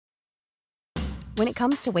When it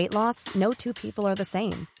comes to weight loss, no two people are the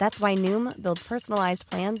same. That's why Noom builds personalized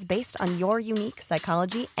plans based on your unique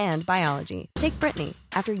psychology and biology. Take Brittany.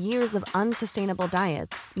 After years of unsustainable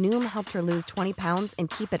diets, Noom helped her lose 20 pounds and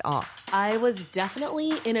keep it off. I was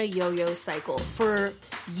definitely in a yo-yo cycle for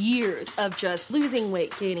years of just losing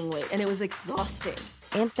weight, gaining weight, and it was exhausting.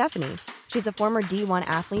 And Stephanie. She's a former D1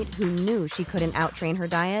 athlete who knew she couldn't outtrain her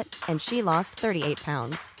diet, and she lost 38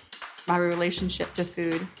 pounds. My relationship to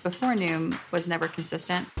food before Noom was never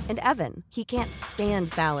consistent. And Evan, he can't stand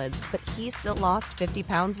salads, but he still lost 50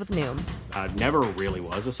 pounds with Noom. I never really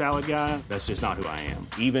was a salad guy. That's just not who I am.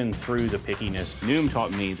 Even through the pickiness, Noom taught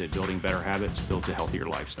me that building better habits builds a healthier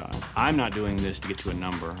lifestyle. I'm not doing this to get to a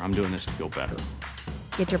number. I'm doing this to feel better.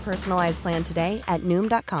 Get your personalized plan today at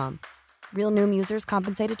Noom.com. Real Noom users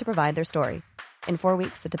compensated to provide their story. In 4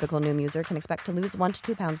 weeks, the typical Noom user can expect to lose 1 to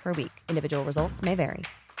 2 pounds per week. Individual results may vary.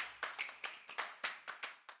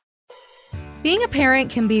 Being a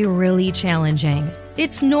parent can be really challenging.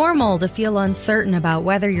 It's normal to feel uncertain about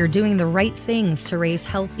whether you're doing the right things to raise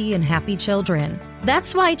healthy and happy children.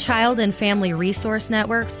 That's why Child and Family Resource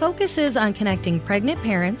Network focuses on connecting pregnant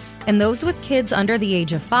parents and those with kids under the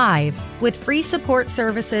age of 5 with free support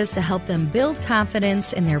services to help them build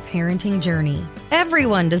confidence in their parenting journey.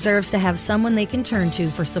 Everyone deserves to have someone they can turn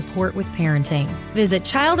to for support with parenting. Visit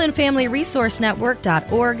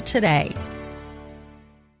childandfamilyresourcenetwork.org today.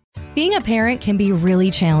 Being a parent can be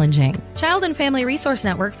really challenging. Child and Family Resource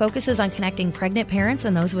Network focuses on connecting pregnant parents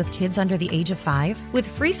and those with kids under the age of 5 with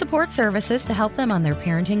free support services to help them on their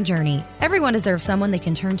parenting journey. Everyone deserves someone they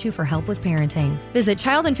can turn to for help with parenting. Visit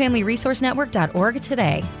childandfamilyresourcenetwork.org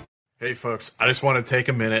today. Hey, folks, I just want to take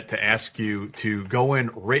a minute to ask you to go and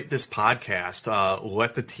rate this podcast.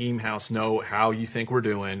 Let the Team House know how you think we're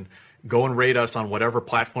doing. Go and rate us on whatever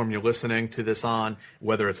platform you're listening to this on,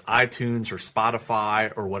 whether it's iTunes or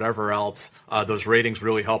Spotify or whatever else. Those ratings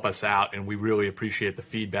really help us out, and we really appreciate the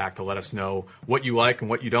feedback to let us know what you like and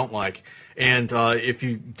what you don't like. And if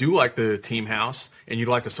you do like the Team House and you'd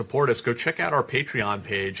like to support us, go check out our Patreon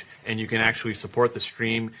page, and you can actually support the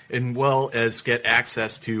stream as well as get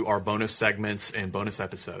access to our bonus segments and bonus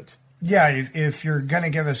episodes. Yeah, if you're going to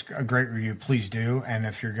give us a great review, please do. And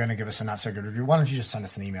if you're going to give us a not-so-good review, why don't you just send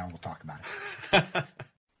us an email and we'll talk about it.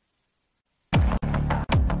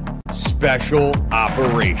 Special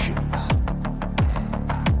Operations.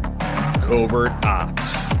 Covert Ops.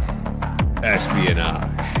 Espionage.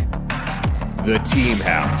 The Team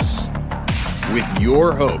House. With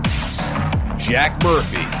your hosts, Jack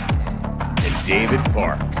Murphy and David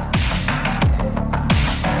Park.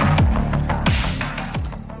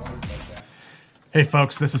 Hey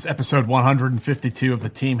folks, this is episode 152 of the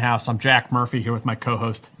Team House. I'm Jack Murphy here with my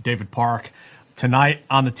co-host David Park. Tonight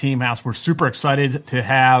on the Team House, we're super excited to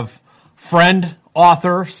have friend,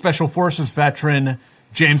 author, Special Forces veteran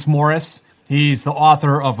James Morris. He's the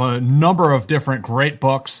author of a number of different great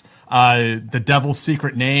books, The Devil's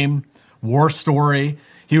Secret Name, War Story.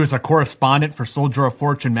 He was a correspondent for Soldier of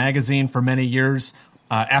Fortune magazine for many years.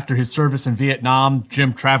 After his service in Vietnam,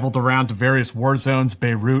 Jim traveled around to various war zones,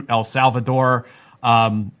 Beirut, El Salvador,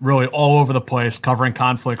 really all over the place, covering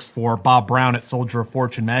conflicts for Bob Brown at Soldier of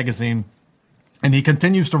Fortune magazine. And he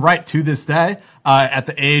continues to write to this day at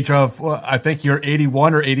the age of, I think you're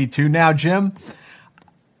 81 or 82 now, Jim?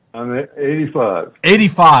 I'm 85.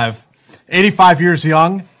 85 years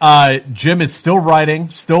young. Jim is still writing,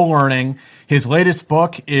 still learning. His latest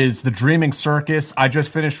book is The Dreaming Circus. I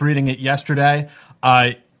just finished reading it yesterday.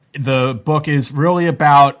 The book is really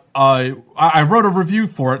about, I wrote a review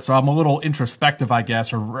for it, so I'm a little introspective, I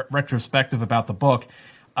guess, or retrospective about the book.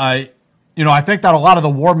 I think that a lot of the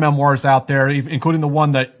war memoirs out there, including the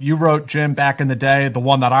one that you wrote, Jim, back in the day, the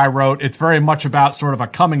one that I wrote, it's very much about sort of a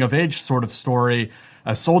coming-of-age sort of story,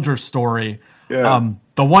 a soldier story. Yeah.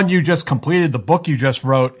 The one you just completed, the book you just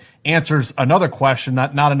wrote, answers another question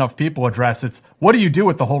that not enough people address. It's, what do you do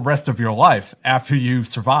with the whole rest of your life after you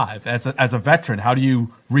survive? As a veteran, how do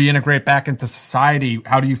you reintegrate back into society?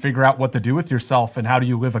 How do you figure out what to do with yourself, and how do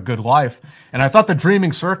you live a good life? And I thought The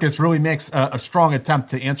Dreaming Circus really makes a strong attempt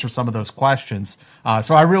to answer some of those questions.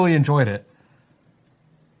 So I really enjoyed it.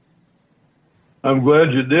 I'm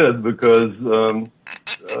glad you did, because,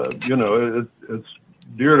 it's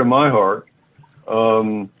dear to my heart.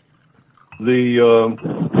 The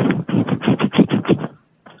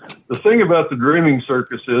thing about The Dreaming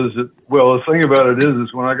Circus is that, the thing about it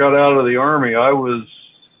is when I got out of the Army, I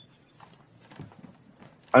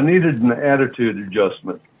needed an attitude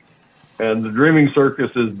adjustment. And The Dreaming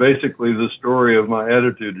Circus is basically the story of my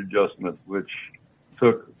attitude adjustment, which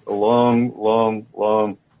took a long, long,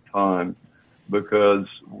 long time, because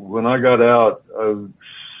when I got out, I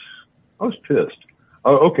was pissed.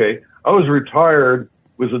 okay, I was retired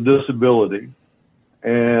with a disability,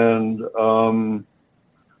 and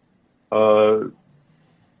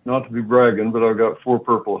not to be bragging, but I got 4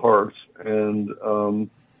 Purple Hearts, and I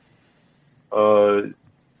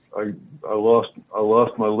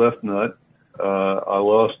lost my left nut. I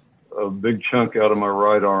lost a big chunk out of my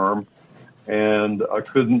right arm, and I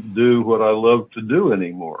couldn't do what I loved to do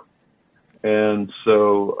anymore. And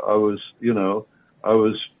so I was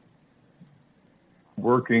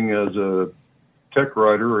working as a tech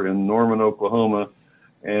writer in Norman, Oklahoma,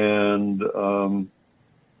 and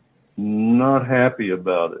not happy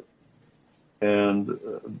about it. And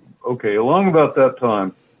okay, along about that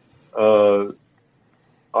time,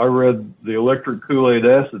 I read The Electric Kool-Aid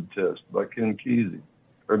Acid Test by Ken Kesey,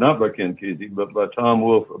 or not by Ken Kesey, but by Tom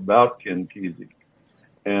Wolfe about Ken Kesey.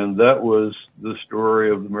 And that was the story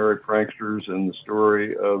of the Merry Pranksters and the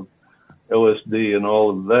story of LSD and all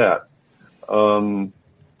of that.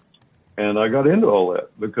 And I got into all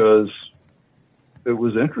that because it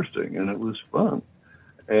was interesting and it was fun.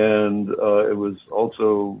 And it was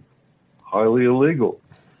also highly illegal.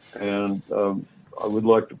 And I would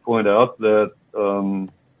like to point out that all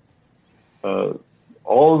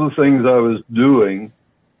of the things I was doing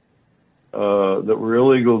that were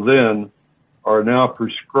illegal then are now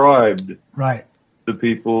prescribed to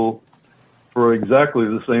people for exactly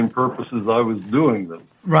the same purposes I was doing them.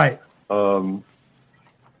 Right. No,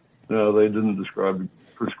 they didn't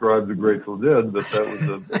prescribe the Grateful Dead, but that was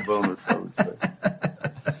a bonus, I would say.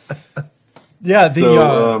 Yeah.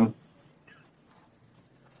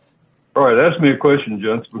 All right, ask me a question,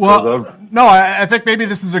 gents. I think maybe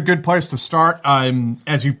this is a good place to start.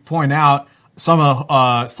 As you point out, some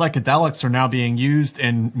psychedelics are now being used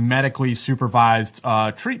in medically supervised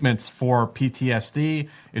treatments for PTSD.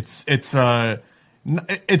 It's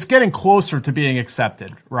getting closer to being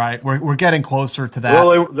accepted, right? We're getting closer to that.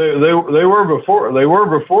 Well, they were before. They were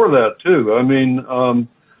before that too. I mean,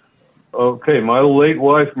 okay, my late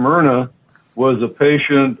wife Myrna was a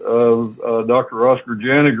patient of Dr. Oscar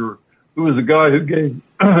Janiger, who was the guy who gave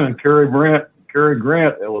Cary Grant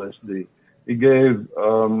LSD. He gave.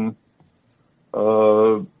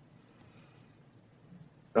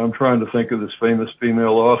 I'm trying to think of this famous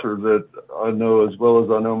female author that I know as well as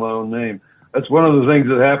I know my own name. That's one of the things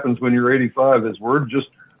that happens when you're 85 is words just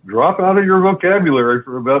drop out of your vocabulary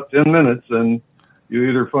for about 10 minutes and you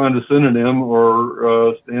either find a synonym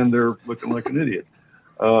or stand there looking like an idiot.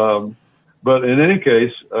 But in any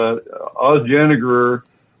case, Oz Janiger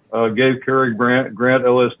gave Cary Grant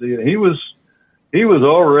LSD, and he was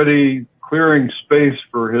already clearing space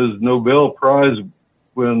for his Nobel Prize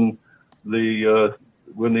when the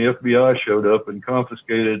FBI showed up and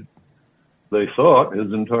confiscated, they thought,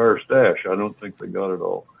 his entire stash. I don't think they got it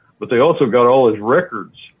all, but they also got all his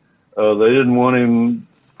records. They didn't want him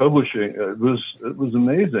publishing. It was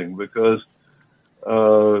amazing because,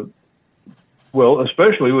 well,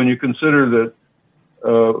 especially when you consider that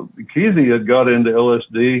Kesey had got into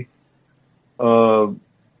LSD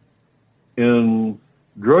in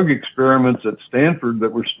drug experiments at Stanford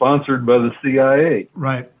that were sponsored by the CIA.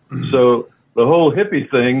 Right. So the whole hippie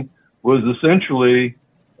thing was essentially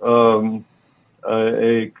a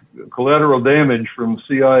collateral damage from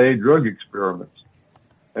CIA drug experiments.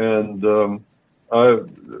 And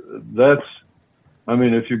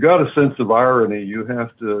if you've got a sense of irony, you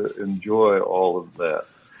have to enjoy all of that.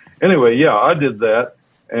 Anyway, yeah, I did that,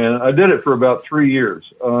 and I did it for about 3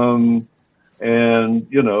 years. I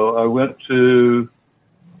went to,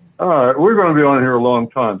 all right, we're going to be on here a long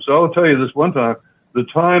time. So I'll tell you this one time, the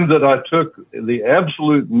time that I took the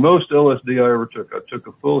absolute most LSD I ever took, I took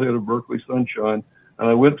a full hit of Berkeley Sunshine, and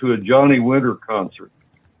I went to a Johnny Winter concert.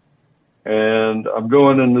 And I'm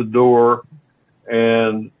going in the door,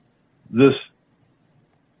 and this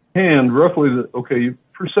hand, your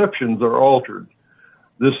perceptions are altered.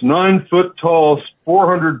 This 9-foot-tall,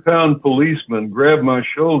 400-pound policeman grabbed my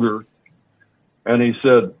shoulder, and he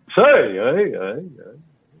said, "Say, hey,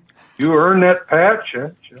 you earned that patch?"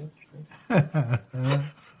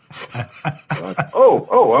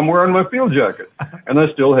 Oh, I'm wearing my field jacket. And I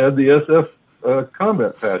still had the SF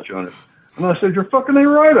combat patch on it. And I said, "You're fucking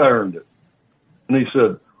right, I earned it." And he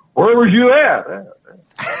said, "Where was you at?"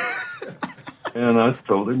 And I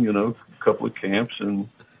told him, a couple of camps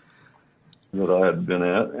that I had been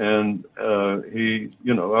at. And I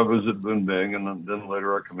was at Boon Bang, and then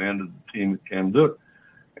later I commanded the team at Kamduk.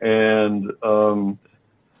 And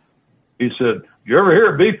he said, "You ever hear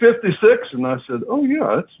of B-56? And I said, "Oh,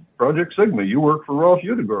 yeah, that's Project Sigma. You work for Rolf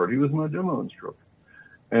Utegard. He was my demo instructor."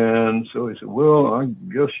 And so he said, "Well, I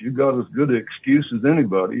guess you got as good an excuse as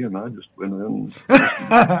anybody." And I just went in.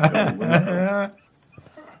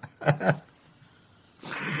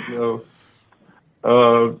 So,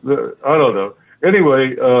 I don't know.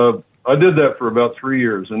 Anyway, I did that for about 3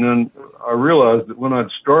 years, and then I realized that when I'd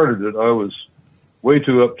started it, I was way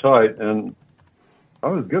too uptight, and I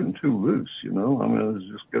was getting too loose, you know? I mean, I was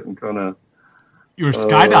just getting kind of... You were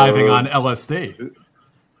skydiving on LSD.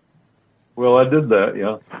 Well, I did that,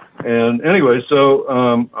 yeah. And anyway,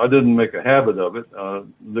 so I didn't make a habit of it.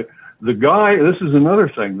 The guy, this is another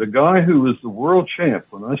thing, the guy who was the world champ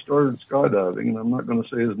when I started skydiving, and I'm not going to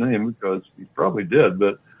say his name because he's probably dead,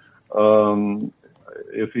 but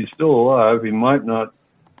if he's still alive, he might not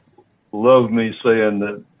love me saying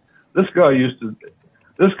that this guy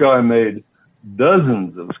made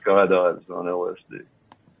dozens of skydives on LSD.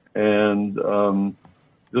 And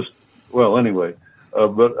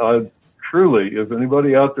but I truly, if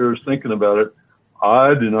anybody out there is thinking about it,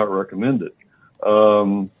 I do not recommend it.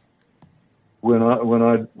 When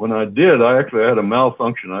I did, I actually had a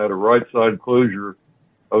malfunction. I had a right side closure.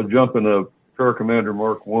 I was jumping a Paracommander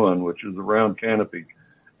Mark I, which is a round canopy,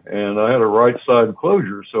 and I had a right side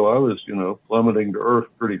closure, so I was, plummeting to earth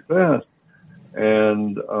pretty fast.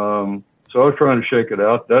 And so I was trying to shake it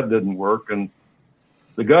out. That didn't work. And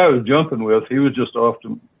the guy I was jumping with, he was just off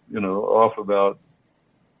about,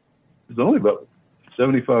 he was only about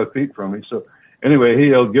 75 feet from me. So anyway, he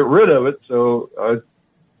yelled, "Get rid of it." So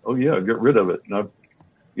get rid of it. And I,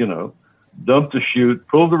 dumped the chute,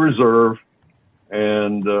 pulled the reserve,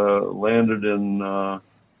 and landed in a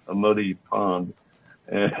muddy pond,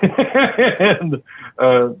 and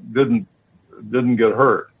didn't get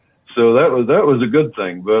hurt. So that was a good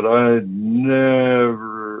thing. But I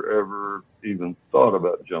never ever even thought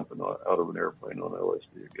about jumping out of an airplane on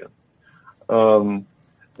LSD again.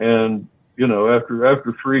 And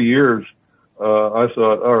after 3 years, I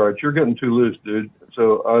thought, all right, you're getting too loose, dude.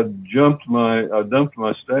 So I dumped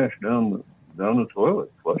my stash down the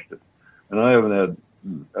toilet, flushed it, and I haven't had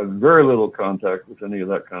very little contact with any of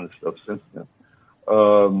that kind of stuff since then.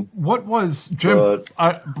 What was Jim?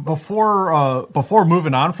 Before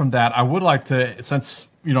moving on from that, I would like to, since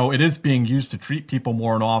it is being used to treat people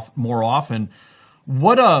more often.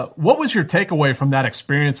 What was your takeaway from that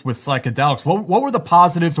experience with psychedelics? What were the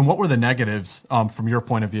positives and what were the negatives from your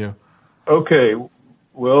point of view? Okay,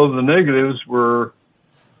 well, the negatives were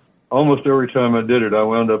almost every time I did it, I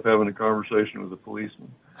wound up having a conversation with a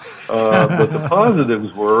policeman. But the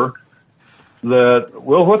positives were that,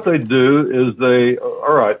 well, what they do is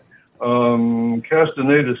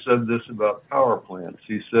Castaneda said this about power plants.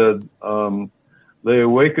 He said they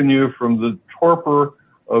awaken you from the torpor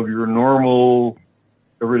of your normal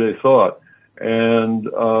everyday thought, and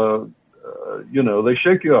they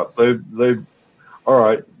shake you up. They all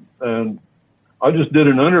right. And I just did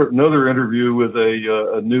another interview with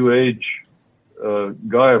a New Age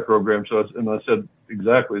Gaia program, and I said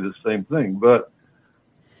exactly the same thing. But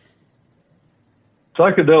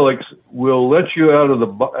psychedelics will let you out of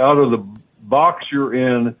the box you're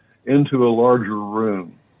in into a larger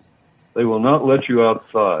room. They will not let you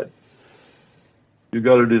outside. You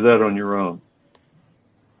got to do that on your own.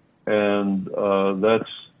 And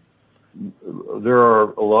there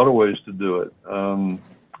are a lot of ways to do it.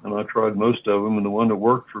 And I tried most of them, and the one that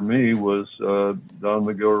worked for me was Don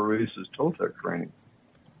Miguel Ruiz's Toltec training.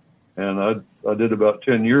 And I did about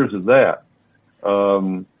 10 years of that.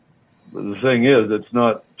 But the thing is, it's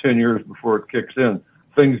not 10 years before it kicks in.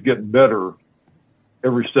 Things get better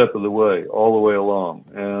every step of the way, all the way along.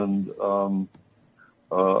 And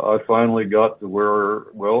I finally got to where,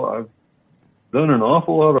 I've done an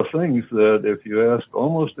awful lot of things that if you ask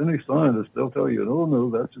almost any scientist, they'll tell you, no,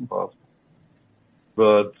 that's impossible.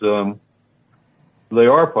 But they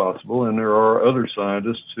are possible, and there are other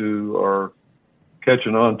scientists who are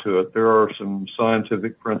catching on to it. There are some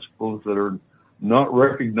scientific principles that are not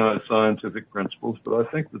recognized scientific principles, but I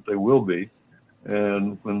think that they will be.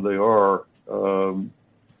 And when they are,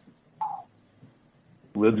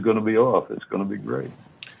 lid's going to be off. It's going to be great.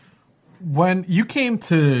 When you came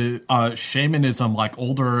to shamanism, like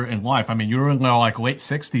older in life, I mean, you were in like late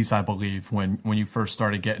 60s, I believe, when you first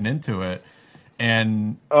started getting into it.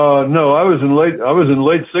 And no, I was in late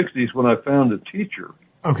 60s when I found a teacher.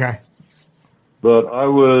 Okay. But I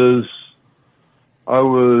was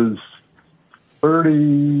 30,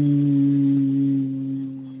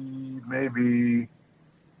 maybe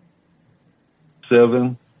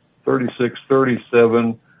 36,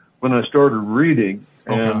 37 when I started reading.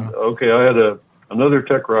 And I had another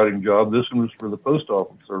tech writing job. This one was for the post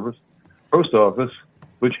office,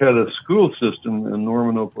 which had a school system in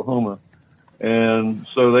Norman, Oklahoma. And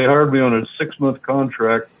so they hired me on a 6-month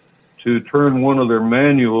contract to turn one of their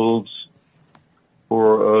manuals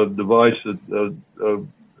for a device, a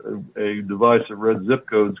a device that read zip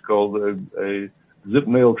codes called a zip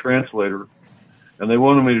mail translator, and they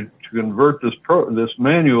wanted me to convert this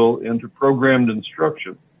manual into programmed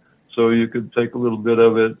instruction, so you could take a little bit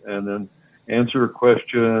of it and then answer a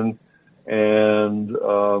question and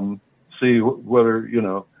see whether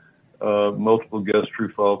multiple guess, true,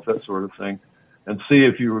 false, that sort of thing, and see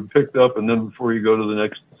if you were picked up, and then before you go to the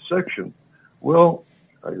next section. Well,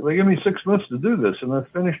 they gave me 6 months to do this, and I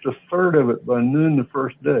finished a third of it by noon the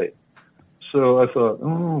first day. So I thought,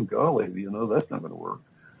 oh, golly, that's not going to work.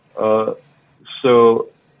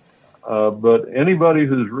 But anybody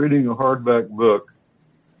who's reading a hardback book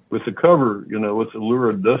with the cover, with the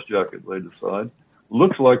lurid dust jacket laid aside,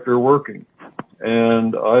 looks like they're working.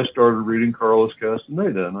 And I started reading Carlos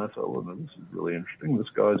Castaneda, and I thought, well, this is really interesting. This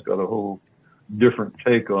guy's got a whole different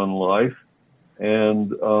take on life.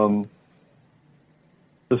 And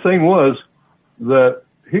the thing was that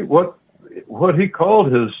what he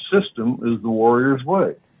called his system is the warrior's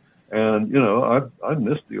way. And, I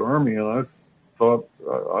missed the Army, and I thought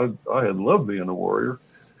I had loved being a warrior.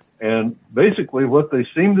 And basically what they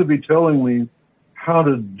seemed to be telling me how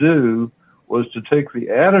to do was to take the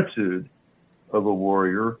attitude of a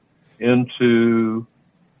warrior into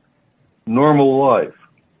normal life.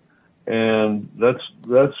 And that's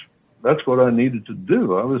what I needed to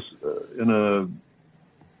do. I was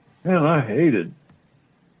I hated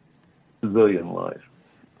civilian life,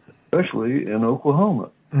 especially in Oklahoma.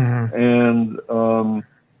 Mm-hmm. And,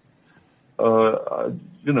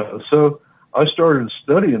 so I started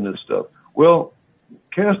studying this stuff. Well,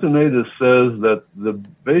 Castaneda says that the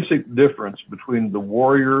basic difference between the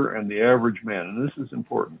warrior and the average man, and this is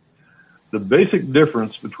important, the basic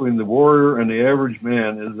difference between the warrior and the average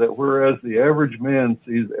man is that whereas the average man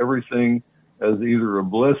sees everything as either a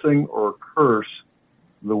blessing or a curse,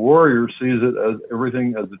 the warrior sees it as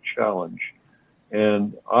everything as a challenge.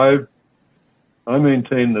 And I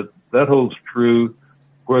maintain that holds true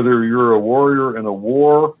whether you're a warrior in a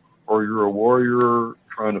war or you're a warrior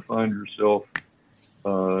trying to find yourself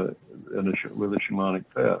with a shamanic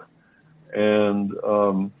path. And,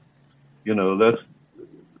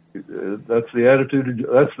 that's the attitude.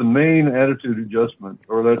 That's the main attitude adjustment,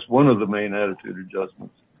 or that's one of the main attitude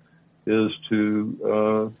adjustments, is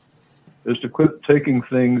to quit taking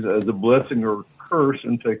things as a blessing or a curse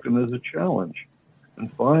and take them as a challenge,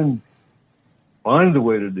 and find the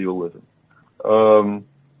way to deal with them.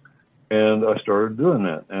 And I started doing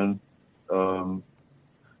that, and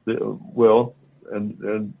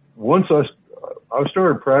and once I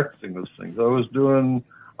started practicing those things.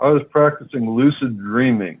 I was practicing lucid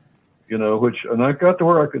dreaming, and I got to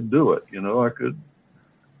where I could do it. I could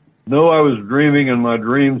know I was dreaming in my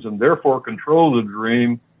dreams and therefore control the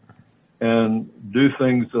dream and do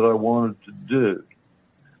things that I wanted to do.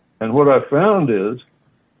 And what I found is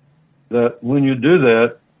that when you do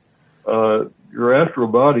that, your astral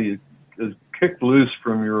body is kicked loose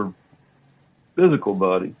from your physical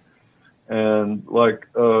body. And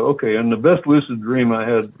and the best lucid dream I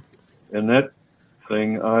had in that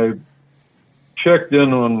thing, I checked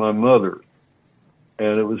in on my mother,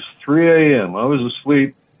 and it was 3 a.m. I was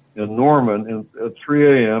asleep in Norman at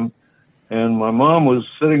 3 a.m., and my mom was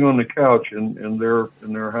sitting on the couch in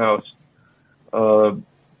their house.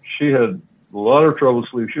 She had a lot of trouble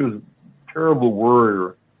sleeping. She was a terrible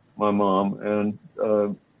worrier, my mom, and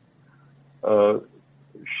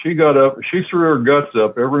she got up. She threw her guts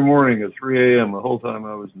up every morning at 3 a.m. the whole time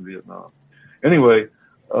I was in Vietnam. Anyway,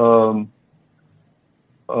 I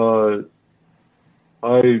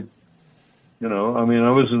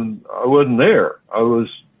wasn't there. I was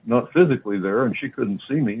not physically there, and she couldn't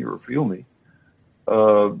see me or feel me.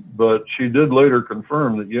 But she did later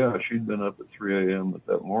confirm that, yeah, she'd been up at 3 a.m.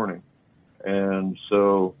 that morning. And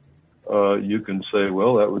so you can say,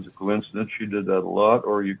 well, that was a coincidence. She did that a lot.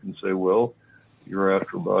 Or you can say, well, your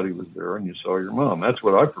astral body was there and you saw your mom. That's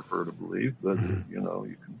what I prefer to believe, but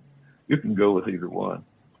you can go with either one.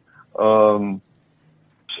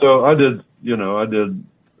 So I did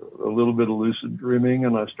a little bit of lucid dreaming,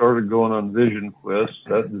 and I started going on vision quests.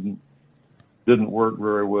 That didn't work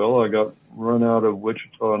very well. I got run out of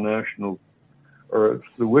Wichita National, or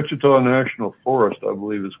it's the Wichita National Forest, I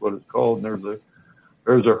believe is what it's called. And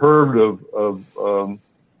there's a herd of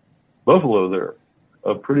buffalo there,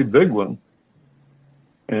 a pretty big one.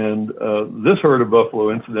 And this herd of buffalo,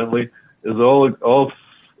 incidentally, is all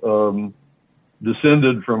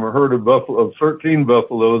descended from a herd of 13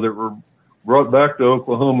 buffalo that were brought back to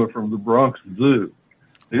Oklahoma from the Bronx Zoo.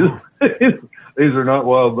 These are not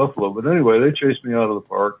wild buffalo, but anyway, they chased me out of the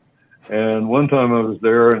park. And one time I was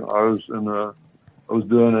there, and I was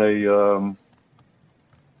doing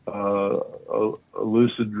a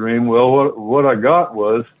lucid dream. Well, what I got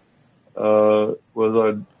was I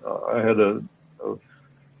had a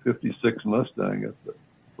 56 Mustang,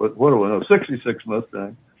 66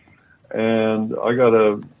 Mustang, and I got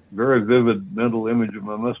a very vivid mental image of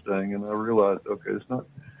my Mustang, and I realized, okay, it's not.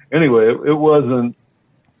 Anyway, it wasn't.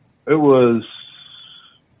 It was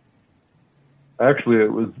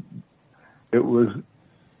actually it was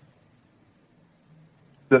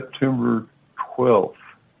September 12th,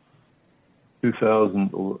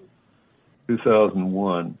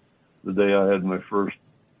 2001, the day I had my first,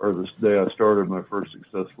 or this day I started my first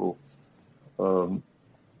successful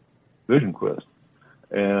Vision Quest.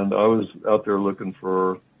 And I was out there looking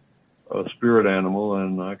for a spirit animal,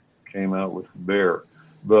 and I came out with a bear.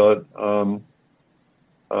 But, that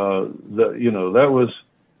was,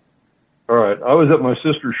 all right. I was at my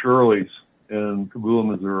sister Shirley's in Cabula,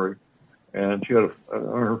 Missouri, and she had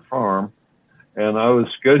on her farm, and I was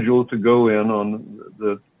scheduled to go in on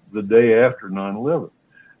the day after 9/11.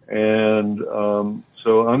 And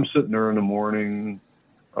so I'm sitting there in the morning.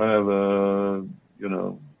 I have a,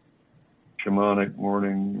 shamanic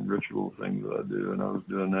morning ritual thing that I do, and I was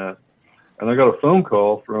doing that. And I got a phone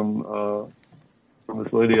call from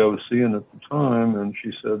this lady I was seeing at the time, and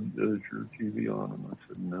she said, "Is your TV on?" And I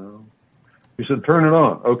said, "No." She said, "Turn it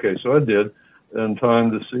on." Okay, so I did, in time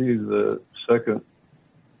to see the second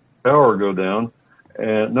tower go down,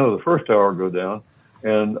 the first tower go down.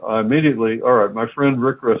 And I immediately, all right, my friend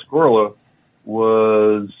Rick Rescorla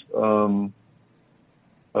was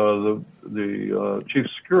the chief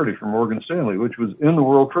of security for Morgan Stanley, which was in the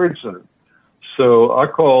World Trade Center. So I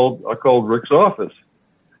called Rick's office,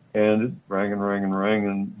 and it rang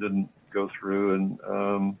and didn't go through. And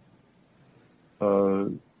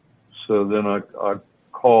so then I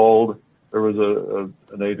called. There was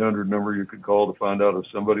an 800 number you could call to find out if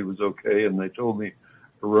somebody was okay, and they told me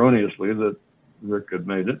erroneously that Rick had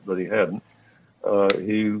made it, but he hadn't.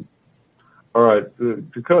 All right,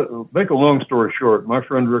 make a long story short, my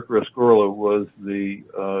friend Rick Rescorla was the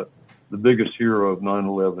biggest hero of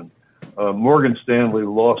 9/11. Morgan Stanley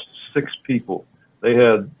lost 6 people. They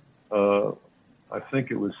had, I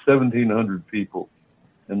think it was 1,700 people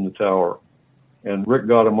in the tower, and Rick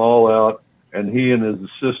got them all out, and he and his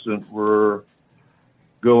assistant were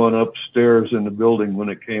going upstairs in the building when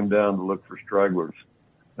it came down to look for stragglers,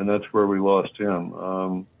 and that's where we lost him.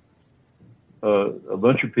 A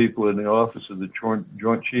bunch of people in the office of the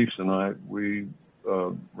Joint Chiefs and I,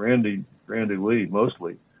 Randy Lee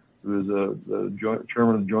mostly, who is the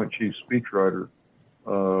chairman of the Joint Chiefs speechwriter,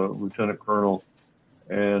 Lieutenant Colonel,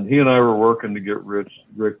 and he and I were working to get Rick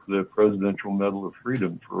the Presidential Medal of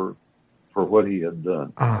Freedom for what he had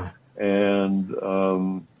done. And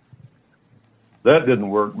that didn't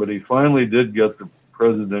work, but he finally did get the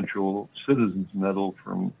Presidential Citizens Medal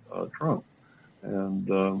from Trump.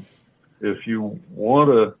 And if you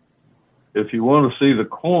want to see the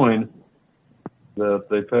coin that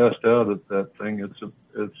they passed out at that thing,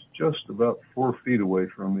 it's just about 4 feet away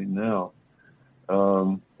from me now.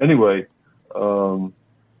 Anyway, that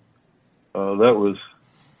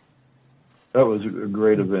was a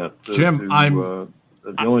great event. Jim, the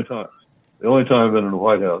only time I've been in the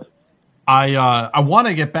White House. I want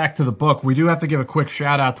to get back to the book. We do have to give a quick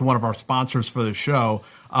shout out to one of our sponsors for the show,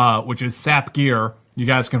 which is Sap Gear. You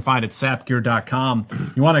guys can find it at sapgear.com.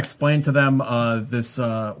 You want to explain to them this?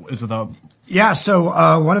 Is it the? Yeah.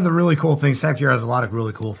 So one of the really cool things, Sap Gear has a lot of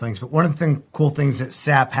really cool things, but one of the cool things that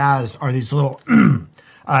Sap has are these little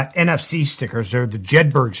NFC stickers. They're the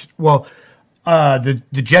Jedburgh. Well, the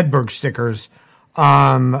Jedburgh stickers.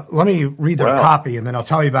 Let me read their copy and then I'll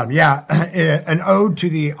tell you about them. Yeah, an ode to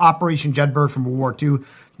the Operation Jedburgh from World War II.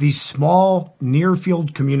 These small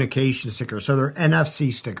near-field communication stickers, so they're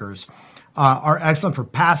NFC stickers, are excellent for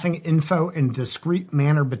passing info in a discrete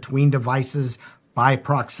manner between devices by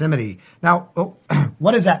proximity. Now,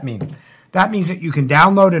 what does that mean? That means that you can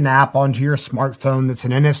download an app onto your smartphone that's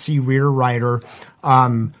an NFC reader writer.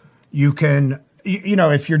 You can,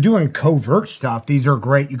 if you're doing covert stuff, these are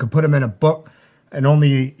great. You can put them in a book. And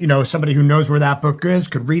only, somebody who knows where that book is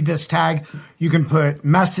could read this tag. You can put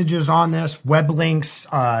messages on this, web links,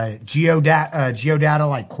 geodata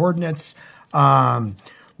like coordinates.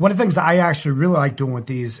 One of the things I actually really like doing with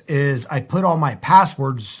these is I put all my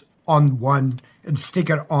passwords on one and stick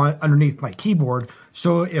it on underneath my keyboard.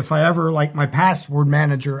 So if I ever, my password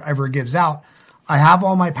manager ever gives out, I have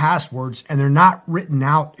all my passwords and they're not written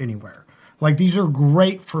out anywhere. These are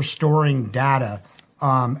great for storing data.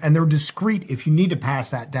 And they're discrete if you need to pass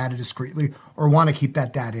that data discreetly or want to keep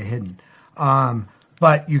that data hidden.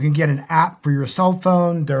 But you can get an app for your cell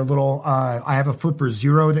phone. They're little, I have a Flipper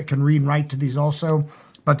Zero that can read and write to these also.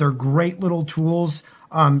 but they're great little tools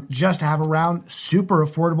just to have around. Super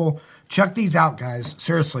affordable. Check these out, guys.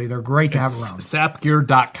 Seriously, they're great to have around.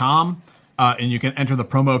 sapgear.com, and you can enter the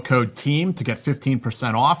promo code TEAM to get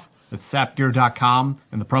 15% off. It's sapgear.com,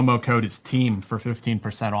 and the promo code is TEAM for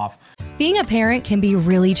 15% off. Being a parent can be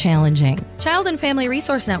really challenging. Child and Family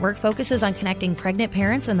Resource Network focuses on connecting pregnant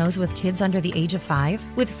parents and those with kids under the age of 5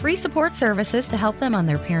 with free support services to help them on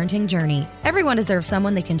their parenting journey. Everyone deserves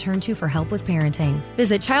someone they can turn to for help with parenting.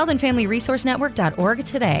 Visit childandfamilyresourcenetwork.org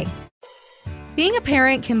today. Being a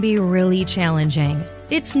parent can be really challenging.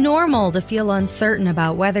 It's normal to feel uncertain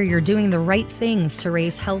about whether you're doing the right things to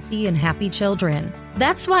raise healthy and happy children.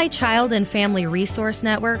 That's why Child and Family Resource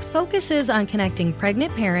Network focuses on connecting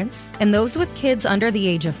pregnant parents and those with kids under the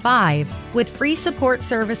age of 5 with free support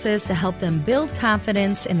services to help them build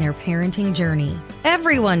confidence in their parenting journey.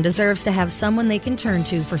 Everyone deserves to have someone they can turn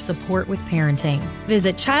to for support with parenting.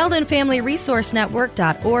 Visit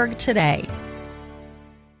childandfamilyresourcenetwork.org today.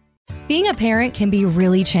 Being a parent can be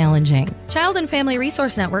really challenging. Child and Family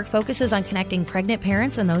Resource Network focuses on connecting pregnant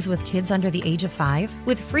parents and those with kids under the age of 5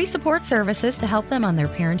 with free support services to help them on their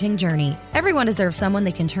parenting journey. Everyone deserves someone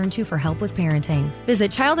they can turn to for help with parenting.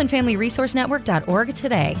 Visit childandfamilyresourcenetwork.org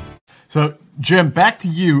today. So, Jim, back to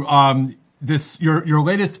you. Your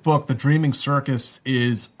latest book, The Dreaming Circus,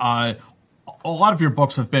 is a lot of your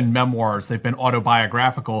books have been memoirs. They've been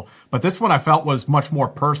autobiographical, but this one I felt was much more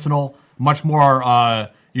personal, much more.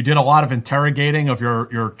 You did a lot of interrogating of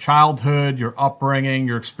your childhood, your upbringing,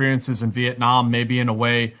 your experiences in Vietnam, maybe in a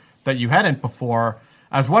way that you hadn't before.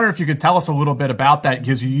 I was wondering if you could tell us a little bit about that,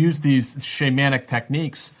 because you use these shamanic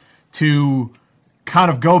techniques to kind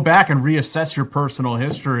of go back and reassess your personal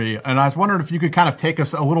history. And I was wondering if you could kind of take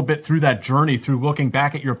us a little bit through that journey, through looking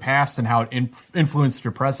back at your past and how it influenced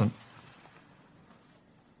your present.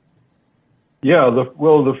 Yeah,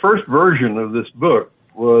 the first version of this book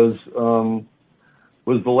was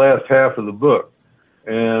the last half of the book,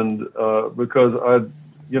 and because I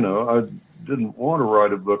didn't want to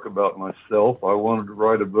write a book about myself. I wanted to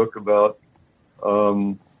write a book about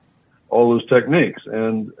all those techniques,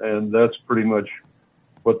 and that's pretty much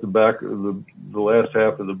what the last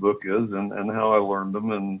half of the book is, and how I learned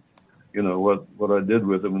them, and what I did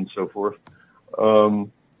with them, and so forth.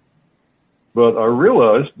 But I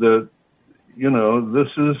realized that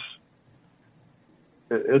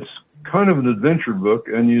it's kind of an adventure book,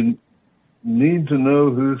 and you need to know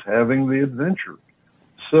who's having the adventure.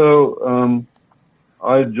 So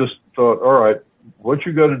I just thought, all right, what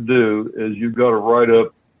you got to do is you've got to write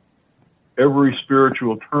up every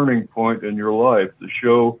spiritual turning point in your life to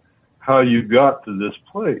show how you got to this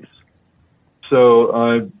place. So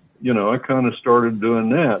I kind of started doing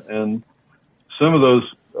that, and some of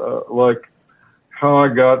those, like how I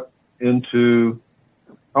got into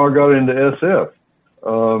SF.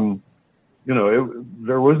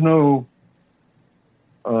 There was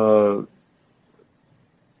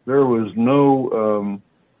no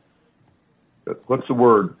what's the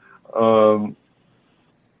word?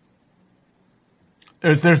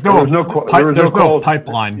 There's no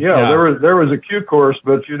pipeline. Yeah, there was a Q course,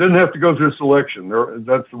 but you didn't have to go through selection.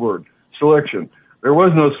 That's the word, selection. There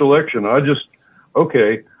was no selection.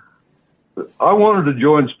 I wanted to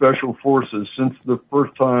join Special Forces since the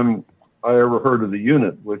first time I ever heard of the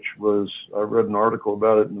unit, which was, I read an article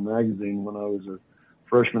about it in the magazine when I was a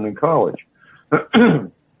freshman in college.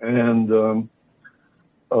 And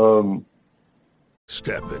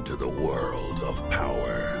step into the world of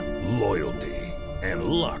power, loyalty, and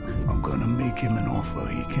luck. I'm gonna make him an offer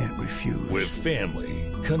he can't refuse. With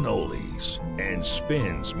family, cannolis, and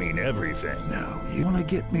spins mean everything. Now, you wanna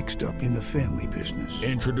get mixed up in the family business.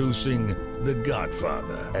 Introducing The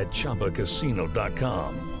Godfather at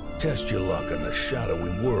ChumbaCasino.com. Test your luck in the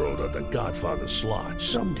shadowy world of The Godfather slot.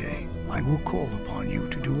 Someday, I will call upon you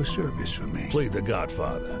to do a service for me. Play The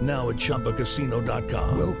Godfather, now at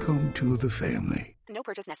ChumbaCasino.com. Welcome to the family. No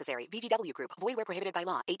purchase necessary. VGW Group. Void where prohibited by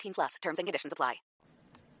law. 18+. Terms and conditions apply.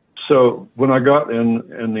 So when I got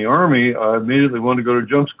in the Army, I immediately wanted to go to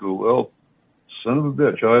jump school. Well, son of a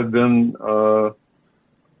bitch,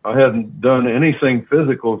 I hadn't done anything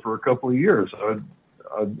physical for a couple of years.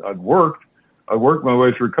 I'd worked. I worked my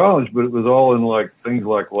way through college, but it was all in like things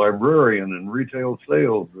like librarian and retail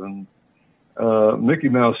sales and Mickey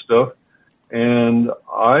Mouse stuff. And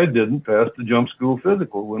I didn't pass the jump school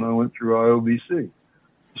physical when I went through IOBC.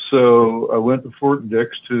 So I went to Fort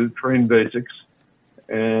Dix to train basics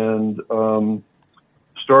and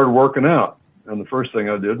started working out. And the first thing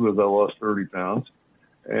I did was I lost 30 pounds.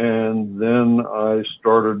 And then I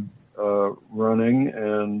started running,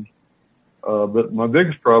 and but my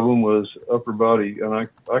biggest problem was upper body, and I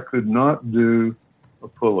could not do a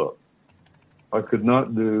pull-up. I could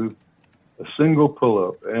not do a single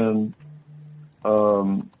pull-up. And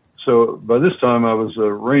so by this time I was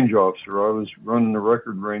a range officer. I was running the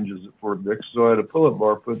record ranges at Fort Dix, so I had a pull-up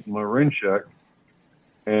bar put in my range shack.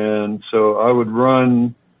 And so I would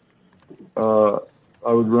run,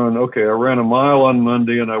 okay, I ran a mile on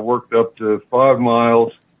Monday and I worked up to 5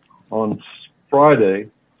 miles on Friday.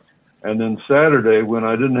 And then Saturday, when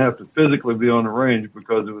I didn't have to physically be on the range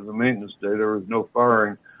because it was a maintenance day, there was no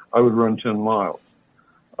firing, I would run 10 miles.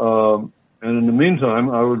 And in the meantime,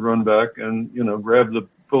 I would run back and, you know, grab the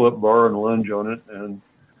pull-up bar and lunge on it. And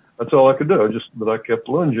that's all I could do. But I kept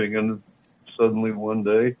lunging. And suddenly one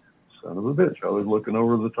day, son of a bitch, I was looking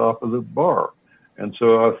over the top of the bar. And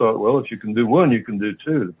so I thought, well, if you can do one, you can do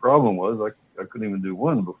two. The problem was I couldn't even do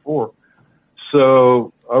one before.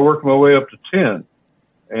 So I worked my way up to 10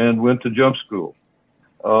 and went to jump school.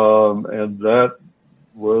 And that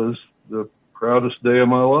was the proudest day of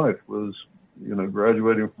my life, was, you know,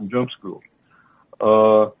 graduating from jump school.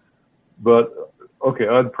 But okay,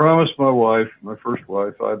 I'd promised my wife, my first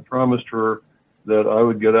wife, I'd promised her that I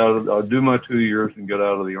would I'd do my 2 years and get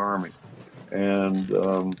out of the Army. And,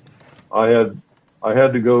 I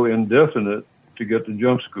had to go indefinite to get to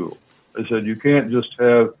jump school. They said, you can't just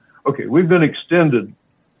have, okay, we've been extended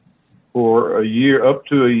for a year, up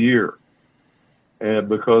to a year, and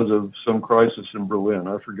because of some crisis in Berlin.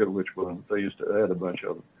 I forget which one. They used to add a bunch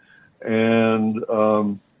of them. And,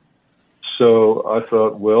 so I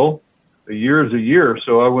thought, well, a year is a year.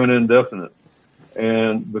 So I went indefinite.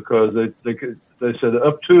 And because they said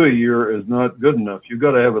up to a year is not good enough. You've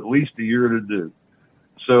got to have at least a year to do.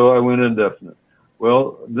 So I went indefinite.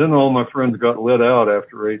 Well, then all my friends got let out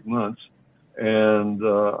after 8 months. And,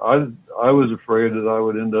 I was afraid that I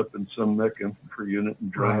would end up in some mech infantry unit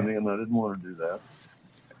in Germany, and I didn't want to do that.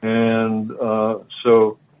 And,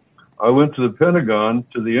 so I went to the Pentagon,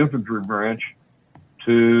 to the infantry branch,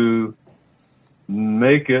 to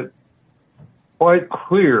make it quite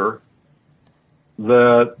clear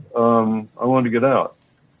that I wanted to get out.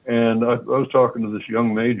 And I was talking to this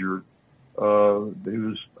young major.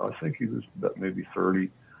 I think he was about maybe 30.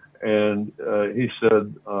 And he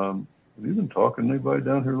said, have you been talking to anybody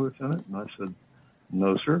down here, Lieutenant? And I said,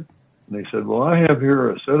 no, sir. And he said, well, I have here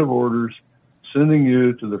a set of orders sending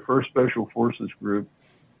you to the 1st Special Forces Group.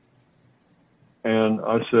 And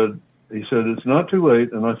he said, it's not too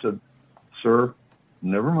late. And I said, sir,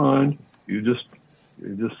 never mind. You just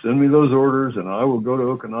send me those orders and I will go to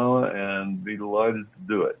Okinawa and be delighted to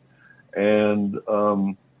do it. And,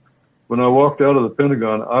 when I walked out of the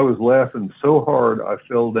Pentagon, I was laughing so hard I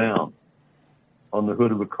fell down on the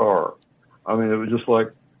hood of a car. I mean, it was just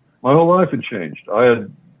like my whole life had changed. I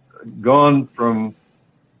had gone from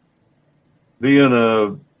being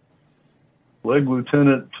a leg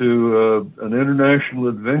lieutenant to an international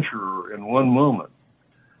adventurer in one moment.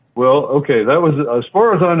 Well, okay, that was, as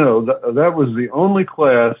far as I know, that was the only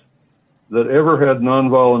class that ever had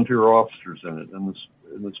non-volunteer officers in it, in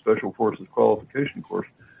the Special Forces qualification course.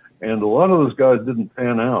 And a lot of those guys didn't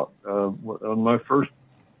pan out. On my first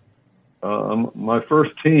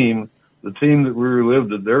team, the team that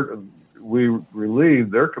we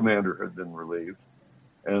relieved, their commander had been relieved,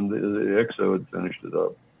 and the XO had finished it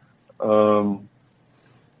up.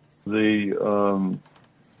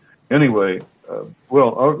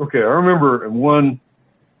 Okay, I remember in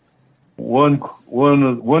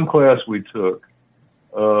one class we took,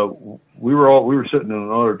 we were sitting in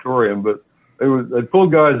an auditorium, but they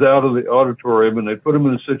pulled guys out of the auditorium and they put them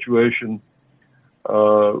in a situation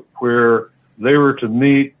where they were to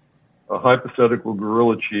meet a hypothetical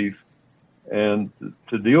guerrilla chief and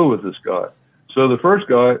to deal with this guy. So the first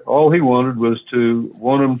guy, all he wanted was to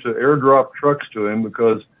want him to airdrop trucks to him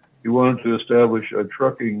because he wanted to establish a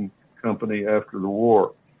trucking company after the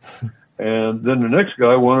war. And then the next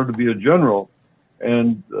guy wanted to be a general,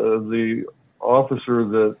 and the officer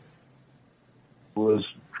that was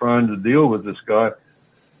trying to deal with this guy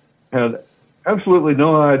had absolutely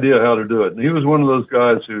no idea how to do it. And he was one of those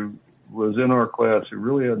guys who was in our class who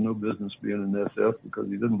really had no business being in SF because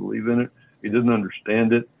he didn't believe in it, he didn't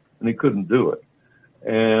understand it, and he couldn't do it.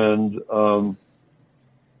 And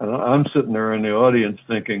I'm sitting there in the audience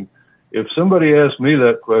thinking, if somebody asked me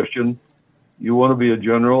that question, you want to be a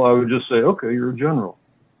general? I would just say, okay, you're a general.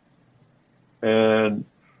 And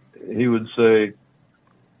he would say,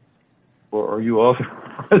 well, are you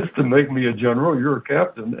authorized to make me a general? You're a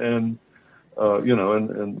captain. And, in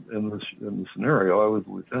the scenario, I was a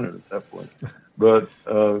lieutenant at that point. But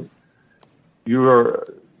you are,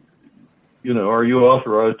 are you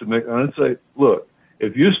authorized to make? And I'd say, look,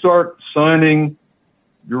 if you start signing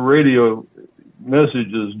your radio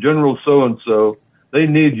messages, General so-and-so, They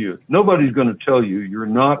need you. Nobody's going to tell you you're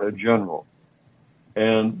not a general.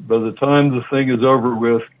 And by the time the thing is over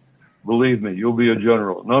with, believe me, you'll be a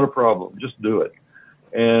general. Not a problem. Just do it.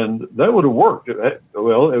 And that would have worked.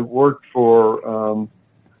 Well, it worked for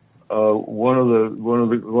one of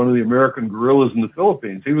the American guerrillas in the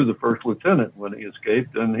Philippines. He was the first lieutenant when he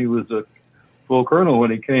escaped, and he was a full colonel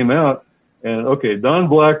when he came out. And okay, Don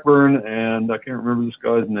Blackburn, and I can't remember this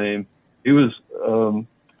guy's name. He was,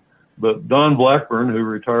 but Don Blackburn, who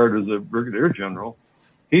retired as a brigadier general,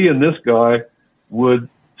 he and this guy would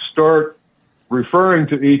start referring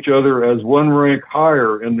to each other as one rank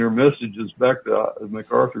higher in their messages back to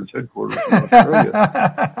MacArthur's headquarters in Australia.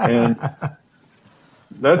 And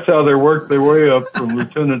that's how they worked their way up from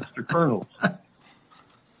lieutenants to colonels.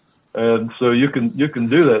 And so you can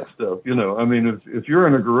do that stuff. You know, I mean, if you're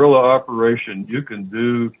in a guerrilla operation, you can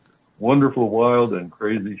do wonderful, wild, and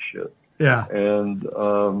crazy shit. Yeah. And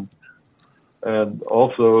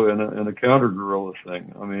also in a counter guerrilla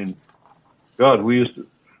thing. I mean, God, we used to.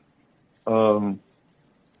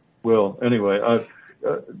 Well, anyway,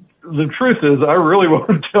 the truth is, I really want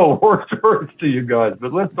to tell war stories to you guys,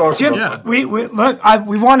 but let's talk about we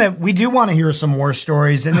do want to hear some war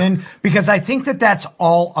stories, and then because I think that's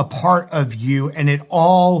all a part of you, and it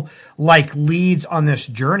all like leads on this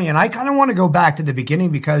journey. And I kind of want to go back to the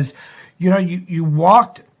beginning because, you know, you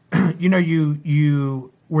walked, you know,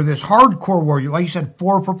 you were this hardcore warrior, like you said,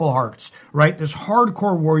 4 Purple Hearts, right? This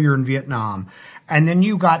hardcore warrior in Vietnam, and then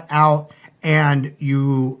you got out and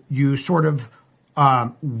you sort of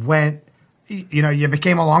went, you know, you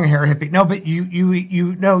became a long hair hippie. No, but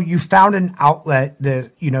you found an outlet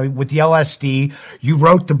that, you know, with the LSD. You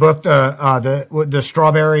wrote the book, the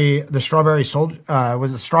Strawberry Soldier.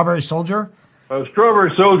 Was it Strawberry Soldier?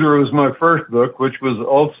 Strawberry Soldier was my first book, which was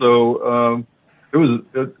also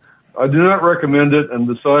I do not recommend it. And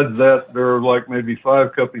besides that, there are like maybe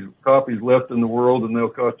 5 copies left in the world, and they'll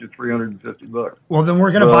cost you $350. Well, then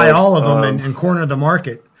we're going to buy all of them and corner the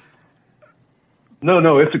market.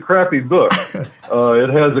 No, it's a crappy book. It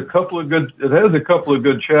has a couple of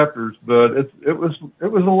good chapters, but it was a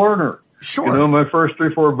learner. Sure. You know, my first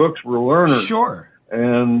 3-4 books were learners. Sure.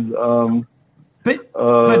 And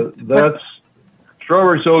that's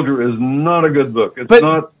Strawberry Soldier is not a good book. It's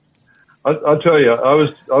not. I'll tell you, I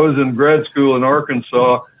was in grad school in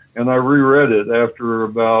Arkansas, and I reread it after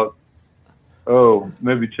about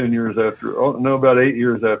maybe 10 years after. About 8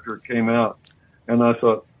 years after it came out, and I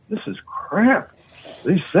thought, this is crap.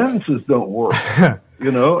 These sentences don't work,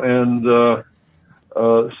 you know. And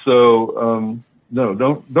no,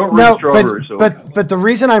 don't read Strawberry Soldier. But the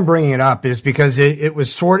reason I'm bringing it up is because it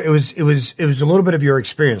was a little bit of your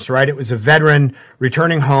experience, right? It was a veteran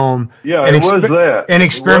returning home. Yeah, it was that. And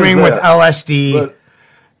experimenting with LSD.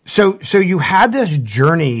 So you had this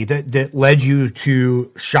journey that led you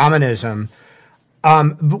to shamanism.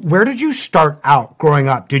 Where did you start out growing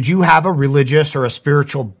up? Did you have a religious or a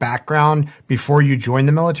spiritual background before you joined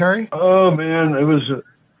the military? Oh man, it was.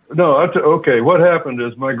 Okay, what happened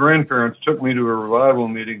is my grandparents took me to a revival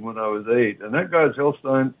meeting when I was 8, and that guy's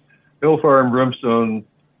Hellfire and Brimstone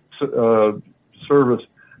service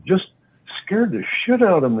just scared the shit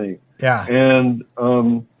out of me. Yeah. And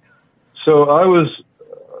so I was,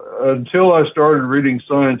 until I started reading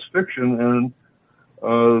science fiction, and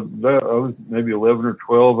that I was maybe 11 or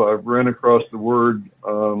 12, I ran across the word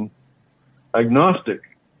agnostic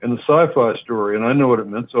in a sci-fi story, and I know what it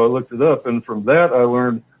meant, so I looked it up, and from that I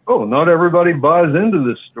learned, not everybody buys into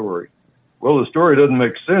this story. Well, the story doesn't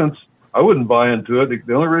make sense. I wouldn't buy into it.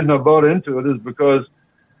 The only reason I bought into it is because,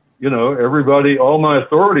 you know, all my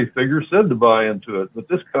authority figures said to buy into it. But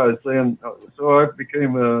this guy is saying, so I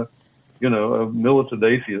became a militant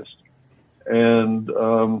atheist. And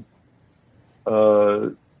so,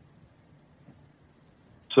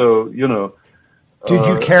 you know. Did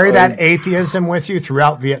you carry that atheism with you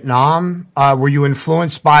throughout Vietnam? Were you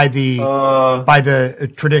influenced by the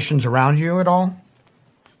traditions around you at all?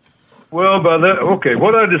 Well, by that, okay.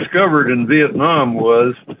 What I discovered in Vietnam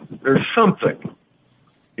was there's something,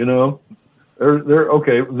 you know.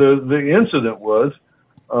 Okay. The incident was,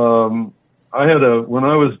 I had when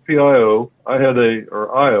I was PIO,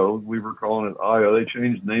 or IO. We were calling it IO. They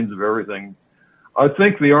changed names of everything. I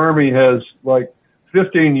think the Army has like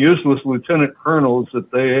 15 useless lieutenant colonels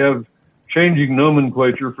that they have changing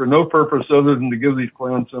nomenclature for no purpose other than to give these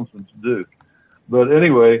clowns something to do. But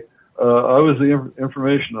anyway, I was the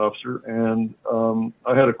information officer, and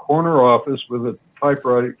I had a corner office with a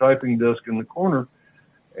typing desk in the corner,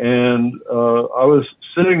 and I was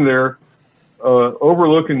sitting there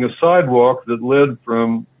overlooking a sidewalk that led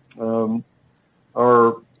from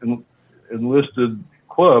our enlisted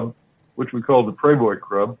club, which we called the Prayboy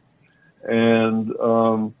Club. And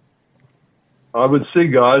I would see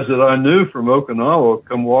guys that I knew from Okinawa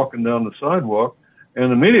come walking down the sidewalk.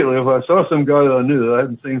 And immediately, if I saw some guy that I knew that I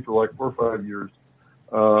hadn't seen for like 4 or 5 years,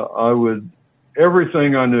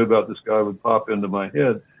 everything I knew about this guy would pop into my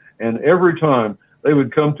head. And every time they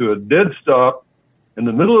would come to a dead stop in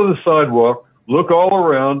the middle of the sidewalk, look all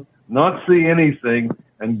around, not see anything,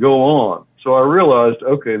 and go on. So I realized,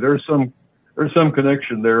 okay, there's some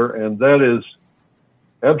connection there, and that is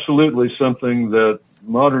absolutely something that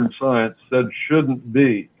modern science said shouldn't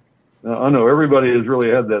be. Now, I know everybody has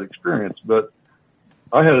really had that experience, but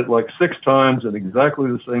I had it like 6 times in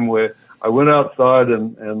exactly the same way. I went outside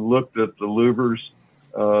and looked at the louvers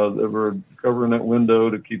that were covering that window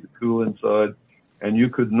to keep it cool inside, and you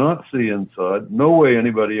could not see inside. No way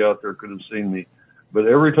anybody out there could have seen me. But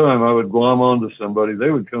every time I would glom onto somebody,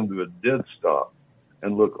 they would come to a dead stop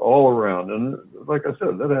and look all around. And like I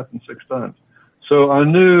said, that happened 6 times. So I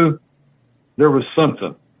knew there was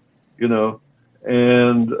something, you know,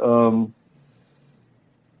 and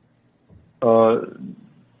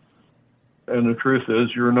the truth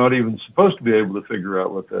is you're not even supposed to be able to figure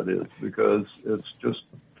out what that is, because it's just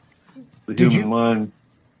the human mind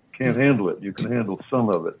can't handle it. You can handle some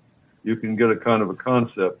of it. You can get a kind of a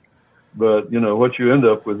concept, but, you know, what you end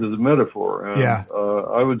up with is a metaphor. And,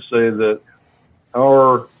 I would say that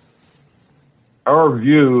our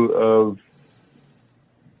view of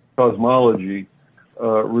cosmology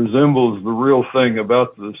resembles the real thing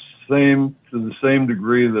about to the same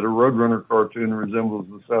degree that a Roadrunner cartoon resembles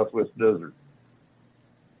the Southwest Desert.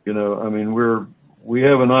 You know, I mean, we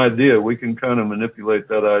have an idea. We can kind of manipulate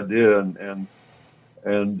that idea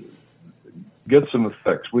and get some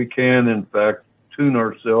effects. We can, in fact, tune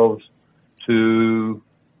ourselves to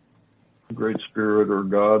Great Spirit or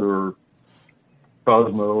God or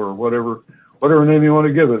Cosmo or whatever name you want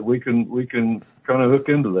to give it. We can kind of hook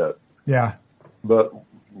into that. Yeah. But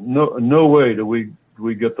no way do we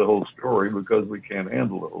get the whole story, because we can't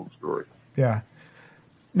handle the whole story. Yeah.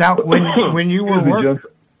 Now, when you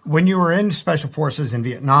were in Special Forces in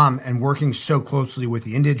Vietnam and working so closely with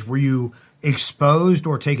the Indians, were you exposed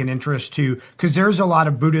or taken interest to? Because there's a lot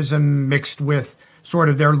of Buddhism mixed with sort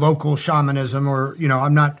of their local shamanism, or, you know,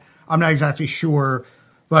 I'm not exactly sure,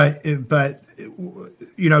 but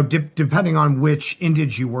you know, depending on which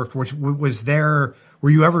Indians you worked with, were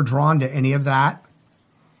you ever drawn to any of that?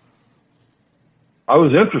 I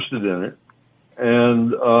was interested in it,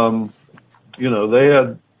 and you know, they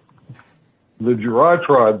had the Jirai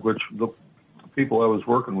tribe, which the people I was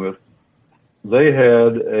working with, they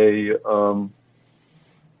had a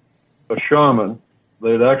shaman.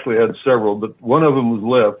 They had actually had several, but one of them was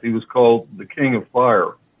left. He was called the King of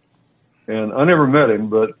Fire, and I never met him,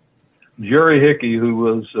 but Jerry Hickey, who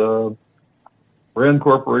was Rand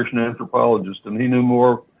Corporation anthropologist, and he knew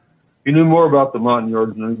more about the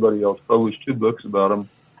Montagnards than anybody else. Published 2 books about them,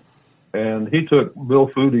 and he took Bill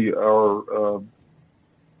Foodie, our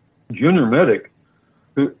junior medic,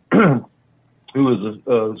 who was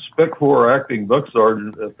a Spec 4 acting buck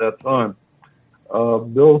sergeant at that time.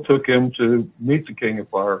 Bill took him to meet the King of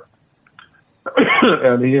Fire,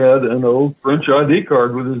 and he had an old French ID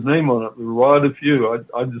card with his name on it, the Roi de Feu.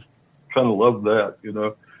 I just kind of loved that, you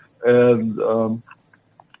know, and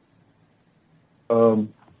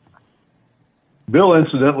Bill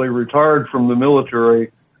incidentally retired from the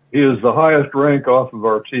military. He is the highest rank off of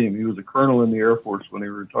our team. He was a colonel in the Air Force when he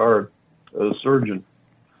retired as a surgeon.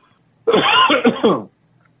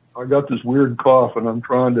 I got this weird cough, and I'm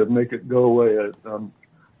trying to make it go away.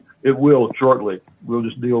 It will shortly. We'll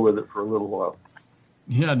just deal with it for a little while.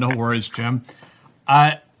 Yeah, no worries, Jim.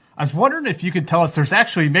 I was wondering if you could tell us, there's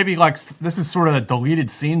actually maybe like, this is sort of the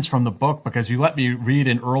deleted scenes from the book, because you let me read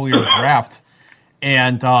an earlier draft.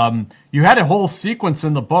 And you had a whole sequence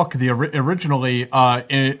in the book, originally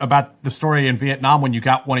about the story in Vietnam when you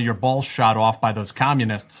got one of your balls shot off by those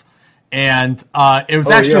communists. And it was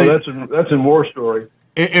that's in War Story.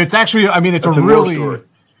 It's actually, I mean, it's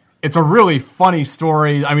a really funny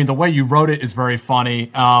story. I mean, the way you wrote it is very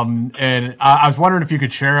funny. And I was wondering if you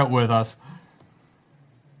could share it with us.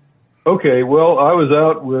 Okay, well, I was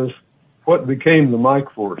out with what became the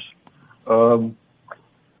Mike Force.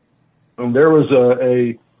 And there was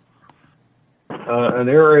an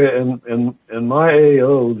area in my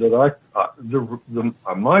AO that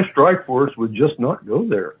my strike force would just not go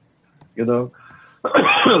there. You know, the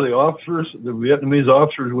Vietnamese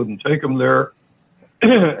officers wouldn't take them there,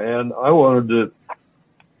 and I wanted to.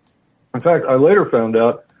 In fact, I later found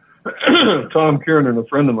out Tom Kiernan, a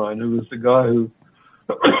friend of mine, who was the guy who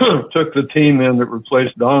took the team in that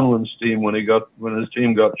replaced Donlan's team when his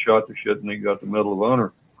team got shot to shit and he got the Medal of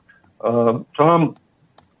Honor. Tom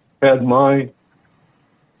had my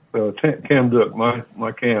Cam Duck,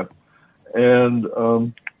 my camp, and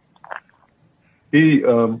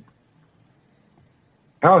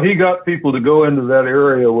how he got people to go into that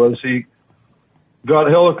area was he got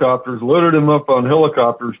helicopters, loaded them up on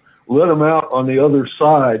helicopters, let them out on the other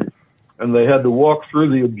side, and they had to walk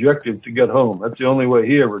through the objective to get home. That's the only way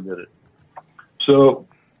he ever did it. So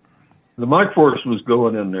the Mike Force was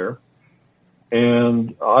going in there,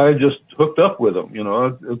 and I just hooked up with him. You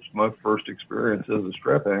know, it's my first experience as a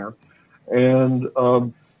strap hanger. And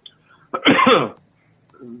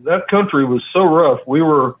that country was so rough. We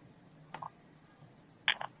were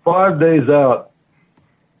 5 days out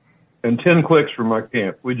and 10 clicks from my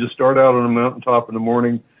camp. We just start out on a mountaintop in the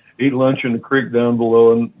morning, eat lunch in the creek down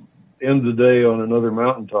below, and end the day on another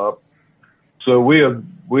mountaintop. So we had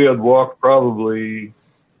walked probably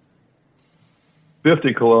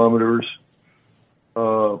 50 kilometers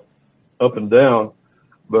up and down,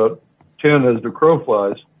 but 10 as the crow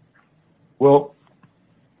flies. Well,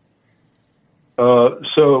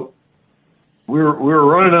 so we were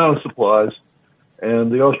running out of supplies,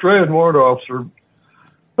 and the Australian warrant officer,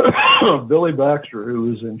 Billy Baxter, who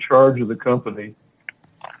was in charge of the company,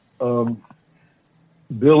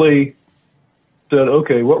 Billy said,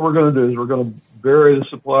 okay, what we're going to do is we're going to bury the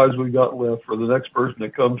supplies we got left for the next person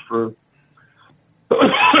that comes for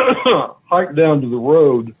hike down to the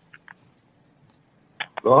road,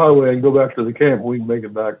 the highway, and go back to the camp. We can make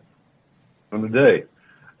it back in a day.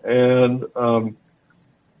 And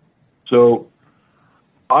so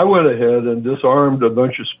I went ahead and disarmed a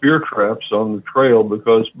bunch of spear traps on the trail,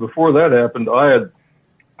 because before that happened, I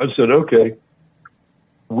said, okay,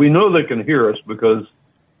 we know they can hear us because,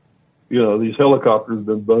 you know, these helicopters have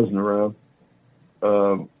been buzzing around.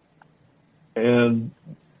 And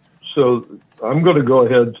so I'm going to go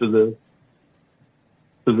ahead to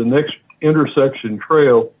the next intersection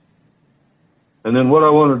trail. And then what I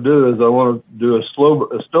want to do is I want to do a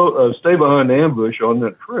stay behind ambush on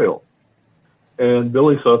that trail. And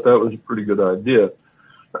Billy thought that was a pretty good idea.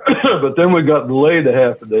 But then we got delayed a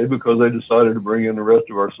half a day because they decided to bring in the rest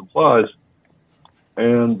of our supplies.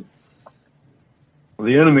 And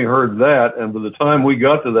the enemy heard that, and by the time we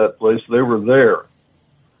got to that place, they were there.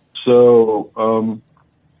 So,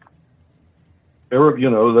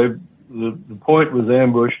 the point was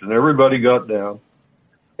ambushed, and everybody got down.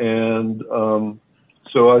 And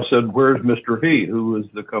so I said, where's Mr. He, who was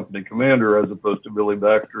the company commander, as opposed to Billy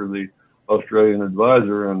Baxter, the Australian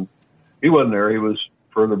advisor? And he wasn't there. He was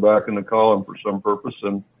further back in the column for some purpose.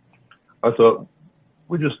 And I thought,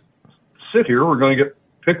 we just sit here, we're going to get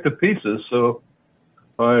picked to pieces. So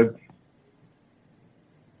I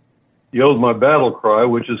yelled my battle cry,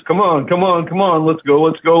 which is, come on, come on, come on, let's go,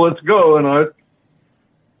 let's go, let's go. And I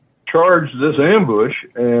charged this ambush,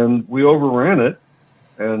 and we overran it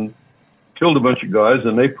and killed a bunch of guys,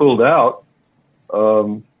 and they pulled out.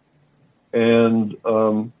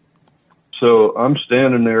 So I'm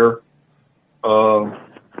standing there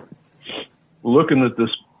looking at this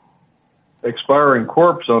expiring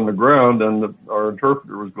corpse on the ground, and our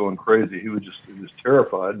interpreter was going crazy. He was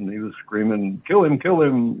terrified, and he was screaming, kill him,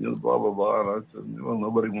 you know, blah, blah, blah. And I said, well,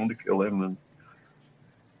 nobody wanted to kill him.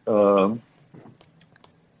 And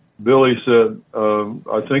Billy said,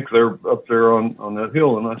 I think they're up there on that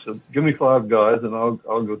hill. And I said, give me 5 guys and I'll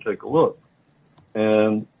go take a look.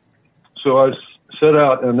 And so I set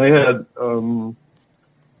out, and they had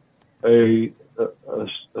a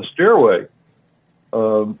stairway,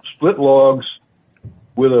 split logs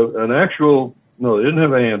with an actual, no, they didn't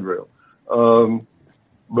have a handrail,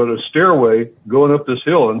 but a stairway going up this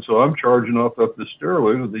hill. And so I'm charging off up this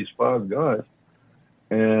stairway with these 5 guys.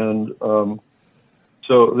 And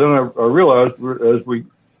so then I realized, as we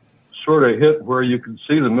sort of hit where you can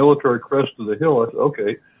see the military crest of the hill, I said,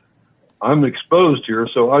 okay, I'm exposed here.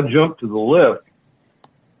 So I jumped to the left.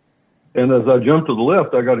 And as I jumped to the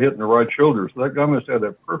left, I got hit in the right shoulder. So that guy must have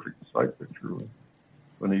that perfect sight picture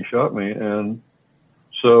when he shot me. And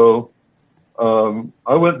so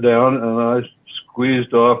I went down and I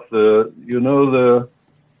squeezed off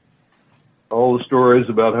all the stories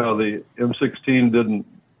about how the M16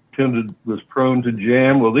 was prone to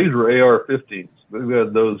jam. Well, these were AR-15s. We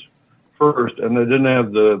had those first, and they didn't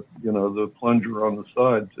have the plunger on the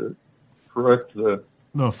side to correct the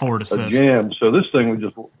forward assist jam. So this thing was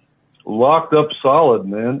just locked up solid,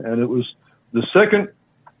 man. And it was the second.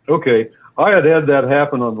 Okay, I had that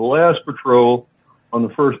happen on the last patrol on the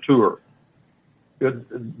first tour. It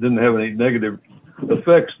didn't have any negative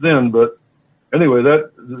effects then, but anyway,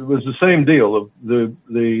 that was the same deal. Of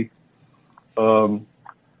the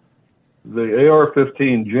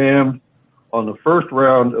AR-15 jammed. on the first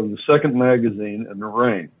round of the second magazine in the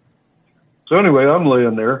rain. So anyway, I'm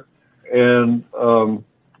laying there, and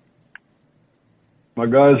my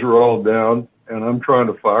guys are all down, and I'm trying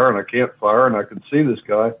to fire, and I can't fire, and I can see this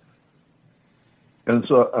guy. And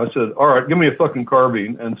so I said, all right, give me a fucking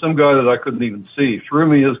carbine. And some guy that I couldn't even see threw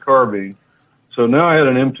me his carbine. So now I had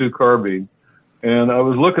an M2 carbine, and I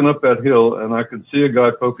was looking up that hill, and I could see a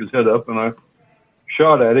guy poke his head up, and I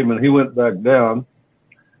shot at him, and he went back down.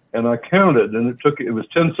 And I counted, and it was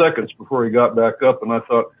 10 seconds before he got back up, and I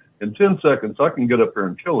thought, in 10 seconds, I can get up there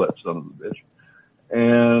and kill that son of a bitch.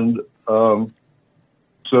 And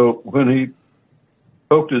so when he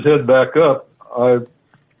poked his head back up, I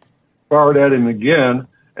fired at him again,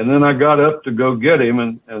 and then I got up to go get him,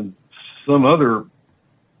 and some other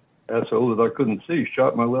asshole that I couldn't see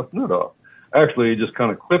shot my left nut off. Actually, he just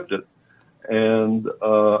kind of clipped it, and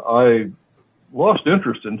I lost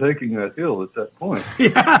interest in taking that hill at that point.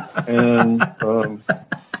 Yeah. And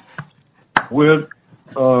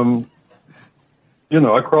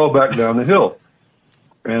I crawled back down the hill,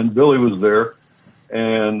 and Billy was there,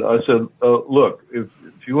 and I said, look, if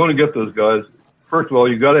you want to get those guys, first of all,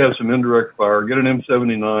 you got to have some indirect fire. Get an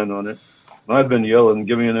M79 on it. And I'd been yelling,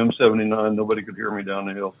 give me an M79. Nobody could hear me down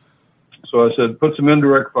the hill. So I said, put some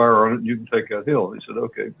indirect fire on it, and you can take that hill. He said,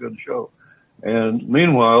 okay, good show. And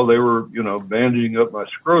meanwhile, they were, bandaging up my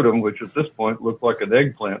scrotum, which at this point looked like an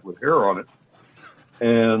eggplant with hair on it.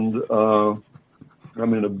 And,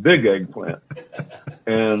 a big eggplant.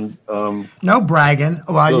 And, no bragging.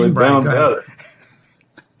 Well, I didn't brag.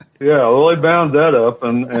 Yeah, well, they bound that up,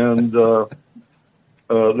 and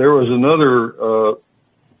there was another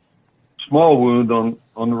small wound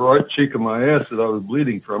on the right cheek of my ass that I was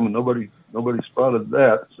bleeding from, and nobody spotted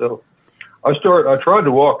that. So I tried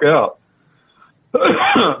to walk out,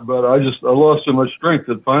 but I lost so much strength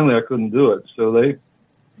that finally I couldn't do it. So they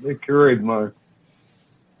carried my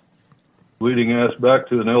bleeding ass back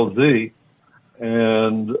to an LZ,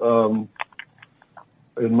 and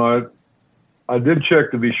I did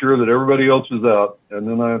check to be sure that everybody else was out, and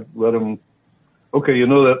then I let them. Okay,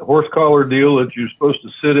 that horse collar deal that you're supposed to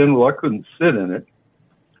sit in? Well, I couldn't sit in it.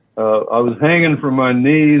 I was hanging from my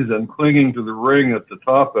knees and clinging to the ring at the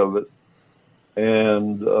top of it,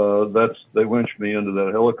 and they winched me into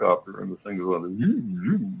that helicopter, and the thing was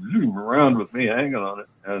zoom around with me hanging on it,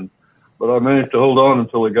 but I managed to hold on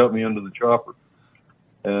until they got me into the chopper,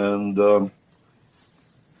 and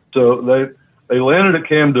so they landed at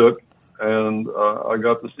Kamduk, and I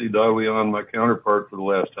got to see Dawian, my counterpart, for the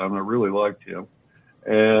last time. I really liked him.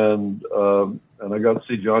 And I got to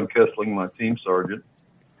see John Kessling, my team sergeant.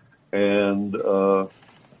 And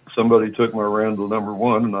somebody took my Randall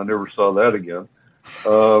 #1, and I never saw that again.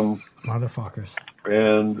 Motherfuckers.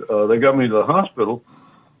 And they got me to the hospital,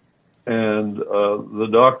 and the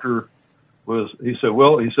doctor he said,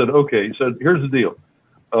 okay, he said, here's the deal.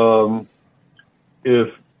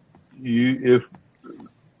 If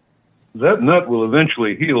that nut will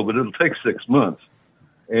eventually heal, but it'll take 6 months.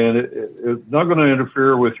 And it's not going to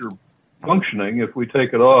interfere with your functioning if we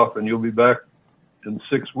take it off, and you'll be back in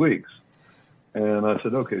 6 weeks. And I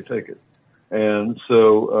said, okay, take it. And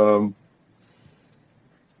so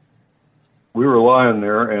we were lying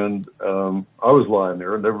there, and I was lying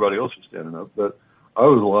there, and everybody else was standing up, but I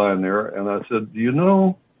was lying there, and I said, do you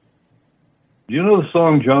know the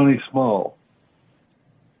song Johnny Small?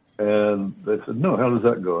 And they said, no, how does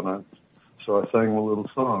that go? So I sang a little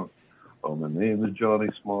song. Oh, my name is Johnny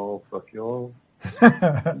Small, fuck y'all.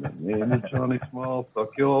 My name is Johnny Small,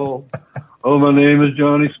 fuck y'all. Oh, my name is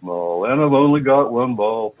Johnny Small, and I've only got one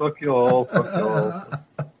ball. Fuck y'all, fuck y'all.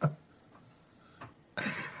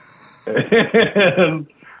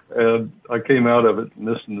 And I came out of it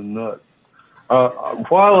missing the nut.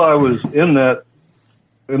 While I was in the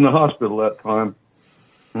hospital that time,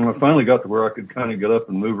 and I finally got to where I could kind of get up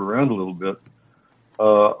and move around a little bit,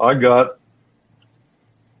 I got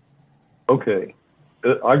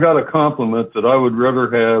a compliment that I would rather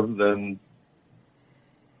have than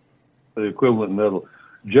the equivalent medal.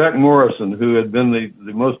 Jack Morrison, who had been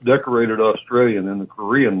the most decorated Australian in the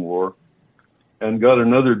Korean War and got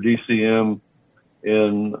another DCM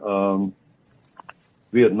in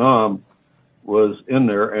Vietnam, was in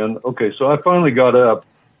there. And so I finally got up,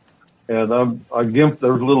 and I gimped.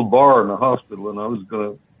 There was a little bar in the hospital, and I was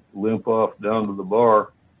going to limp off down to the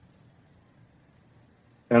bar.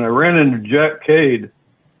 And I ran into Jack Cade,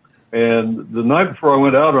 and the night before I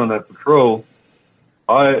went out on that patrol,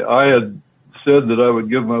 I had said that I would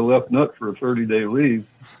give my left nut for a 30-day leave,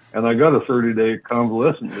 and I got a 30-day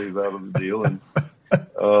convalescent leave out of the deal. And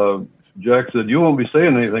Jack said, "You won't be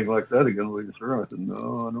saying anything like that again, will you, sir?" I said,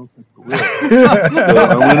 "No, I don't think I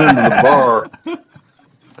will." So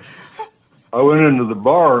I went into the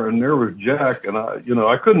bar, and there was Jack, and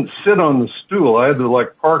I couldn't sit on the stool. I had to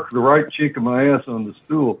like park the right cheek of my ass on the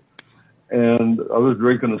stool, and I was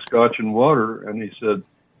drinking a scotch and water, and he said,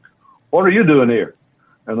 "What are you doing here?"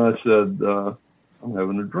 And I said, "I'm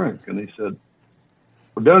having a drink." And he said,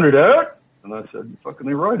 "Well, don't it hurt?" And I said, "Fucking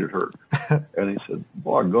right, it hurt." And he said,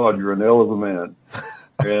 "By God, you're an hell of a man."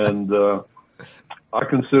 And I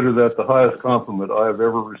consider that the highest compliment I have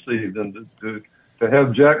ever received. And to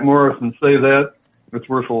have Jack Morrison say that, it's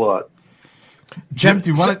worth a lot. Jim,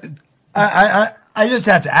 do you want to? I just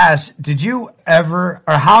have to ask, did you ever,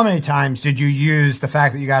 or how many times did you use the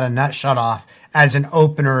fact that you got a nut shut off as an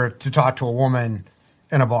opener to talk to a woman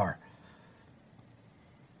in a bar?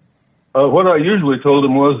 What I usually told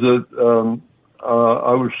him was that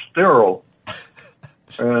I was sterile,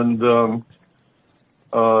 and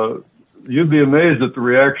you'd be amazed at the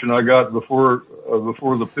reaction I got before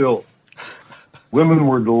the pill. Women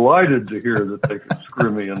were delighted to hear that they could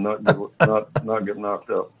screw me and not get knocked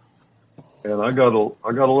up, and I got a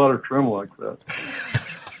lot of trim like that.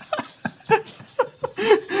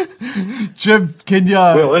 Jim, can you?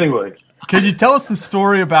 Well, anyway. Can you tell us the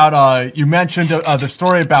story about, you mentioned the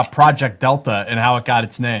story about Project Delta and how it got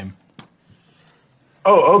its name?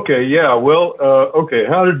 Oh, okay, yeah. Well, okay,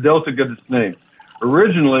 how did Delta get its name?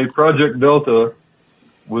 Originally, Project Delta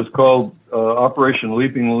was called Operation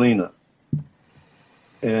Leaping Lena.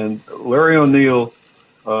 And Larry O'Neill,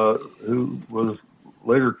 who was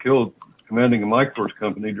later killed commanding a Mike Force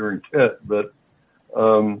company during Tet, but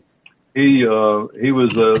he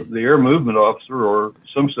was the air movement officer or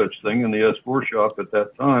some such thing in the S4 shop at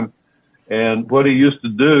that time. And what he used to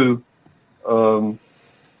do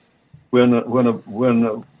when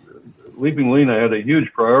Leaping Lena had a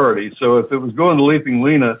huge priority. So if it was going to Leaping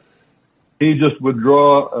Lena, he just would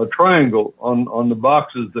draw a triangle on the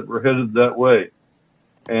boxes that were headed that way.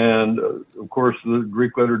 And of course, the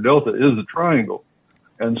Greek letter Delta is a triangle.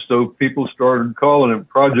 And so people started calling it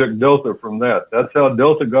Project Delta from that. That's how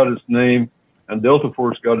Delta got its name, and Delta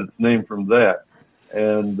Force got its name from that.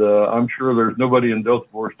 And I'm sure there's nobody in Delta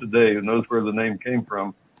Force today who knows where the name came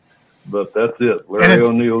from, but that's it. Larry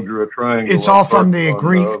O'Neill drew a triangle. It's all from the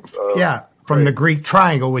Greek, the Greek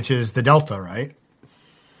triangle, which is the Delta, right?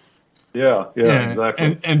 Yeah,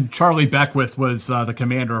 exactly. And Charlie Beckwith was the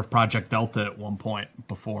commander of Project Delta at one point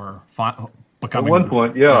before becoming. At one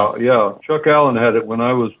point, yeah. Chuck Allen had it when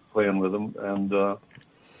I was playing with him, and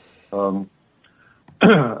I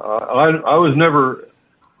was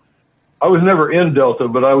never in Delta,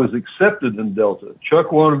 but I was accepted in Delta.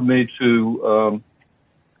 Chuck wanted me to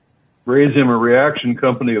raise him a reaction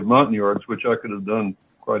company of Montagnards, which I could have done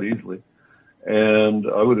quite easily, and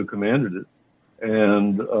I would have commanded it.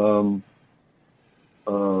 And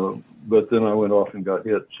but then I went off and got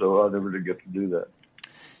hit, so I never did get to do that.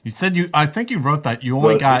 You said I think you wrote that you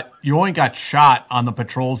only got shot on the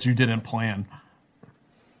patrols you didn't plan.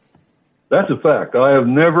 That's a fact. I've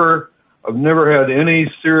never had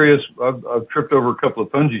any serious. I've tripped over a couple of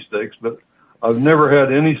punji stakes, but I've never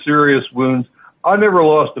had any serious wounds. I never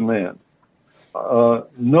lost a man.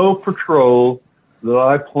 No patrol that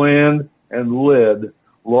I planned and led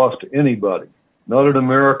lost anybody. Not an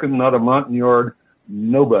American, not a Montagnard,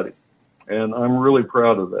 nobody. And I'm really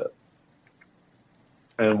proud of that.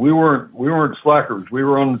 And we weren't slackers. We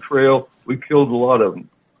were on the trail. We killed a lot of them.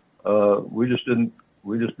 We just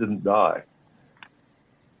didn't die.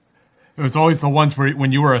 It was always the ones where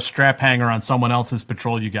when you were a strap hanger on someone else's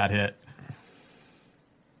patrol, you got hit.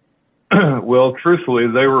 Well, truthfully,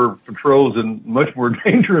 they were patrols in much more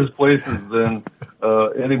dangerous places than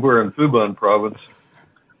anywhere in Fuban province.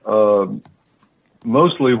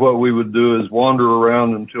 Mostly what we would do is wander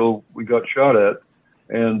around until we got shot at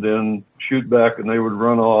and then shoot back, and they would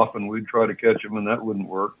run off, and we'd try to catch them, and that wouldn't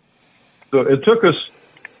work. So it took us,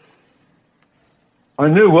 I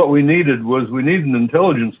knew what we needed an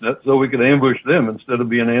intelligence net so we could ambush them instead of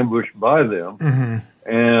being ambushed by them. Mm-hmm.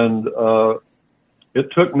 And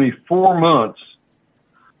it took me 4 months.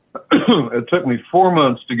 It took me 4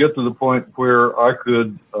 months to get to the point where I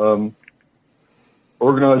could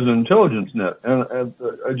organize an intelligence net. And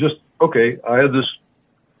I had this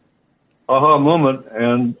aha moment,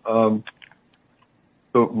 and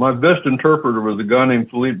so my best interpreter was a guy named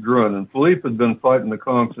Philippe Druin, and Philippe had been fighting the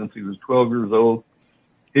Kong since he was 12 years old.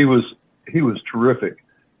 He was terrific.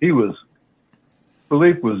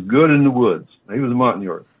 Philippe was good in the woods. He was a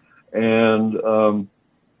Montagnard. And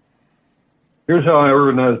here's how I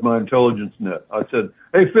organized my intelligence net. I said,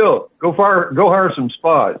 "Hey, Phil, go hire some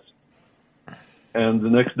spies." And the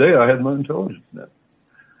next day I had my intelligence net.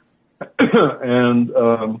 And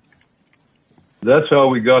that's how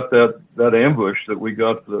we got that ambush, that we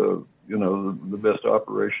got the best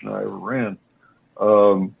operation I ever ran,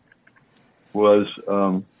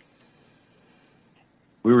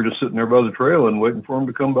 we were just sitting there by the trail and waiting for him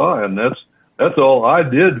to come by. And that's all I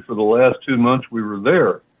did for the last 2 months we were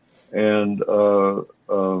there. And,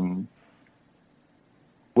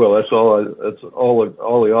 that's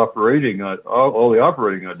all the operating I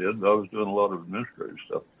did. I was doing a lot of administrative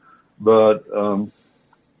stuff, but,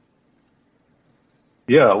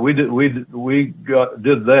 we did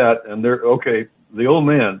that. And the old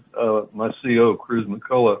man, my CO, Cruz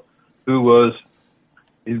McCullough,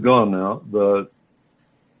 he's gone now, but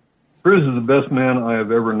Cruz is the best man I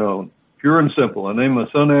have ever known. Pure and simple. I named my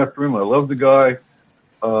son after him. I love the guy.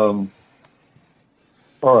 All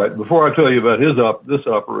right. Before I tell you about this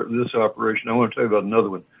operation, I want to tell you about another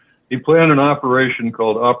one. He planned an operation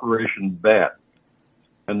called Operation Bat,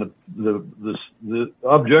 and the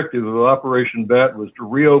objective of Operation Bat was to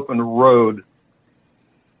reopen a road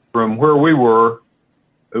from where we were.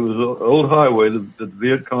 It was an old highway that the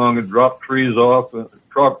Viet Cong had dropped trees off,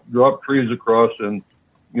 dropped trees across, and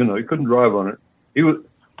you couldn't drive on it. The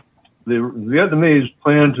Vietnamese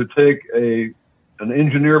planned to take an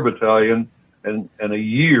engineer battalion and a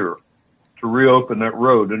year to reopen that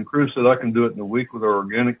road. And Cruz said, I can do it in a week with our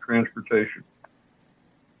organic transportation.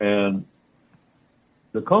 And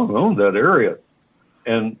the Cong owned that area,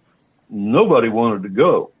 and nobody wanted to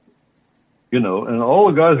go, and all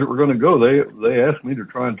the guys that were going to go, they asked me to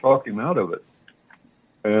try and talk him out of it.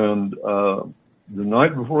 And the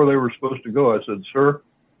night before they were supposed to go, I said, sir,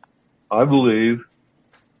 I believe,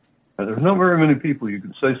 and there's not very many people you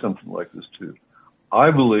can say something like this to.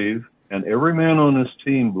 I believe, and every man on this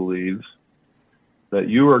team believes, that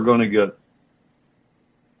you are going to get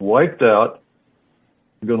wiped out.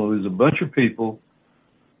 You're going to lose a bunch of people,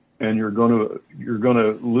 and you're going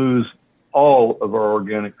to lose all of our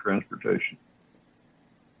organic transportation.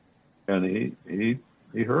 And he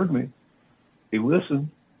heard me. He listened,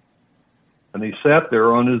 and he sat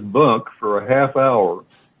there on his bunk for a half hour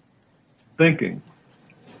thinking.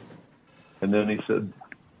 And then he said,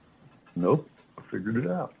 nope, I figured it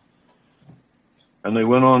out. And they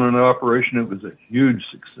went on an operation. It was a huge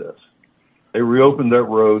success. They reopened that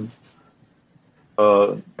road.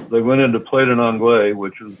 They went into Plate en Anglais,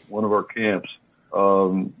 which is one of our camps.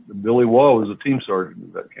 Billy Wall was a team sergeant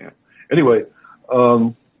at that camp. Anyway,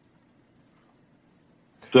 so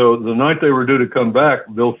the night they were due to come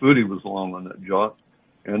back, Bill Foodie was along on that jaunt.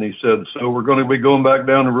 And he said, so we're going to be going back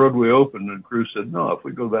down the road we opened. And Cruz said, no, if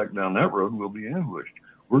we go back down that road, we'll be ambushed.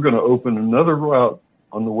 We're going to open another route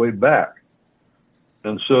on the way back.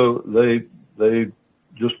 And so they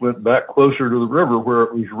just went back closer to the river where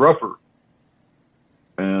it was rougher.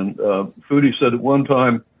 And Foodie said at one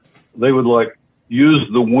time they would use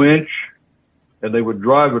the winch, and they would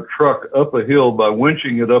drive a truck up a hill by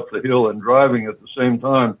winching it up the hill and driving at the same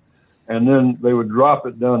time. And then they would drop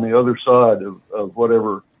it down the other side of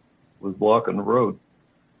whatever was blocking the road.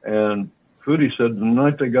 And Foodie said, the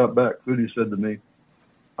night they got back, Foodie said to me,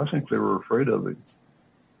 I think they were afraid of him.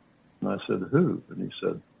 And I said, who? And he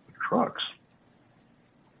said, the trucks.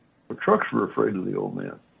 The trucks were afraid of the old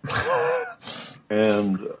man.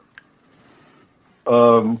 And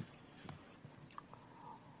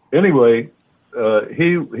anyway,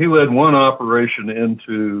 he led one operation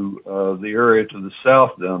into the area to the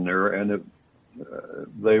south down there, and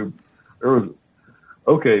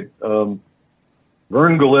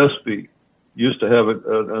Vern Gillespie used to have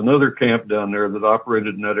another camp down there that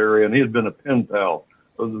operated in that area, and he had been a pen pal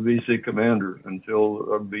of the VC commander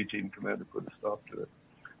until our B team commander put a stop to it.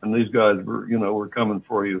 And these guys were coming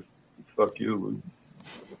for you, fuck you,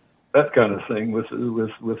 that kind of thing with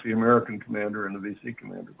the American commander and the VC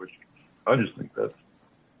commander, which I just think that's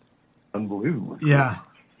unbelievable. Yeah.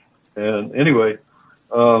 And anyway,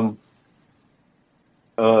 they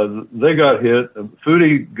got hit.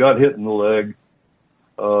 Foodie got hit in the leg.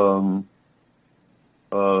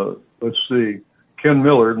 Let's see, Ken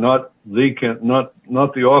Miller, not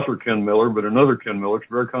the author Ken Miller, but another Ken Miller. It's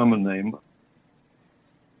a very common name.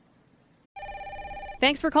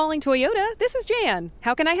 Thanks for calling Toyota. This is Jan.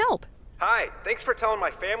 How can I help? Hi, thanks for telling my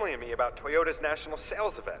family and me about Toyota's national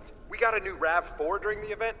sales event. We got a new RAV4 during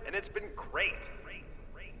the event, and it's been great.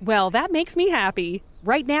 Well, that makes me happy.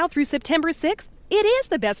 Right now through September 6th, it is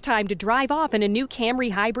the best time to drive off in a new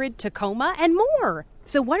Camry Hybrid, Tacoma, and more.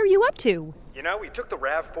 So what are you up to? We took the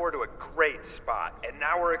RAV4 to a great spot, and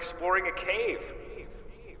now we're exploring a cave.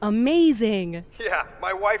 Amazing. Yeah,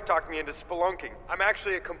 my wife talked me into spelunking. I'm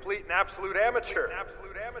actually a complete and absolute amateur.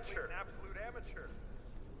 Amateur.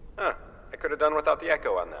 Huh. I could have done without the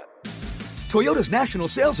echo on that. Toyota's national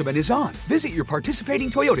sales event is on. Visit your participating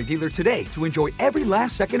Toyota dealer today to enjoy every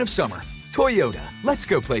last second of summer. Toyota, let's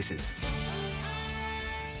go places.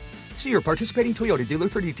 See your participating Toyota dealer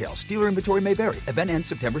for details. Dealer inventory may vary. Event ends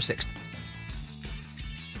September 6th.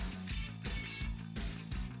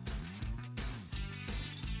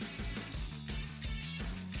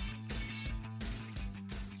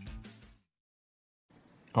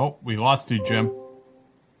 Oh, we lost you, Jim.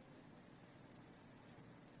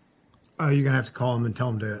 You're going to have to call him and tell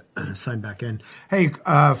him to sign back in. Hey,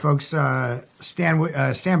 folks,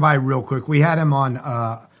 stand by real quick. We had him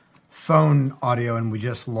on phone audio, and we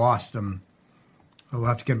just lost him. We'll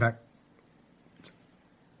have to get back.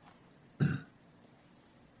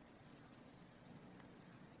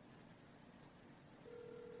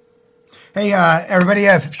 Hey, everybody,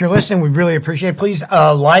 if you're listening, we really appreciate it. Please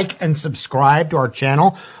like and subscribe to our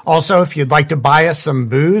channel. Also, if you'd like to buy us some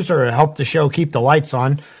booze or help the show keep the lights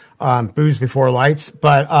on, booze before lights.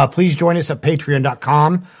 But please join us at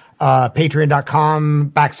patreon.com,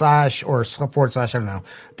 patreon.com / or / I don't know,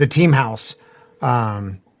 the Team House.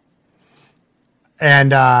 Yeah,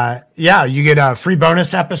 you get free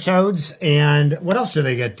bonus episodes. And what else do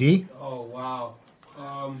they get, D? Oh, wow.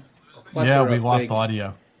 Yeah, we lost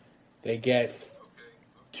audio. They get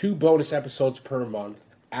 2 bonus episodes per month,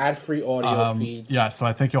 ad-free audio feeds. Yeah, so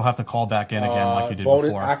I think you'll have to call back in again like you did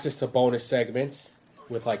before. Access to bonus segments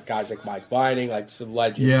with like guys like Mike Binding, like some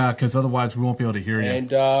legends. Yeah, because otherwise we won't be able to hear you.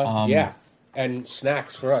 And and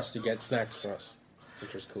snacks for us, to get snacks for us,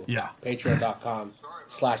 which is cool. Yeah. Patreon.com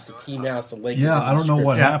 / the Team House. The link is in I don't know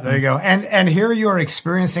what happened. There you go. And here you are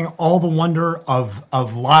experiencing all the wonder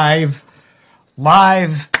of live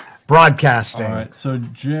broadcasting. All right, so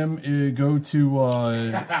Jim, go to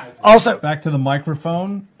also back to the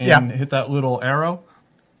microphone and hit that little arrow.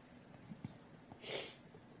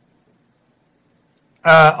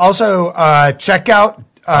 Also, check out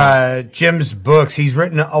Jim's books. He's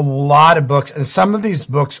written a lot of books, and some of these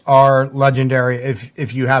books are legendary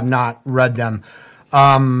if you have not read them.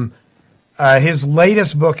 His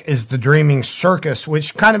latest book is The Dreaming Circus,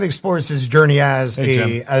 which kind of explores his journey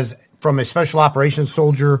as from a special operations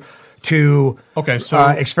soldier to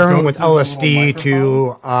experimenting with LSD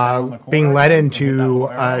to being led into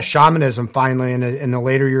shamanism finally in the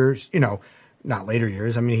later years, not later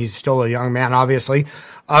years. I mean, he's still a young man, obviously.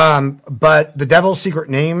 But The Devil's Secret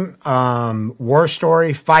Name, War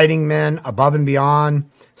Story, Fighting Men, Above and Beyond,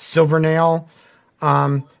 Silvernail,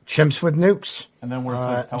 Chimps with Nukes. And then where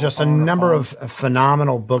it says just a number of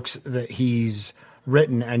phenomenal books that he's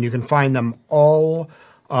written, and you can find them all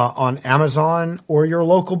on Amazon or your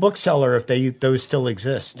local bookseller if those still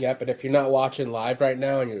exist. Yeah, but if you're not watching live right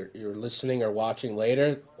now and you're listening or watching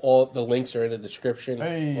later, all the links are in the description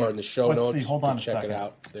or in the show notes. Hold on, check it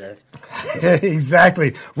out there.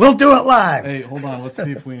 Exactly. We'll do it live. Hey, hold on. Let's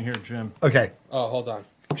see if we can hear Jim. Okay. Oh, hold on.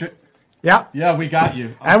 Yeah. Yeah, we got you.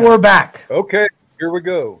 Okay. And we're back. Okay, here we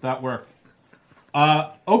go. That worked.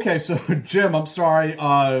 Okay, so Jim, I'm sorry.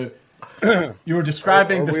 You were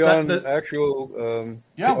describing the set. Actual.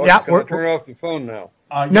 We're turn off the phone now.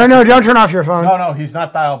 No, don't turn off your phone. No, he's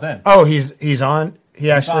not dialed in. Oh, he's on.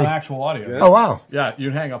 He's on actual audio. Yeah. Oh wow. Yeah,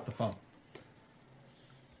 you hang up the phone.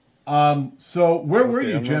 So where were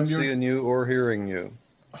you, Jim? I'm not seeing you or hearing you.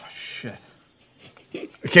 Oh shit.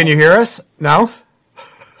 Can you hear us? No.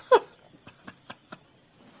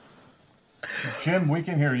 Jim, we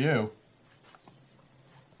can hear you.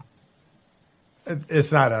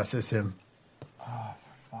 It's not us, it's him. Oh,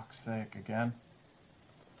 for fuck's sake, again.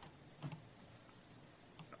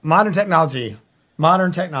 Modern technology.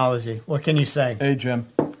 What can you say? Hey, Jim.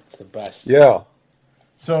 It's the best. Yeah.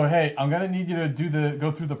 So, hey, I'm going to need you to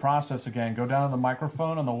go through the process again. Go down to the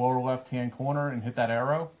microphone on the lower left-hand corner and hit that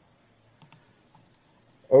arrow.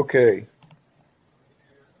 Okay.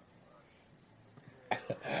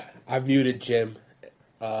 I've muted Jim,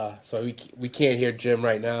 so we can't hear Jim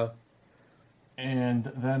right now.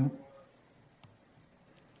 And then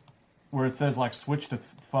where it says, like, switch to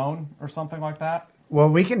phone or something like that. Well,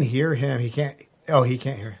 we can hear him. He can't. Oh, he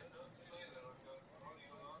can't hear.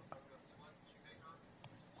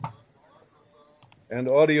 And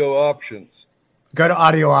audio options. Go to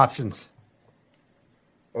audio options.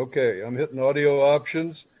 Okay, I'm hitting audio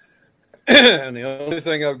options. And the only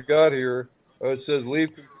thing I've got here, it says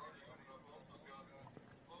leave.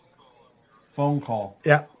 Phone call.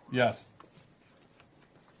 Yeah. Yes.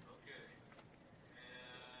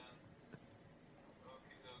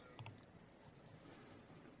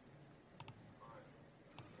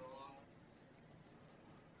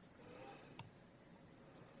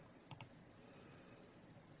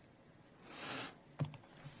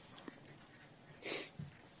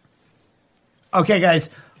 Okay, guys.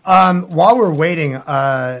 While we're waiting,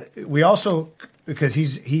 we also, because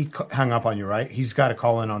he hung up on you, right? He's got to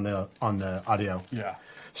call in on the audio. Yeah.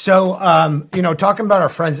 So, talking about our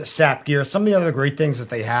friends at SAP Gear, some of the other great things that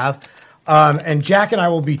they have, and Jack and I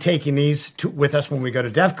will be taking these with us when we go to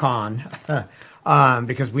DEF CON,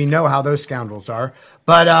 because we know how those scoundrels are.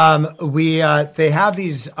 But they have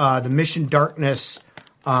these the Mission Darkness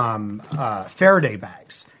Faraday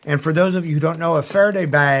bags, and for those of you who don't know, a Faraday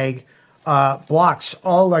bag blocks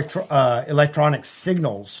all electronic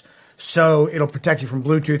signals, so it'll protect you from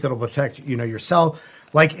Bluetooth. It'll protect your cell.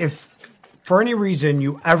 Like if for any reason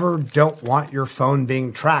you ever don't want your phone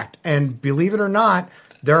being tracked, and believe it or not,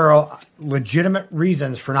 there are legitimate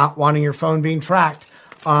reasons for not wanting your phone being tracked.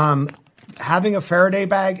 Having a Faraday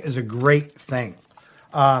bag is a great thing.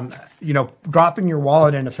 Dropping your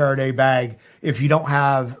wallet in a Faraday bag, if you don't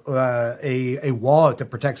have a wallet that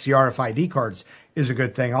protects the RFID cards, is a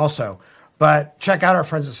good thing also. But check out our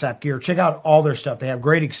friends at SAP Gear. Check out all their stuff. They have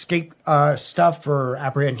great escape stuff for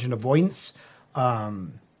apprehension avoidance. These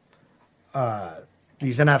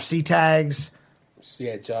NFC tags. So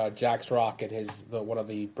yeah, Jack's rocking one of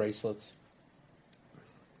the bracelets.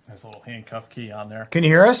 There's a little handcuff key on there. Can you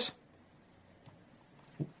hear us?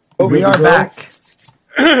 Oh, we are back.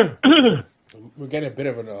 We're getting a bit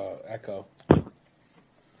of an echo.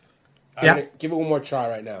 Yeah. Give it one more try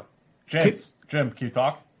right now. Jim, can you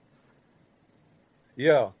talk?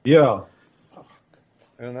 Yeah.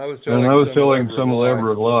 And I was telling some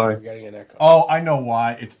elaborate lie. We're getting an echo. Oh, I know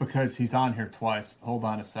why. It's because he's on here twice. Hold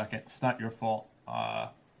on a second. It's not your fault. I'm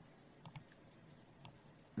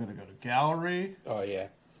going to go to gallery. Oh, yeah.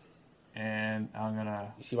 And I'm going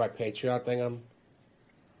to... You see my Patreon thing?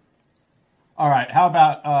 All right. How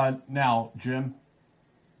about now, Jim?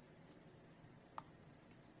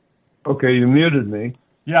 Okay, you muted me.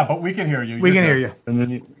 Yeah, but we can hear you. We can hear you. And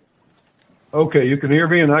then okay, you can hear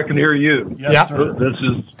me and I can hear you. Yes, sir. This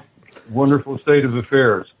is a wonderful state of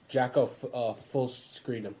affairs. Jacko, full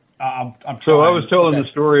screen him. I'm so I was telling the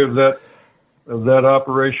story of that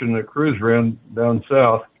operation that Cruz ran down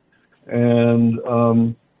south,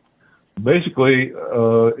 and basically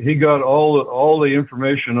he got all the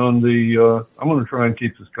information on the. I'm going to try and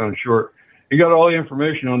keep this kind of short. He got all the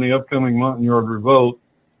information on the upcoming Montagnard revolt.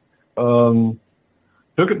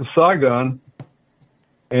 Took it to Saigon,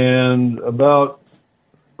 and about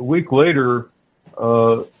a week later,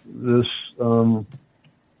 this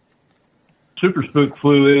super spook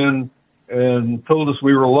flew in and told us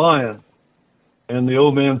we were lying. And the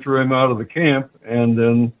old man threw him out of the camp. And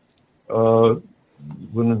then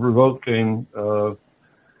when the revolt came,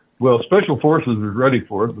 Special Forces was ready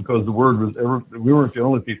for it because the word was we weren't the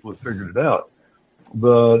only people that figured it out.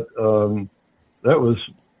 But that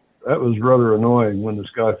was rather annoying when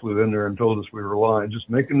this guy flew in there and told us we were lying, just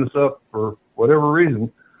making this up for whatever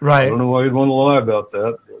reason. Right. I don't know why you'd want to lie about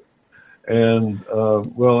that. And,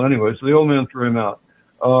 anyway, so the old man threw him out.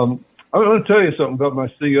 I'm going to tell you something about my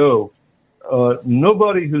CO.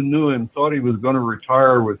 Nobody who knew him thought he was going to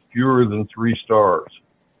retire with fewer than 3 stars.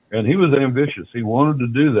 And he was ambitious. He wanted to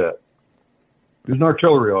do that. He was an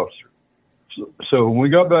artillery officer. So when we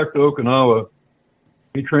got back to Okinawa,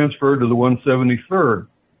 he transferred to the 173rd.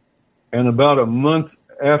 And about a month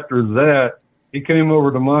after that, he came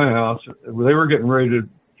over to my house. They were getting ready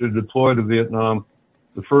to deploy to Vietnam,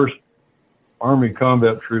 the first Army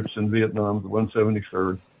combat troops in Vietnam, the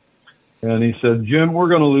 173rd. And he said, Jim, we're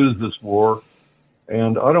going to lose this war,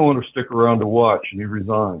 and I don't want to stick around to watch. And he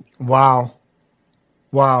resigned. Wow.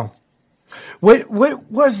 What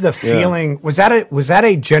was the feeling? Yeah. Was that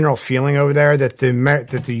a general feeling over there that the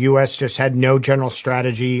U.S. just had no general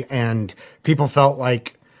strategy and people felt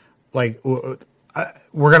like we're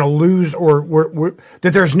going to lose, or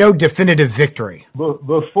that there's no definitive victory?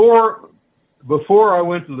 Before I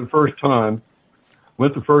went the first time,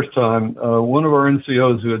 one of our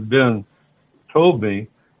NCOs who had been told me,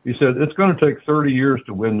 he said, it's going to take 30 years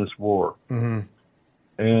to win this war. Mm-hmm.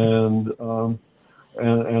 And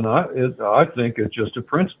I think it's just a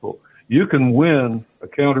principle. You can win a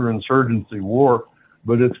counterinsurgency war,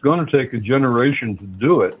 but it's going to take a generation to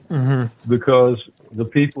do it because the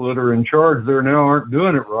people that are in charge there now aren't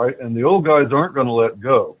doing it right, and the old guys aren't going to let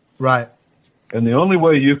go. Right. And the only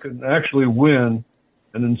way you can actually win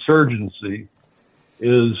an insurgency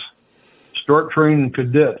is start training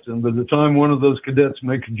cadets, and by the time one of those cadets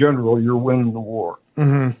makes general, you're winning the war.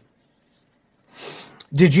 Mm-hmm.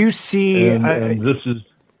 Did you see? And this is.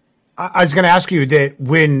 I was going to ask you that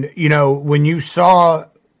when you saw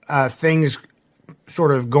things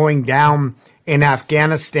sort of going down in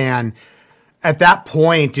Afghanistan, at that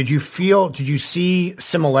point, did you see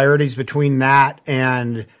similarities between that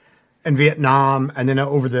and in Vietnam and then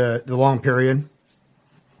over the long period?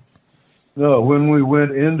 No, when we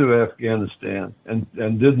went into Afghanistan and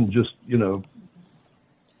didn't just,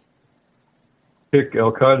 kick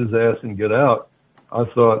Al-Qaeda's ass and get out, I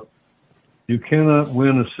thought, you cannot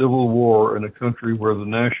win a civil war in a country where the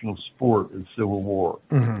national sport is civil war.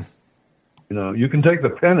 Mm-hmm. You can take the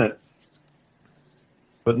pennant,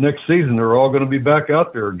 but next season they're all going to be back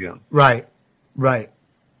out there again. Right.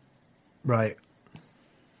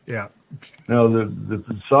 Yeah. Now, the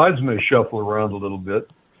sides may shuffle around a little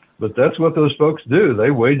bit, but that's what those folks do.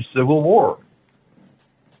 They wage civil war.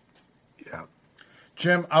 Yeah.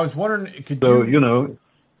 Jim, I was wondering, could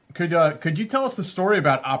you tell us the story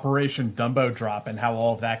about Operation Dumbo Drop and how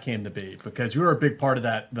all of that came to be? Because you were a big part of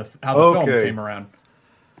that, how the film came around.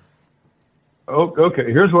 Oh,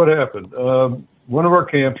 okay. Here's what happened. One of our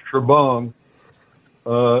camps, Trebong,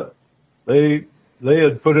 they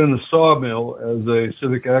had put in a sawmill as a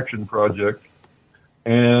civic action project,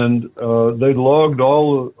 and they logged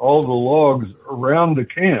all the logs around the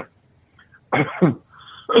camp,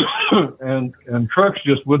 and trucks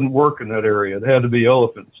just wouldn't work in that area. It had to be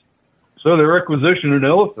elephants, so they requisitioned an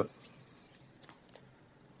elephant,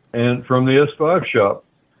 and from the S5 shop,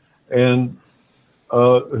 and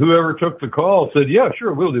whoever took the call said, "Yeah,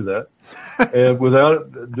 sure, we'll do that," and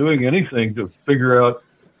without doing anything to figure out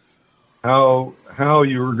how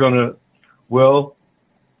you were going to, what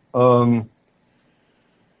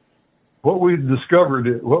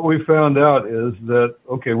we found out is that,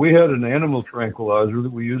 okay, we had an animal tranquilizer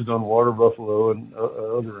that we used on water buffalo and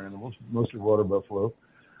other animals, mostly water buffalo,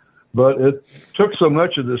 but it took so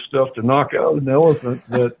much of this stuff to knock out an elephant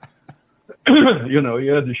that,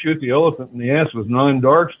 you had to shoot the elephant in the ass with 9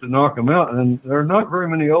 darts to knock him out, and there are not very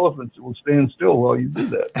many elephants that will stand still while you do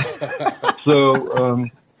that.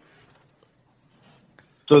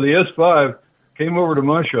 So the S5 came over to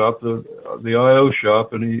my shop, the IO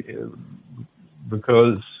shop, and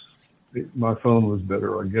because my phone was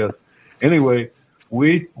better, I guess. Anyway,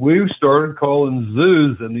 we started calling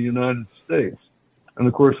zoos in the United States. And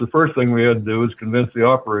of course, the first thing we had to do was convince the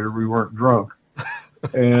operator we weren't drunk.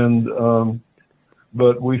 And,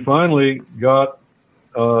 but we finally got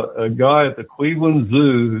a guy at the Cleveland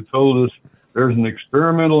Zoo who told us there's an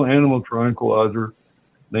experimental animal tranquilizer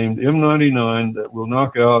named M99 that will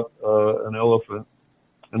knock out an elephant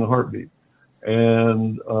in a heartbeat.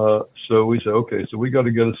 And so we said, okay, so we got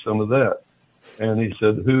to get us some of that. And he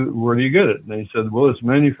said, where do you get it? And he said, well, it's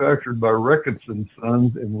manufactured by Ricketts and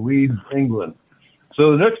Sons in Leeds, England.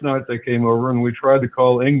 So the next night they came over and we tried to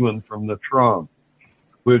call England from the Trom,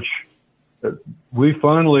 which what we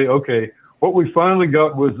finally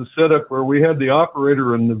got was a setup where we had the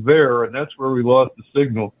operator in Navarre, and that's where we lost the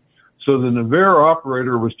signal. So the Navarre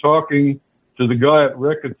operator was talking to the guy at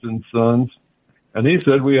Ricketts and Sons, and he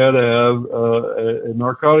said we had to have a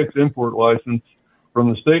narcotics import license from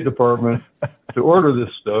the State Department to order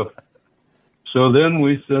this stuff. So then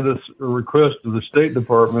we sent a request to the State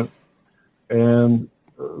Department, and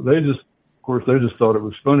they just thought it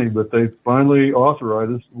was funny, but they finally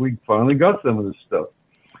authorized us. We finally got some of this stuff.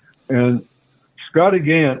 And Scotty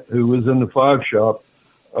Gant, who was in the 5 shop,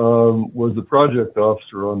 was the project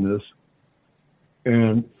officer on this,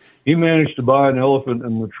 and he managed to buy an elephant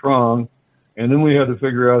in the Trong, and then we had to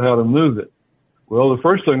figure out how to move it. Well, the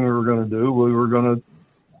first thing we were going to do,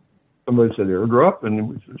 somebody said airdrop, and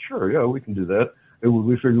we said, sure, yeah, we can do that.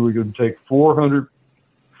 We figured we could take 4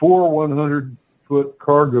 100-foot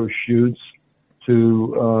cargo chutes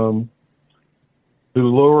to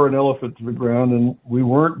lower an elephant to the ground, and we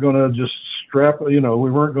weren't going to just we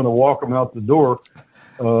weren't going to walk them out the door.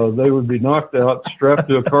 They would be knocked out, strapped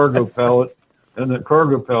to a cargo pallet, and that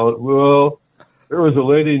cargo pallet, there was a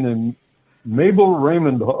lady named Mabel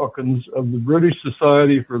Raymond Hawkins of the British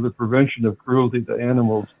Society for the Prevention of Cruelty to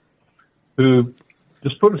Animals, who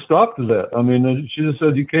just put a stop to that. I mean, she just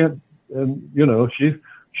said, you can't, and,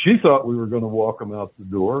 she thought we were going to walk them out the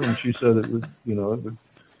door, and she said it would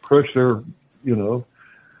crush their,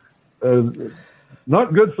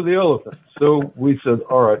 not good for the elephant. So we said,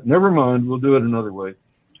 all right, never mind, we'll do it another way.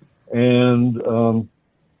 And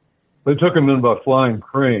they took them in by flying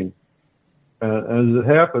crane. And as it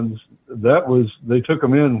happens, they took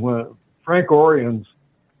them in when Frank Orions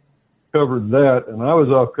covered that, and I was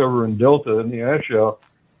off covering Delta in the Ashow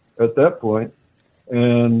at that point.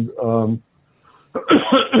 And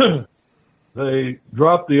they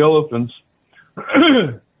dropped the elephants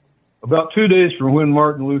about 2 days from when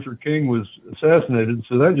Martin Luther King was assassinated.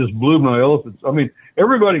 So that just blew my elephants. I mean,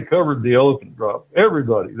 everybody covered the elephant drop.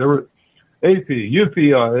 Everybody. There were AP,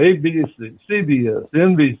 UPI, ABC, CBS,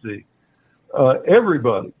 NBC,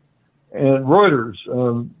 everybody, and Reuters.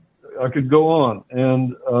 I could go on,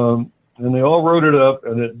 and they all wrote it up,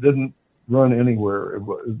 and it didn't run anywhere. It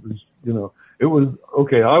was it was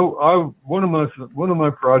okay. One of my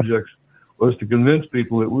projects was to convince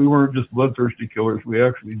people that we weren't just bloodthirsty killers. We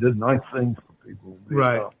actually did nice things for people.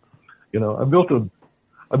 Right. I built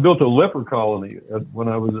a leper colony when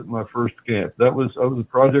I was at my first camp. I was a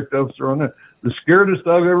project officer on that. The scaredest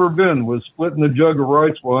I've ever been was splitting a jug of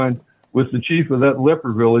rice wine with the chief of that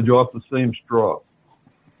leper village off the same straw.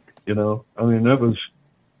 I mean,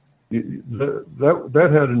 that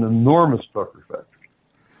had an enormous pucker factor.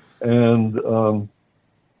 And,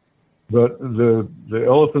 but the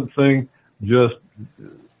elephant thing just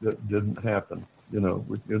didn't happen. It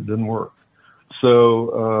didn't work.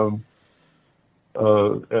 So,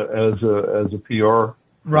 as a PR.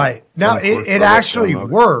 Right. Now, it actually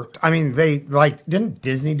worked. I mean, didn't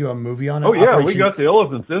Disney do a movie on it? Oh, yeah, we got the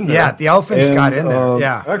elephants in there. Yeah, the elephants got in there,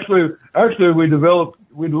 yeah. Actually, we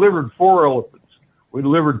delivered 4 elephants. We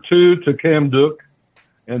delivered 2 to Kamduk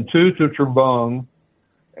and 2 to Trebang,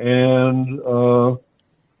 and the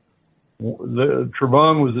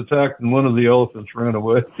Trebang was attacked and one of the elephants ran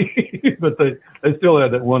away. But they still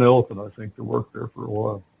had that one elephant, I think, to work there for a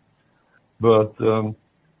while. But, so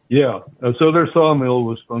their sawmill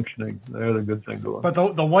was functioning. They had a good thing going. But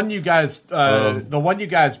the one you guys,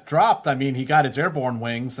 dropped, I mean, he got his airborne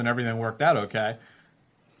wings and everything worked out okay.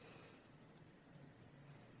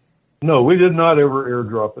 No, we did not ever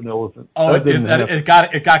airdrop an elephant. Oh, it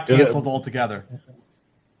got canceled altogether.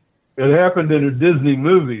 It happened in a Disney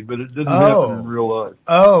movie, but it didn't happen in real life.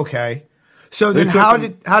 Oh, okay. So then how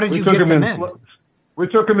did you get them in? We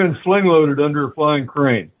took him in sling loaded under a flying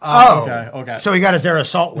crane. Oh, okay. So he got his air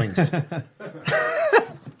assault wings.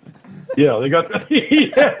 Yeah, they got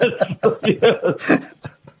yes.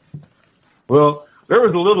 Well, there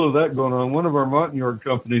was a little of that going on. One of our Montagnard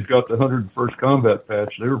companies got the 101st Combat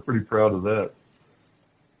Patch. They were pretty proud of that.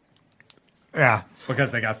 Yeah.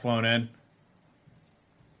 Because they got flown in?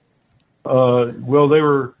 Well, they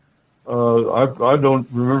were, I don't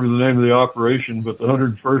remember the name of the operation, but the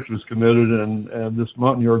 101st was committed, and this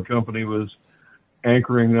Montagnard company was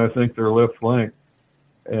anchoring, I think, their left flank.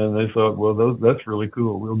 And they thought, well, that's really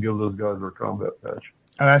cool. We'll give those guys our combat patch.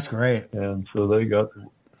 Oh, that's great. And so they got,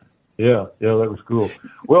 yeah, that was cool.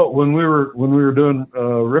 Well, when we were doing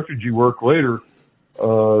refugee work later,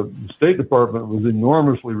 the State Department was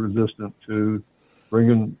enormously resistant to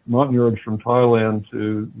bringing Montagnards from Thailand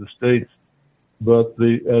to the States. But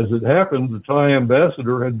as it happened, the Thai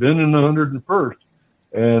ambassador had been in the 101st.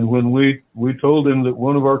 And when we told him that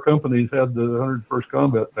one of our companies had the 101st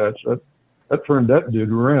Combat Patch, that turned that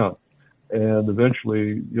dude around. And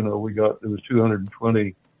eventually, it was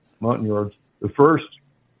 220 Montagnards. The first,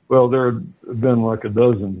 well, there had been like a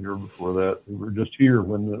dozen here before that. We were just here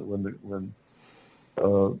when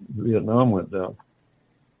Vietnam went down.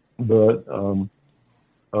 But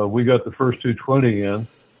we got the first 220 in,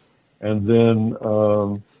 and then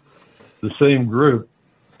the same group,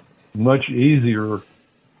 much easier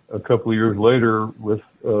a couple of years later with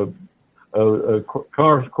a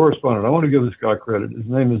correspondent. I want to give this guy credit. His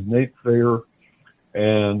name is Nate Thayer,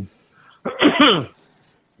 and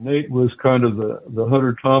Nate was kind of the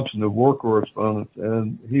Hunter Thompson of war correspondents,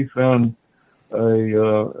 and he found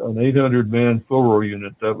an 800-man FORO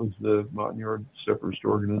unit. That was the Montagnard Separatist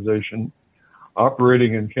Organization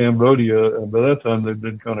operating in Cambodia, and by that time they'd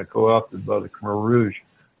been kind of co-opted by the Khmer Rouge,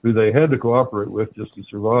 who they had to cooperate with just to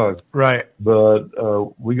survive. Right. But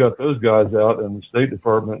we got those guys out, and the State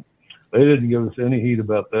Department, they didn't give us any heat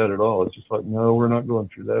about that at all. It's just like, no, we're not going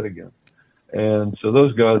through that again. And so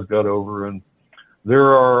those guys got over, and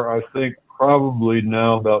there are, I think, probably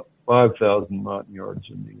now about 5,000 Montagnards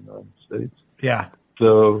in the United States. Yeah.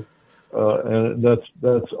 So, and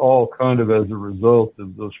that's all kind of as a result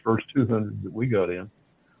of those first 200 that we got in.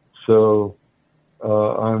 So,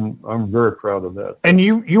 I'm very proud of that. And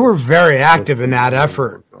you were very active in that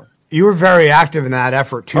effort. You were very active in that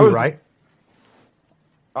effort too, right?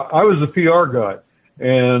 I was a PR guy,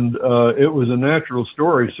 and it was a natural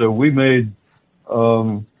story. So we made,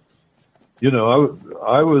 I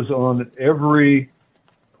was on every,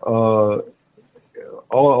 all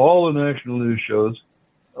the national news shows.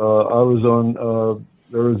 I was on,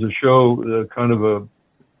 there was a show, kind of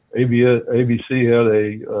ABC had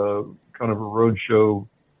a kind of a road show,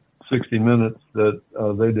 60 Minutes that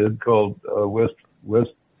they did called West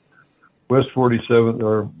 47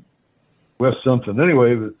 or West something.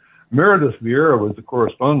 Anyway, Meredith Vieira was the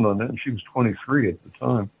correspondent on that, and she was 23 at the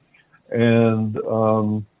time. And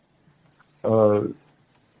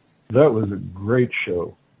that was a great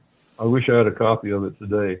show. I wish I had a copy of it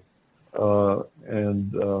today.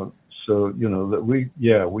 And So, you know, that we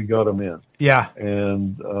got them in. Yeah.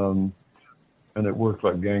 And it worked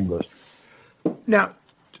like gangbusters. Now,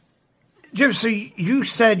 Jim, so you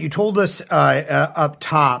told us up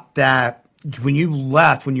top that when you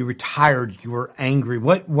left, when you retired, you were angry.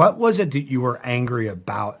 What was it that you were angry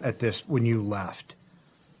about when you left?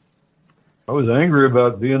 I was angry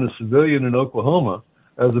about being a civilian in Oklahoma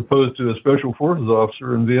as opposed to a special forces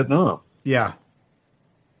officer in Vietnam. Yeah.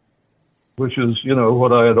 Which is, you know,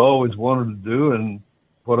 what I had always wanted to do and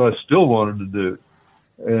what I still wanted to do.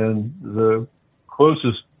 And the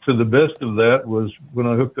closest to the best of that was when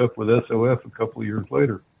I hooked up with SOF a couple of years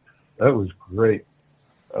later. That was great.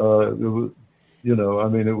 It was, you know, I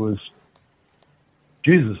mean, it was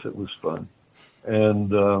fun. And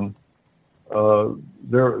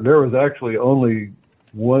there was actually only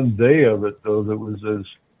one day of it, though, that was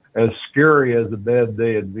as scary as a bad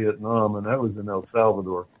day in Vietnam, and that was in El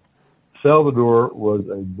Salvador. Salvador was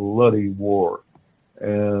a bloody war.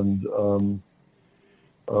 And, you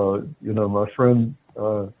know, my friend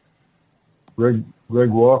Greg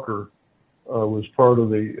Walker was part of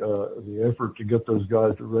the effort to get those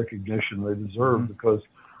guys the recognition they deserved, because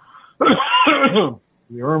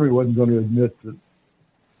the Army wasn't going to admit that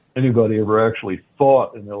anybody ever actually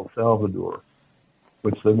fought in El Salvador,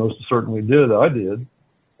 which they most certainly did. I did.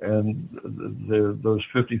 And those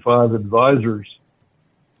 55 advisors,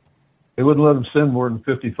 they wouldn't let them send more than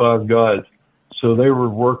 55 guys. So they were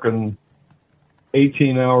working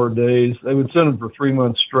 18-hour days. They would send them for 3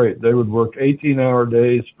 months straight. They would work 18-hour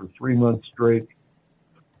days for 3 months straight,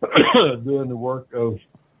 doing the work of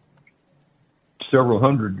several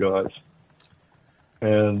hundred guys.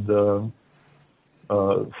 And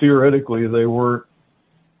theoretically, they weren't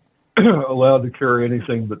allowed to carry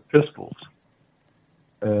anything but pistols.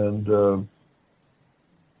 And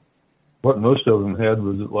what most of them had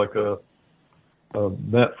was like a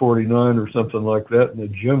MAT 49 or something like that in a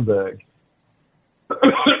gym bag.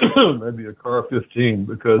 Maybe a Car 15,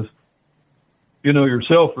 because you know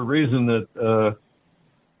yourself the reason that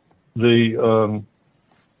the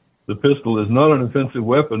pistol is not an offensive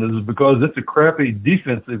weapon is because it's a crappy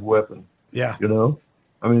defensive weapon. Yeah. You know,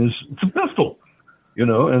 I mean, it's a pistol. You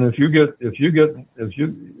know, and if you get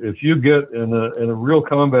in a real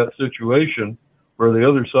combat situation where the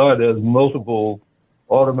other side has multiple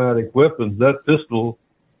automatic weapons, that pistol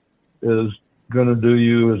is going to do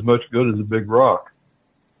you as much good as a big rock.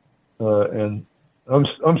 And I'm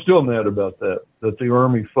still mad about that the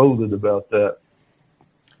Army folded about that.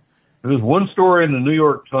 There was one story in the New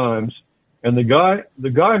York Times, and the guy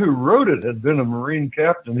who wrote it had been a Marine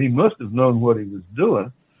captain. He must have known what he was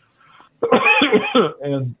doing.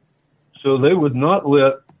 And so they would not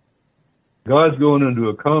let guys going into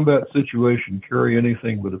a combat situation carry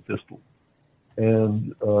anything but a pistol.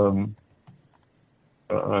 And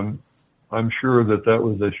I'm sure that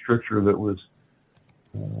was a stricture that was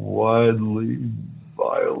widely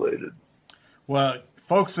violated. Well,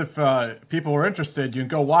 folks, if people are interested, you can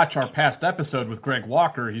go watch our past episode with Greg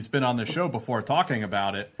Walker. He's been on the show before talking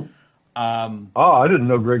about it. I didn't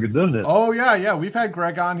know Greg had done that. Oh, yeah. We've had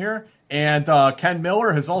Greg on here. And Ken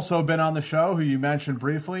Miller has also been on the show, who you mentioned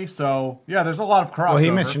briefly. So, yeah, there's a lot of crossover. Well,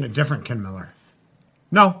 he mentioned a different Ken Miller.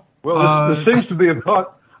 No. Well, this seems to be a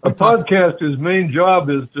podcast whose main job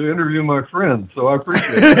is to interview my friends, so I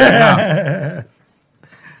appreciate that.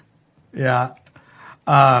 Yeah.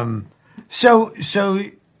 So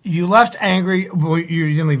you left angry. Well, you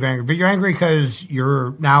didn't leave angry, but you're angry because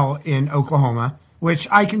you're now in Oklahoma, which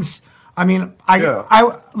I grew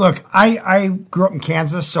up in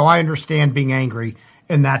Kansas, so I understand being angry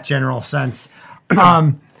in that general sense.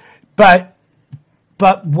 But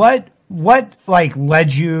what like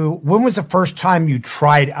led you? When was the first time you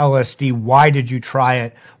tried LSD? Why did you try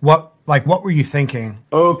it? What were you thinking?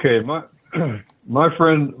 Okay, my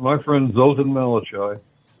friend Zoltan Malachai.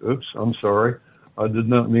 Oops, I'm sorry. I did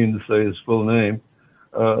not mean to say his full name.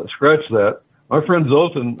 Scratch that. My friend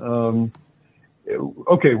Zoltan.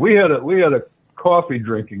 Okay, we had a coffee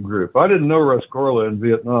drinking group. I didn't know Rescorla in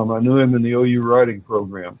Vietnam. I knew him in the OU writing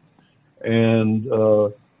program, and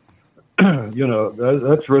you know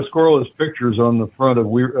that's Rescorla's pictures on the front of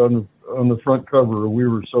on the front cover of We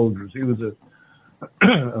Were Soldiers. He was a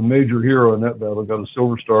major hero in that battle. Got a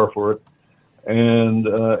Silver Star for it, and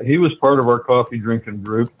he was part of our coffee drinking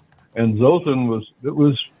group. And Zoltan was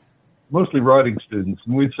mostly writing students,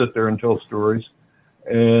 and we'd sit there and tell stories.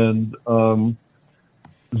 And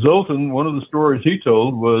Zoltan, one of the stories he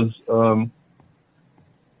told was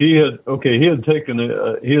he had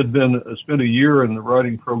spent a year in the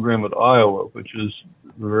writing program at Iowa, which is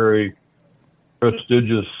a very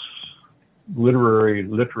prestigious literary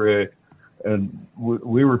And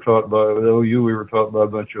we were taught by at OU. We were taught by a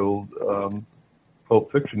bunch of old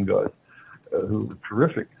Pulp Fiction guys who were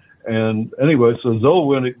terrific. And anyway, so Zoll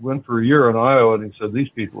went for a year in Iowa, and he said, these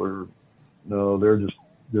people they're just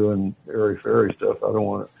doing airy-fairy stuff. I don't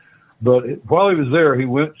want it. But while he was there, he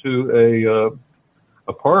went to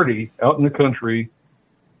a party out in the country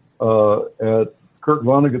at Kurt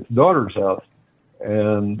Vonnegut's daughter's house.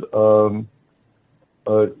 And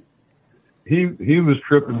he was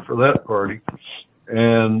tripping for that party.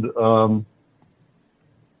 And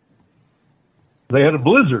they had a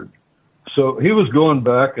blizzard. So he was going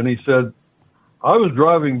back, and he said, I was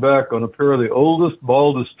driving back on a pair of the oldest,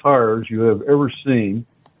 baldest tires you have ever seen,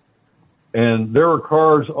 and there were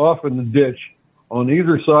cars off in the ditch on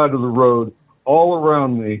either side of the road all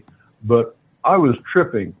around me, but I was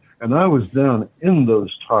tripping, and I was down in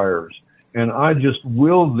those tires, and I just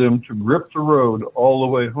willed them to grip the road all the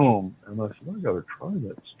way home. And I said, I got to try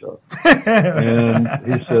that stuff. And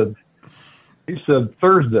he said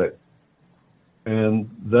Thursday. And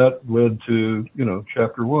that led to,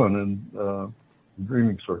 chapter 1 in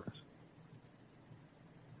Dreaming Circus.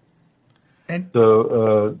 And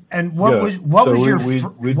so, we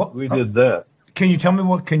did that. Can you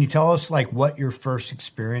tell us what your first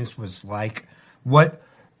experience was like? What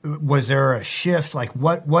was there a shift?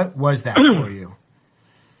 What was that for you?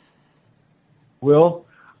 Well,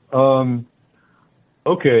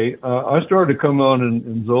 okay. I started to come on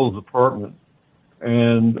in Zoll's apartment,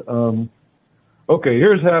 and okay,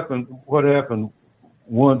 what happened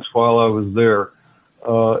once while I was there.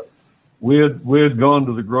 We had gone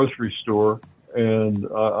to the grocery store, and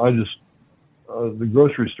the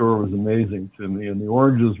grocery store was amazing to me, and the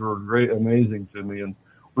oranges were amazing to me. And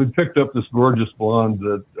we picked up this gorgeous blonde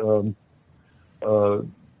that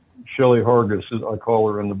Shelley Hargis, I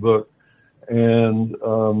call her in the book, and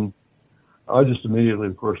I just immediately,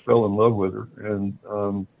 of course, fell in love with her. And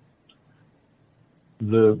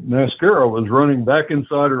the mascara was running back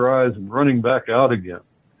inside her eyes and running back out again.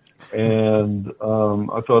 And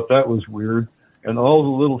I thought that was weird. And all the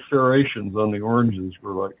little serrations on the oranges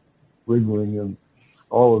were wiggling and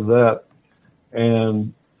all of that.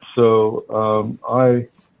 And so I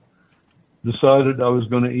decided I was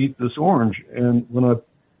going to eat this orange. And when I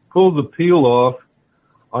pulled the peel off,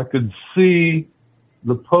 I could see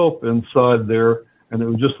the pulp inside there, and it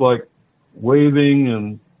was just waving,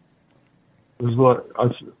 and it was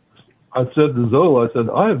I said to Zola, I said,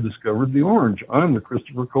 I have discovered the orange. I'm the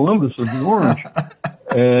Christopher Columbus of the orange.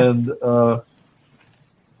 And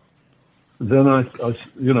then I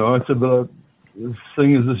said, but this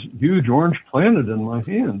thing is this huge orange planet in my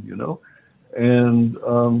hand, And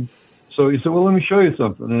so he said, well, let me show you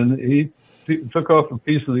something. And he took off a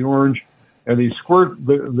piece of the orange, and he squirted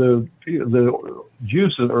the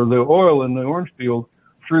juice or the oil in the orange peel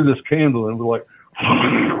through this candle, and it was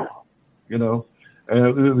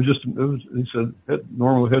and it was he said,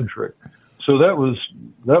 normal head trick. So that was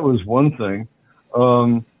one thing.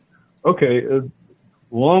 Okay.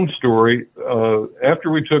 Long story. After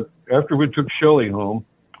we took Shelley home,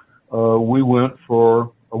 we went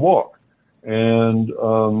for a walk, and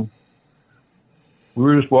we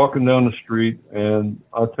were just walking down the street, and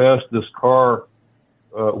I passed this car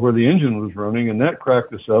where the engine was running, and that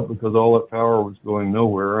cracked us up because all that power was going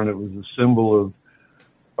nowhere, and it was a symbol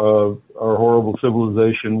of our horrible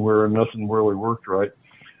civilization where nothing really worked right.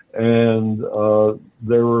 And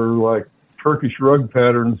there were Turkish rug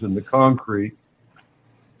patterns in the concrete.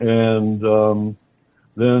 And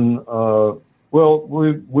then, we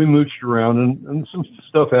mooched around, and some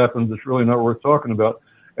stuff happened that's really not worth talking about.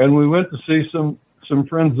 And we went to see some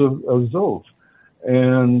friends of Zol's.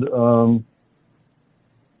 And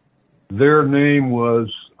their names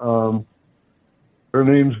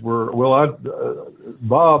were,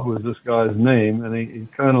 Bob was this guy's name, and he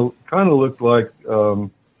kind of looked like, oh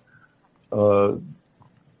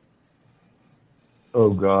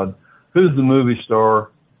God, who's the movie star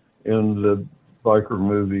in the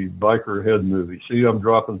Biker Head movie? See, I'm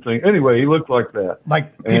dropping things. Anyway, he looked like that.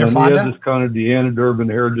 Like Peter Fonda? He had this kind of Deanna Durbin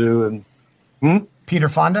hairdo. And Peter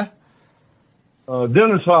Fonda?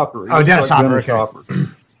 Dennis Hopper. Dennis Hopper. Dennis Hopper.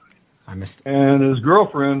 I missed it. And his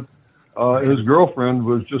girlfriend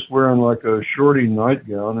was just wearing a shorty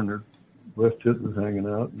nightgown, and her left tit was hanging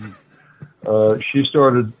out. And she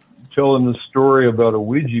started telling the story about a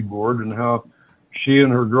Ouija board and how she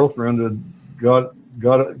and her girlfriend had got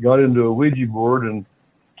into a Ouija board, and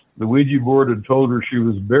the Ouija board had told her she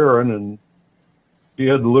was barren, and she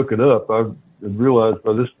had to look it up. I had realized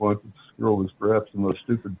by this point that this girl was perhaps the most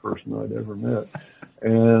stupid person I'd ever met.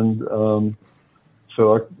 And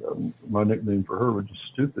so my nickname for her was just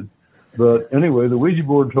Stupid. But anyway, the Ouija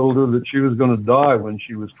board told her that she was going to die when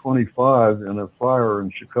she was 25 in a fire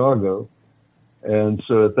in Chicago. And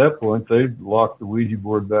so at that point, they locked the Ouija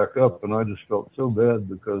board back up, and I just felt so bad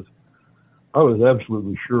because I was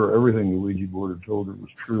absolutely sure everything the Ouija board had told her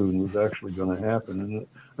was true and was actually going to happen. And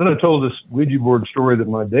then I told this Ouija board story that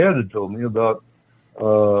my dad had told me about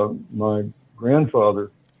my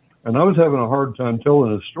grandfather, and I was having a hard time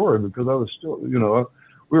telling his story because I was still, we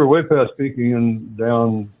were way past peaking and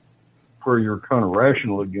down where you're kind of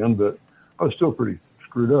rational again, but I was still pretty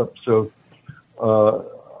screwed up. So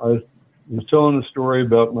I was telling a story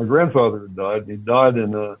about my grandfather who died. He died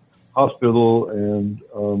in a hospital,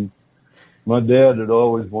 and my dad had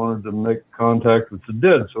always wanted to make contact with the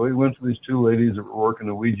dead. So he went to these two ladies that were working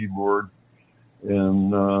a Ouija board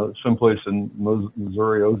in someplace in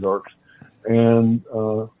Missouri Ozarks. And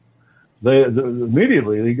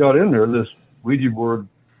immediately he got in there, this Ouija board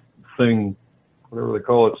thing, whatever they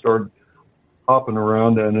call it, started hopping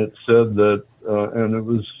around, and it said that, and it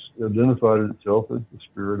was identified itself as the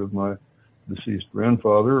spirit of my deceased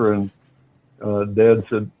grandfather. And Dad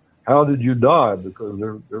said, "How did you die?" Because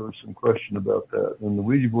there was some question about that. And the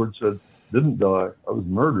Ouija board said, "Didn't die. I was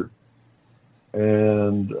murdered."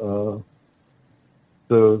 And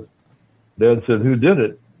so Dad said, "Who did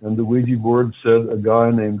it?" And the Ouija board said a guy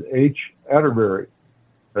named H. Atterbury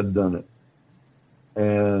had done it.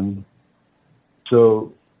 And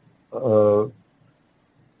so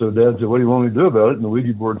Dad said, "What do you want me to do about it?" And the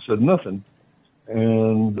Ouija board said nothing.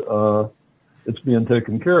 And it's being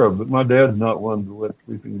taken care of. But my dad's not one to let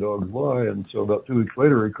sleeping dogs lie. And so about 2 weeks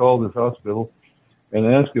later, he called this hospital and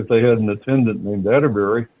asked if they had an attendant named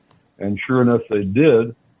Atterbury. And sure enough, they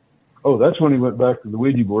did. Oh, that's when he went back to the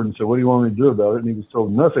Ouija board and said, "What do you want me to do about it?" And he was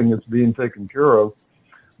told nothing. It's being taken care of.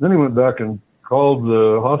 Then he went back and called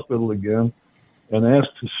the hospital again and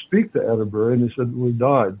asked to speak to Atterbury. And he said, "We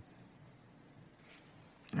died."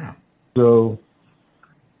 Yeah. So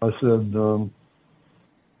I said,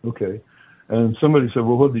 okay. And somebody said,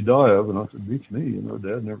 "Well, what did he die of?" And I said, "Beats me,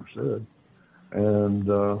 Dad never said." And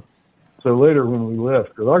so later when we left,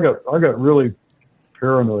 because I got really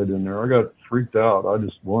paranoid in there. I got freaked out. I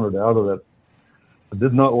just wanted out of that. I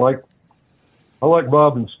did not like, I like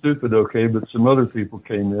Bob and Stupid, okay, but some other people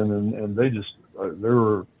came in and they just, they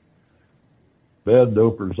were bad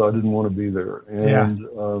dopers. I didn't want to be there.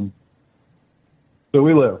 And so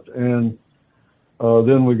we left. And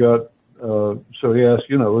then we got, so he asked,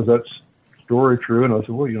 is that story true? And I said,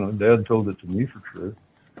 well, Dad told it to me for true.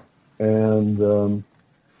 And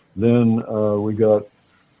then we got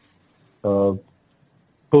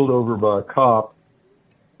pulled over by a cop,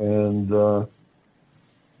 and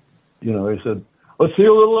he said, "Let's see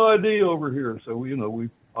a little ID over here." So we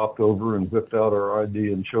popped over and whipped out our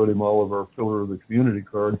ID and showed him all of our Pillar of the Community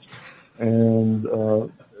cards, and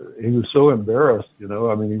he was so embarrassed. He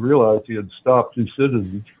realized he had stopped two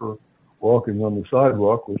citizens for walking on the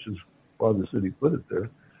sidewalk, which is why the city put it there.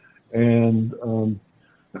 And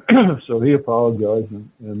so he apologized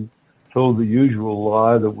and told the usual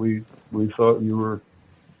lie that we thought you were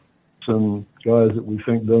some guys that we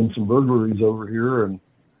think done some burglaries over here. And,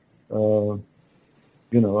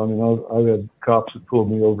 I've had cops that pulled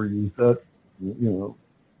me over, use that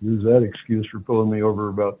excuse for pulling me over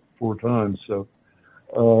about 4 times. So,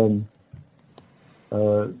 and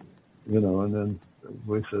then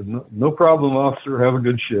we said, no problem, officer, have a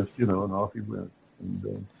good shift, and off he went.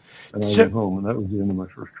 And I went home, and that was the end of my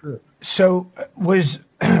first trip. So was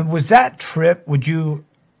that trip, would you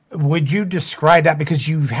describe that, because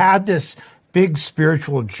you've had this big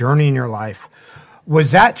spiritual journey in your life?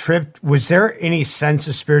 Was that trip, was there any sense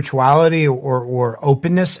of spirituality or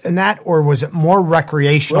openness in that, or was it more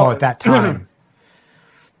recreational at that time?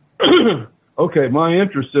 Okay, my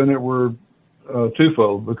interests in it were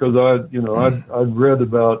twofold, because I'd read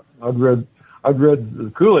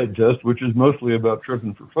the Kool-Aid Test, which is mostly about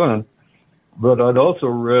tripping for fun, but I'd also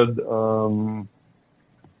read,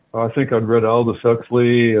 I think I'd read Aldous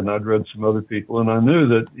Huxley, and I'd read some other people, and I knew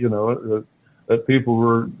that, that people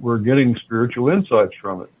were getting spiritual insights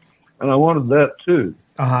from it. And I wanted that too.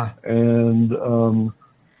 Uh-huh. And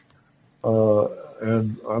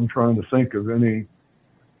I'm trying to think of any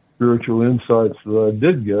spiritual insights that I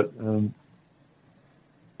did get. And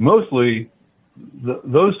mostly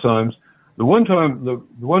those times, the one time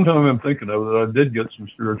I'm thinking of that I did get some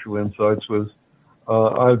spiritual insights was,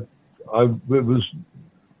 it was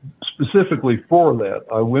specifically for that.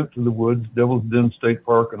 I went to the woods, Devil's Den State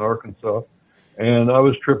Park in Arkansas, and I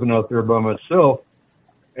was tripping out there by myself,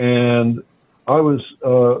 and I was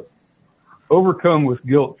overcome with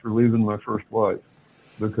guilt for leaving my first wife,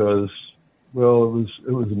 because, well,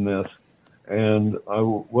 it was a mess, and I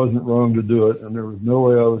wasn't wrong to do it, and there was no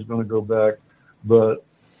way I was going to go back. But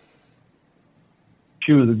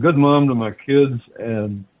she was a good mom to my kids,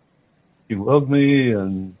 and she loved me.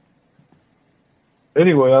 And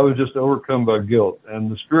anyway, I was just overcome by guilt.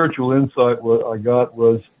 And the spiritual insight what I got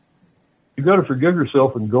was, you got to forgive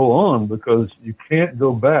yourself and go on, because you can't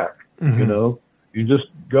go back. You know, you just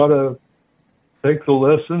got to take the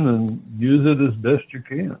lesson and use it as best you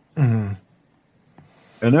can.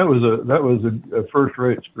 And that was a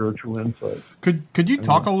first-rate spiritual insight. Could you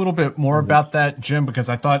talk a little bit more about that, Jim? Because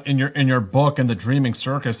I thought in your book, in The Dreaming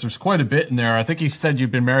Circus, there's quite a bit in there. I think you said you've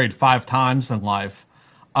been married 5 times in life,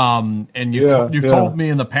 and you've told me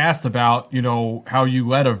in the past about, you know, how you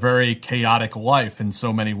led a very chaotic life in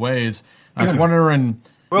so many ways. I was wondering.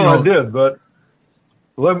 Well, I did, but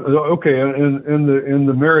okay. In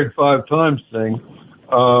the married 5 times thing,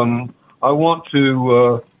 I want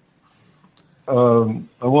to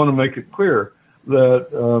make it clear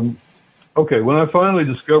that okay, when I finally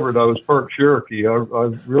discovered I was part Cherokee, I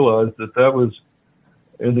realized that was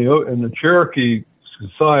in the Cherokee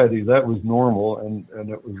society, that was normal and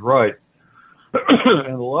it was right.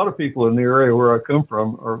 And a lot of people in the area where I come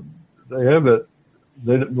from they have it.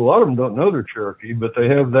 A lot of them don't know they're Cherokee, but they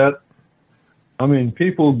have that. I mean,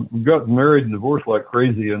 people got married and divorced like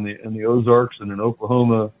crazy in the Ozarks and in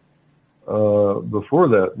Oklahoma. Before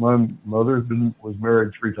that, my mother was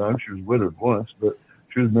married 3 times. She was widowed once, but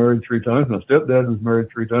she was married 3 times. My stepdad was married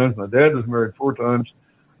 3 times. My dad was married 4 times.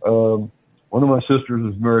 One of my sisters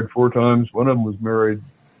was married 4 times. One of them was married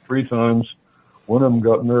 3 times. One of them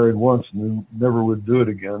got married once and never would do it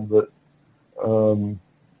again. But,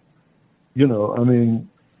 you know, I mean,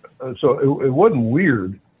 so it wasn't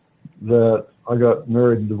weird that I got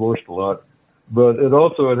married and divorced a lot, but it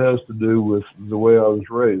has to do with the way I was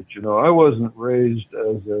raised. You know, I wasn't raised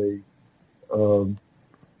as an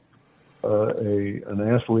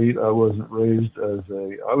athlete. I wasn't raised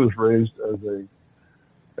I was raised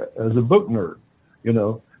as a book nerd, you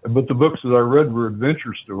know, but the books that I read were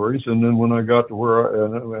adventure stories. And then when I got to where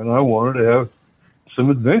I wanted to have some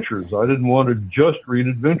adventures, I didn't want to just read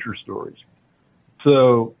adventure stories.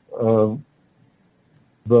 So,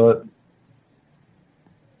 but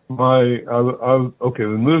we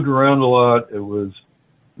moved around a lot. It was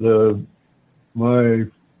my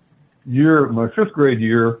 5th grade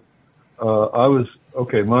year. I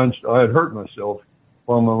had hurt myself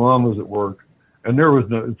while my mom was at work, and there was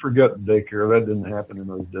forget daycare. That didn't happen in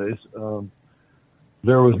those days.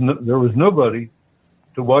 There was nobody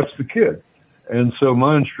to watch the kid. And so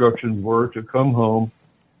my instructions were to come home,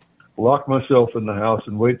 lock myself in the house,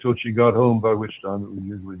 and wait till she got home, by which time it was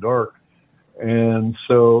usually dark. And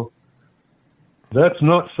so that's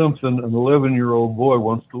not something an 11-year-old boy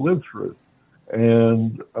wants to live through.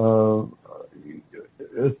 And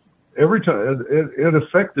every time it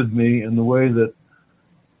affected me in the way that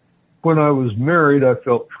when I was married, I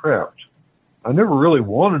felt trapped. I never really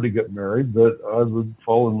wanted to get married, but I would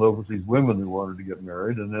fall in love with these women who wanted to get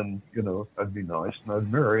married. And then, you know, I'd be nice and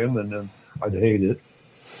I'd marry them, and then I'd hate it,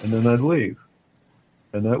 and then I'd leave.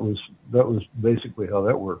 And that was basically how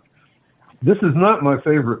that worked. This is not my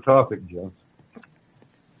favorite topic, Jim.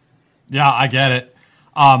 Yeah, I get it.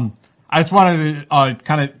 I just wanted to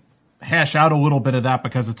kind of hash out a little bit of that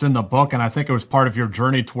because it's in the book, and I think it was part of your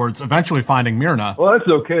journey towards eventually finding Myrna. Well, that's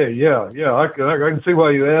okay. Yeah. I can see why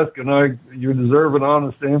you ask, and you deserve an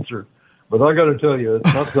honest answer. But I got to tell you,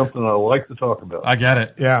 it's not something I like to talk about. I get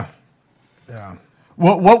it. Yeah.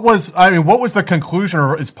 What was the conclusion,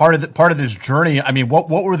 or is part of this journey? I mean, what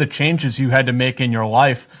were the changes you had to make in your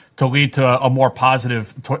life to lead to a more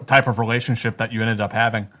positive type of relationship that you ended up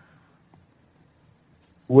having?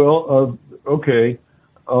 Well, okay.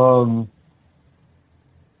 All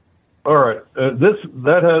right.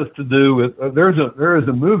 That has to do with there is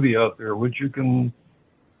a movie out there which you can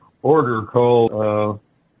order called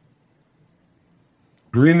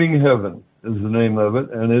Dreaming Heaven is the name of it,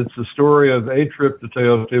 and it's the story of a trip to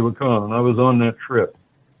Teotihuacan, and I was on that trip.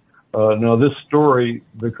 Now this story,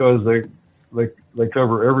 because they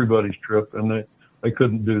cover everybody's trip, and they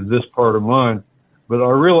couldn't do this part of mine, but I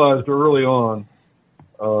realized early on.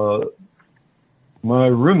 My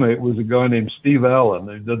roommate was a guy named Steve Allen.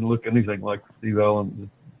 He doesn't look anything like Steve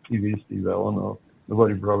Allen, the TV Steve Allen. No,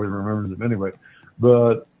 nobody probably remembers him anyway.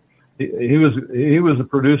 But he was a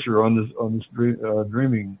producer on this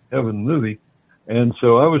Dreaming Heaven movie, and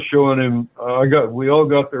so I was showing him. We all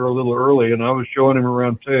got there a little early, and I was showing him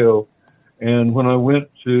around Teo. And when I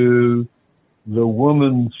went to the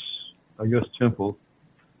woman's, I guess, temple,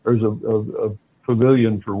 there's a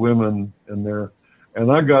pavilion for women in there.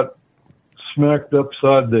 And I got smacked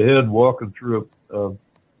upside the head walking through a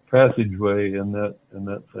passageway in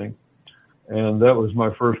that thing. And that was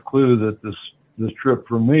my first clue that this trip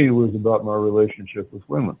for me was about my relationship with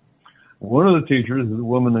women. One of the teachers is a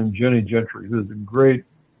woman named Jenny Gentry, who's a great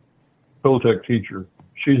Toltec teacher.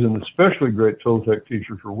 She's an especially great Toltec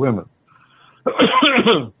teacher for women.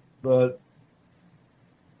 But,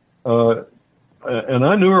 and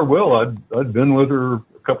I knew her well. I'd been with her a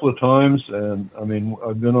couple of times, and I mean,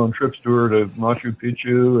 I've been on trips to her to Machu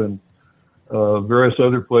Picchu and various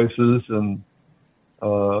other places, and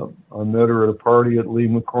I met her at a party at Lee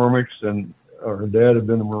McCormick's, and her dad had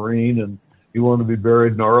been a Marine, and he wanted to be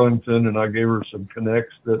buried in Arlington, and I gave her some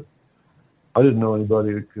connects that I didn't know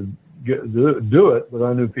anybody that could do it, but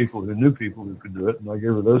I knew people who could do it, and I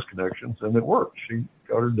gave her those connections, and it worked. She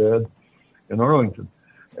got her dad in Arlington,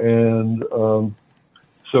 and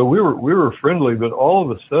so we were friendly, but all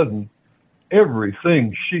of a sudden,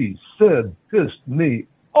 everything she said pissed me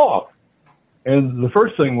off. And the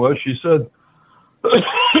first thing was, she said,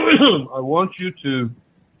 I want you to,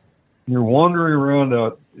 when you're wandering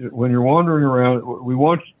around, we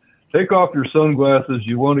want you to take off your sunglasses.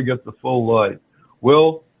 You want to get the full light.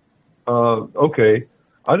 Well, okay.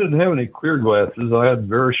 I didn't have any clear glasses. I had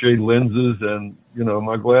Verishade lenses, and,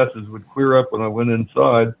 my glasses would clear up when I went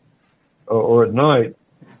inside or at night,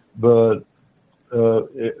 but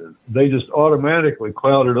they just automatically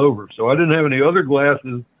clouded over. So I didn't have any other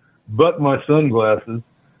glasses but my sunglasses,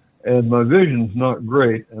 and my vision's not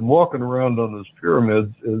great. And walking around on those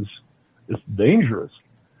pyramids it's dangerous,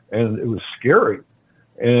 and it was scary.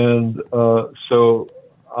 And so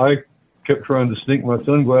I kept trying to sneak my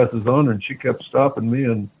sunglasses on, and she kept stopping me.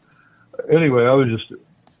 And anyway, I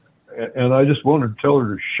just wanted to tell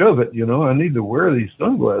her to shove it. I need to wear these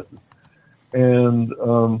sunglasses. And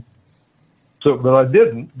but I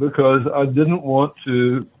didn't, because I didn't want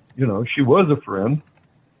to, she was a friend,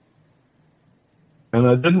 and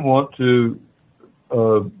I didn't want to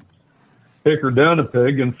take her down a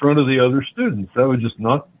peg in front of the other students. That was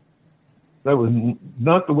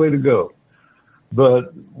not the way to go.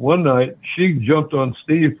 But one night she jumped on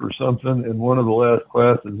Steve for something in one of the last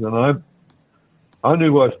classes, and I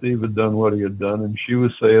knew why Steve had done what he had done, and she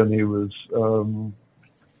was saying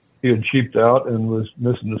he had cheaped out and was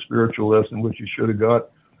missing the spiritual lesson, which he should have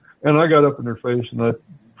got. And I got up in her face and I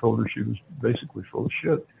told her she was basically full of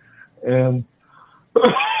shit. And that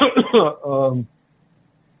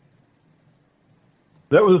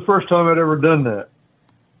was the first time I'd ever done that.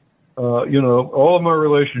 All of my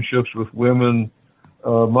relationships with women,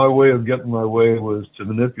 my way of getting my way was to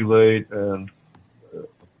manipulate and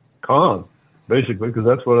con, basically, because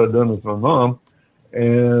that's what I'd done with my mom.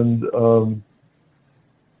 And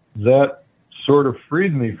that sort of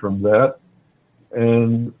freed me from that.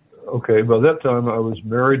 And, okay, by that time I was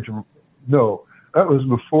married to, no, that was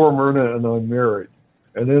before Myrna and I married.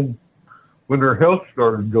 And then when her health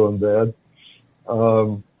started going bad,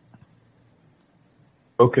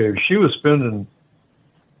 okay, she was spending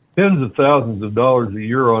tens of thousands of dollars a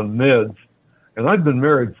year on meds, and I'd been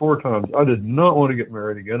married 4 times. I did not want to get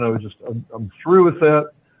married again. I'm through with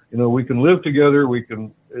that. We can live together. We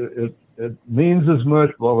can, it means as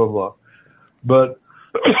much, blah, blah, blah. But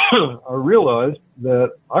I realized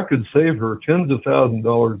that I could save her tens of thousands of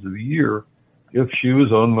dollars a year if she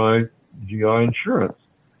was on my GI insurance.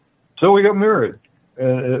 So we got married,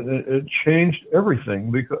 and it changed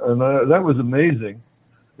everything. That was amazing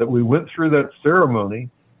that we went through that ceremony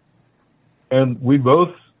and we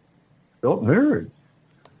both felt married,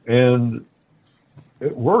 and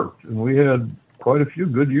it worked. And we had quite a few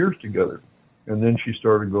good years together. And then she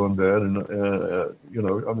started going bad, and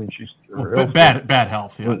bad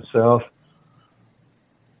health. Yeah. Went south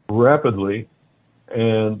rapidly,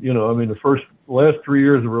 and the last 3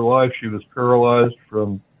 years of her life, she was paralyzed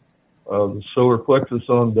from the solar plexus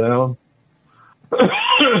on down.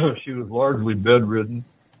 She was largely bedridden,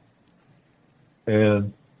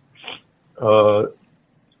 and there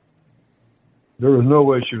was no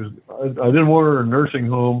way she was. I didn't want her in a nursing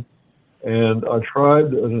home. And I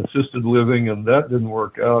tried an assisted living, and that didn't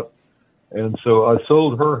work out. And so I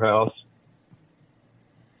sold her house.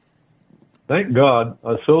 Thank God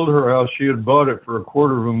I sold her house. She had bought it for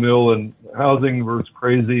 $250,000, and housing was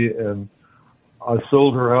crazy. And I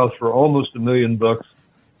sold her house for almost $1 million,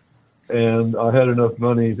 and I had enough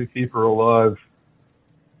money to keep her alive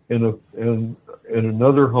in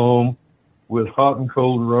another home with hot and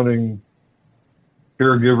cold running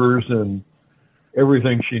caregivers and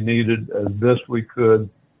everything she needed as best we could,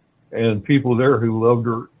 and people there who loved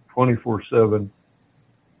her 24/7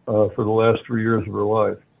 for the last 3 years of her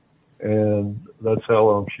life. And that's how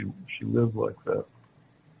long she lived like that.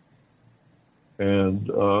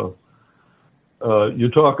 And you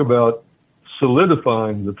talk about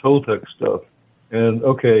solidifying the Toltec stuff. And,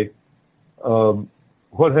 okay,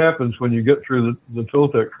 what happens when you get through the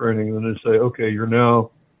Toltec training and they say, okay, you are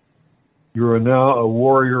now a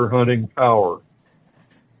warrior hunting power.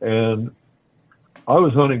 And I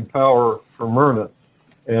was hunting power for Myrna.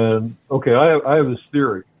 And, okay, I have this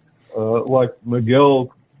theory. Like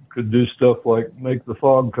Miguel could do stuff like make the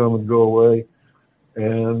fog come and go away.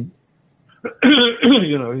 And,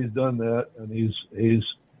 you know, he's done that. And he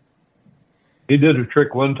did a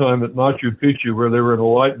trick one time at Machu Picchu where they were in a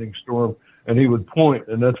lightning storm, and he would point,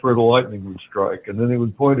 and that's where the lightning would strike. And then he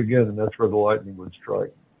would point again, and that's where the lightning would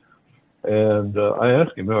strike. And I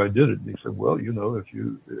asked him how I did it, and he said, well, you know, if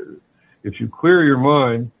you clear your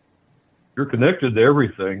mind, you're connected to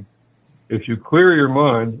everything. If you clear your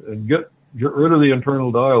mind and get rid of the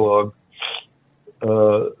internal dialogue,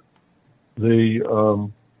 the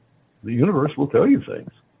universe will tell you things.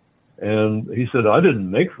 And he said, I didn't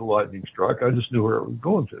make the lightning strike. I just knew where it was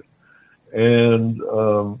going to. And,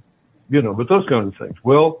 you know, but those kinds of things.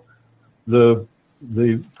 Well, the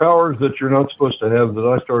powers that you're not supposed to have that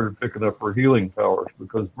I started picking up were healing powers,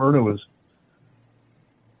 because Myrna was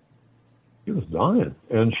dying,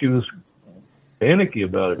 and she was panicky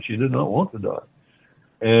about it. She did not want to die.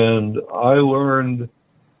 And I learned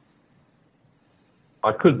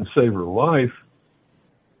I couldn't save her life,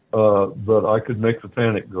 but I could make the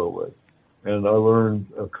panic go away. And I learned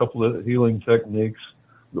a couple of healing techniques.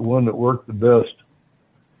 The one that worked the best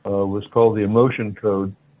was called the emotion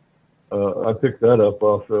code. I picked that up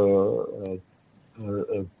off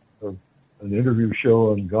an interview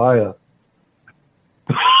show on Gaia,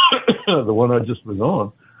 the one I just was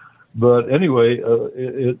on. But anyway,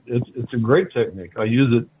 it's a great technique. I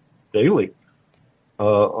use it daily.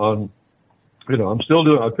 I'm still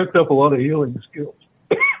doing. I picked up a lot of healing skills.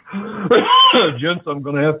 Gents, I'm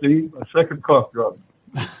going to have to eat my second cough drop.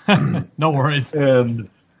 No worries. And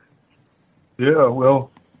yeah,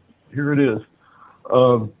 well, here it is.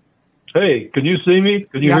 Hey, can you see me?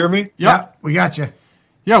 Can you hear me? Yeah, we got you.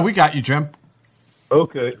 Yeah, we got you, Jim.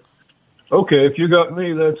 Okay. If you got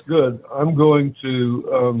me, that's good. I'm going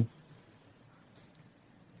to.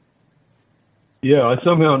 I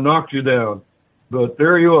somehow knocked you down, but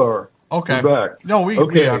there you are. Okay. You're back. No, we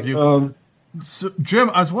have you. So, Jim,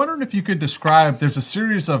 I was wondering if you could describe. There's a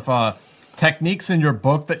series of techniques in your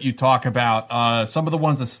book that you talk about. Some of the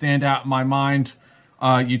ones that stand out in my mind.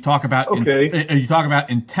 You talk about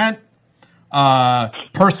intent,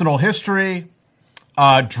 personal history,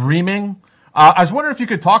 dreaming. I was wondering if you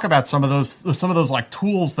could talk about some of those like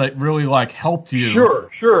tools that really like helped you.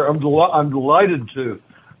 Sure. I'm delighted to.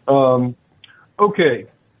 Okay.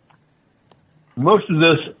 Most of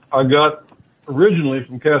this I got originally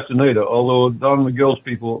from Castaneda, although Don Miguel's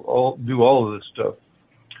people all do all of this stuff.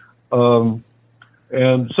 But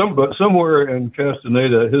somewhere in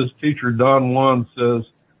Castaneda, his teacher Don Juan says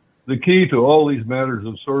the key to all these matters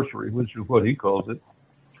of sorcery, which is what he calls it,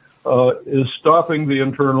 is stopping the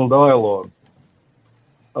internal dialogue.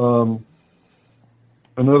 In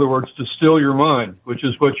other words, to still your mind, which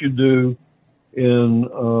is what you do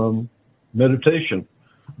in meditation.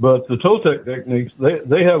 But the Toltec techniques,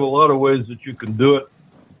 they have a lot of ways that you can do it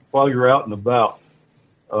while you're out and about.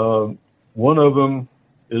 One of them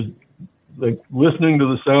is like listening to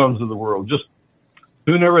the sounds of the world. Just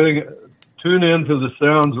tune into the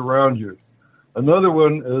sounds around you. Another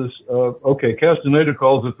one is, Castaneda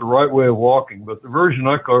calls it the right way of walking, but the version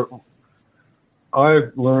I've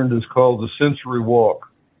learned is called the sensory walk.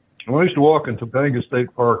 I used to walk in Topanga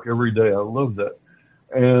State Park every day. I love that.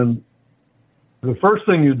 And the first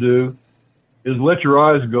thing you do is let your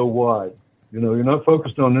eyes go wide. You know, you're not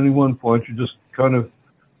focused on any one point. You just kind of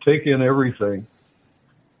take in everything.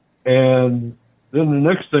 And then the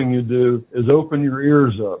next thing you do is open your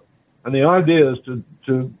ears up. And the idea is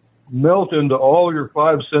to melt into all your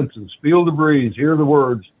five senses. Feel the breeze, hear the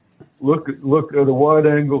words, look at a wide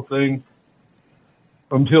angle thing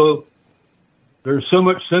until there's so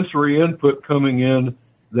much sensory input coming in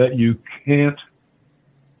that you can't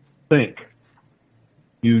think.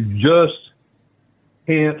 You just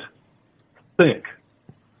can't think.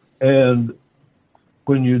 And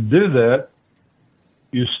when you do that,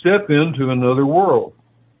 you step into another world.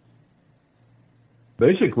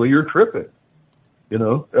 Basically, you're tripping. You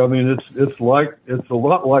know, I mean, it's a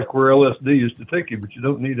lot like where LSD used to take you, but you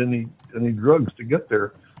don't need any drugs to get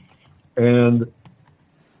there. And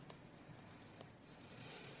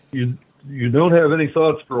you don't have any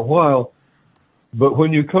thoughts for a while, but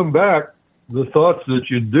when you come back, the thoughts that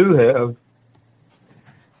you do have,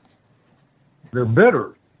 they're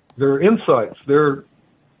better. They're insights. They're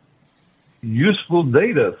useful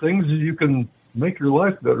data, things that you can make your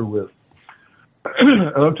life better with. And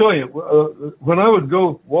I'm telling you, when I would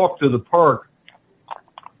go walk to the park,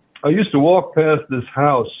 I used to walk past this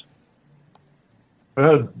house. It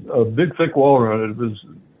had a big, thick wall around it. It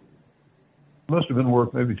must have been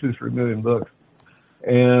worth maybe $2-3 million bucks.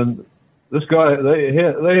 And this guy, they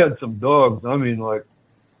had some dogs. I mean, like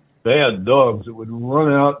bad dogs that would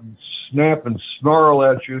run out and snap and snarl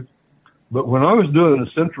at you. But when I was doing a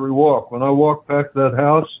century walk, when I walked past that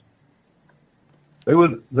house, they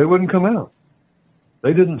wouldn't come out.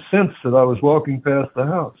 They didn't sense that I was walking past the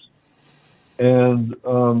house. And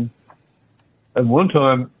at one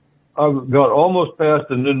time, I got almost past,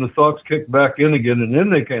 and then the thoughts kicked back in again, and then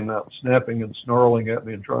they came out snapping and snarling at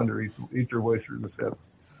me and trying to eat their way through the fence.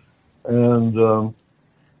 And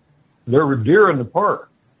there were deer in the park.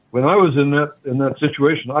 When I was in that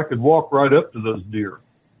situation, I could walk right up to those deer.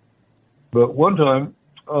 But one time,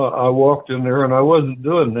 I walked in there, and I wasn't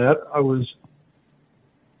doing that. I was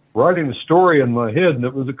writing a story in my head, and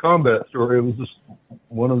it was a combat story. It was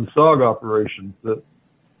one of the SOG operations that,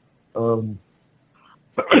 I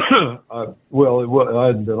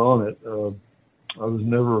hadn't been on it. I was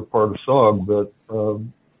never a part of SOG, but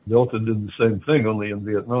Delta did the same thing, only in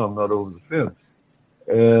Vietnam, not over the fence.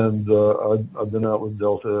 And I've been out with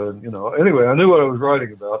Delta, and anyway, I knew what I was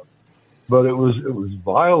writing about, but it was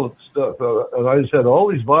violent stuff, and I just had all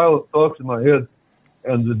these violent thoughts in my head,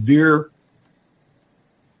 and the deer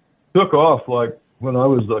took off like when I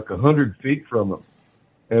was like 100 feet from them.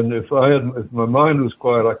 And if my mind was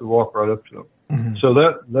quiet, I could walk right up to them. Mm-hmm. So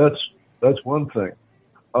that's one thing.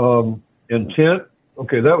 Intent.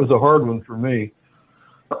 Okay. That was a hard one for me.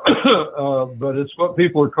 But it's what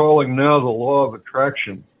people are calling now the law of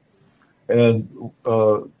attraction. And,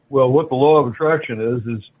 what the law of attraction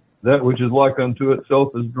is that which is like unto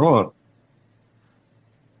itself is drawn.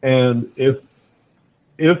 And if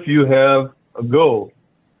you have a goal,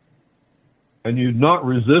 and you're not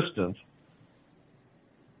resistant,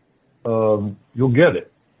 you'll get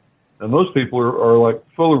it. And most people are like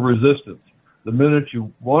full of resistance. The minute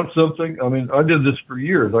you want something, I mean, I did this for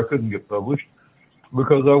years. I couldn't get published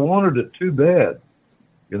because I wanted it too bad.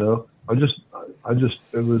 It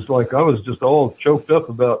was like I was just all choked up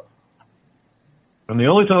about. And the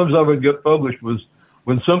only times I would get published was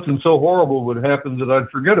when something so horrible would happen that I'd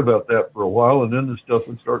forget about that for a while, and then the stuff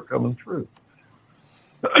would start coming through.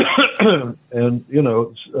 And,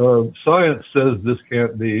 science says this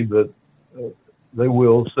can't be, but they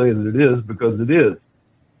will say that it is because it is.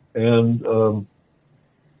 And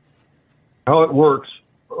how it works,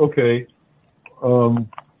 okay,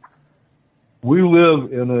 we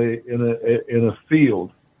live in a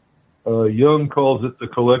field. Jung calls it the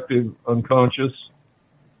collective unconscious.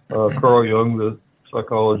 Carl Jung, the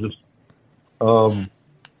psychologist,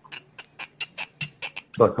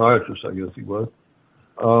 psychiatrist, I guess he was.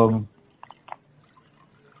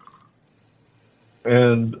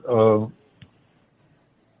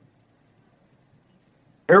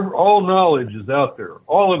 All knowledge is out there.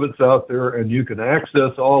 All of it's out there, and you can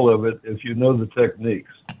access all of it if you know the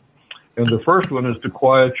techniques. And the first one is to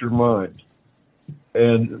quiet your mind.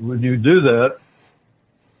 And when you do that,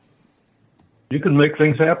 you can make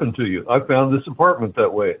things happen to you. I found this apartment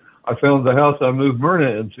that way. I found the house I moved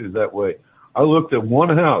Myrna into that way. I looked at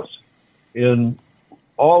one house in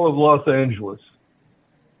all of Los Angeles.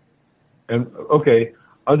 And okay,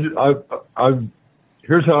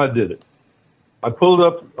 here's how I did it. I pulled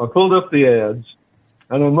up the ads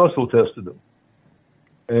and I muscle tested them.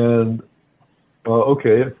 And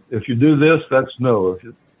okay, if you do this, that's no.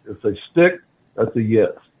 If they stick, that's a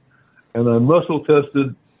yes. And I muscle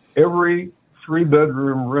tested every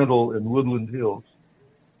 3-bedroom rental in Woodland Hills.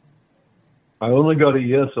 I only got a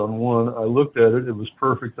yes on one. I looked at it. It was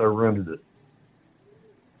perfect. I rented it.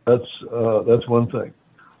 That's one thing.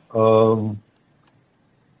 I've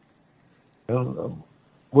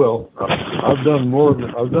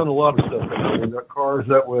done a lot of stuff. I've got cars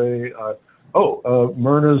that way.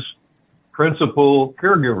 Myrna's principal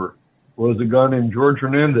caregiver was a guy named George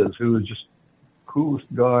Hernandez, who was just the coolest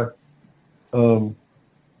guy.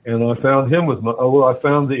 And I found him I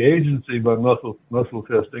found the agency by muscle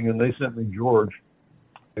testing, and they sent me George,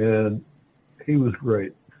 and he was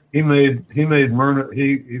great. He made Myrna.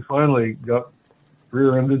 He finally got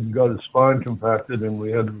rear-ended and got his spine compacted, and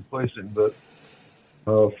we had to replace him. But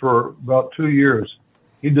for about 2 years,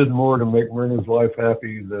 he did more to make Myrna's life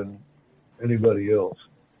happy than anybody else,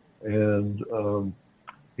 and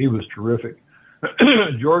he was terrific.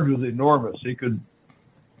 George was enormous. He could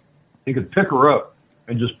pick her up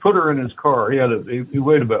and just put her in his car. He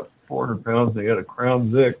weighed about 400 pounds, and he had a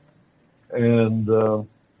Crown Vic, and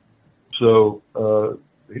so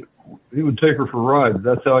take her for rides.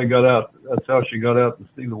 That's how he got out. That's how she got out to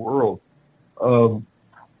see the world.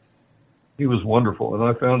 He was wonderful, and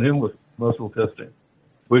I found him with muscle testing,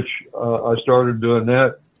 which I started doing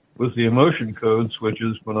that with the emotion codes, which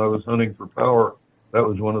is when I was hunting for power. That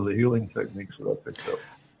was one of the healing techniques that I picked up.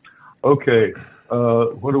 Okay,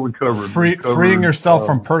 what are we covering? Freeing yourself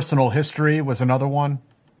from personal history was another one.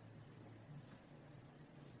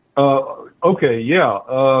 Okay, yeah.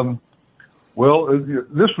 Well,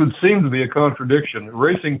 this would seem to be a contradiction.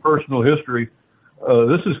 Erasing personal history,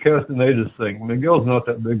 this is Castaneda's thing. Miguel's not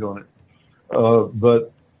that big on it.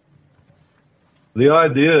 But the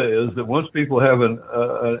idea is that once people have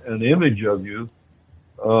an image of you,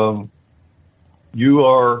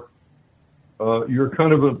 you're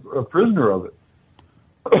kind of a prisoner of it.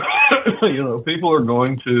 People are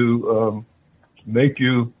going to make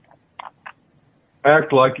you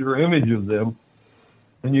act like your image of them,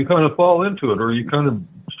 and you kind of fall into it, or you kind of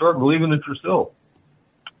start believing it yourself.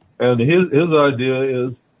 And his idea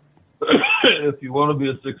is, if you want to be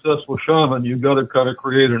a successful shaman, you've got to kind of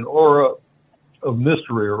create an aura of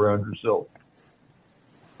mystery around yourself.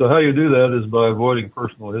 So how you do that is by avoiding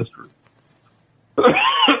personal history.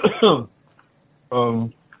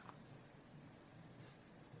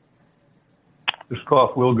 This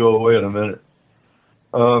cough will go away in a minute.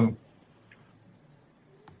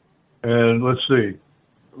 And let's see,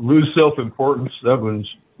 lose self-importance. That was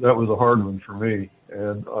a hard one for me.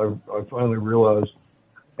 And I finally realized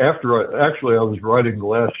I was writing the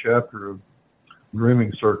last chapter of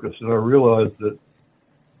Dreaming Circus, and I realized that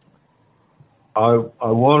I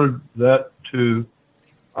wanted to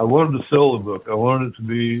sell the book. I wanted it to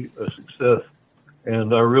be a success.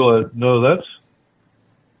 And I realized, no, that's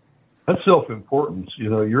self-importance.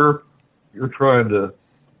 You're trying to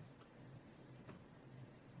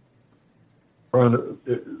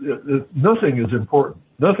nothing is important.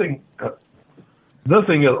 Nothing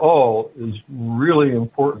at all is really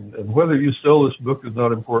important. And whether you sell this book is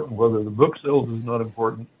not important. Whether the book sells is not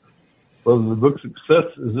important. Whether the book's success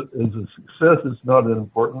is a success is not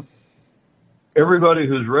important. Everybody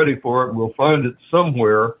who's ready for it will find it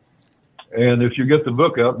somewhere. And if you get the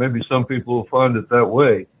book out, maybe some people will find it that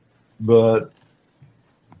way, but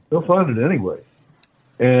they'll find it anyway.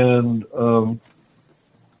 And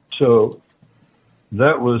so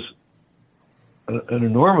that was an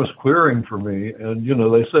enormous clearing for me. And,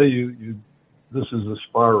 they say this is a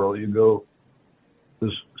spiral. You go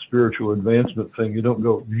this spiritual advancement thing. You don't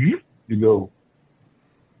go, you go.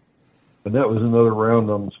 And that was another round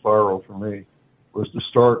on the spiral for me, was to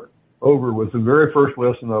start over with the very first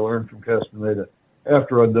lesson I learned from Castaneda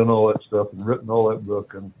after I'd done all that stuff and written all that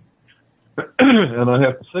book. And and I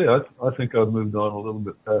have to say, I think I've moved on a little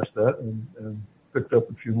bit past that and picked up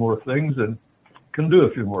a few more things and can do a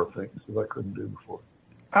few more things that I couldn't do before.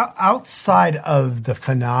 Outside of the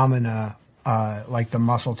phenomena, like the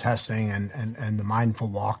muscle testing and the mindful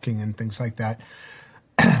walking and things like that,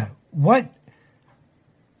 what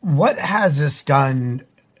has this done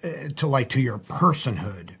to your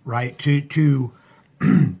personhood, right? To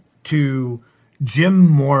Jim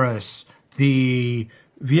Morris, the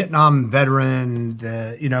Vietnam veteran,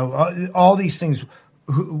 all these things.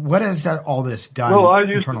 What has all this done? Well, I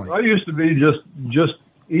internally? used to be just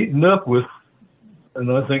eaten up with,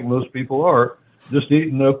 and I think most people are, just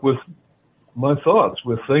eaten up with my thoughts,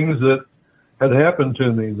 with things that had happened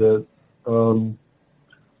to me that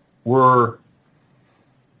were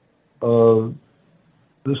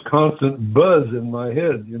this constant buzz in my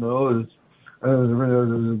head, and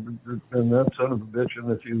that son of a bitch,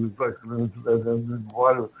 and if you like,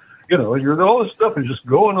 why do, all this stuff is just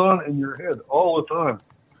going on in your head all the time.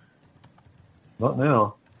 Not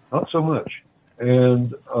now, not so much.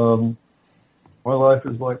 And my life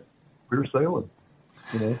is like clear sailing,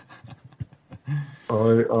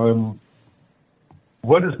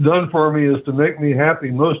 what it's done for me is to make me happy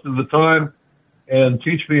most of the time and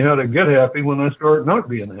teach me how to get happy when I start not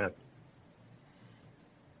being happy.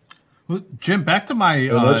 Well, Jim, back to my...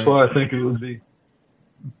 and that's why I think it would be...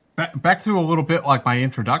 Back to a little bit like my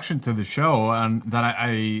introduction to the show, and that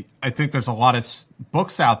I think there's a lot of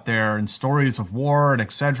books out there and stories of war and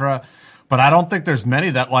etc., but I don't think there's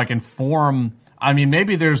many that like inform. I mean,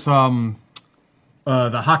 maybe there's the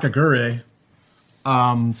Hakagure,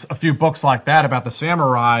 a few books like that about the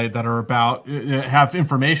samurai that are about have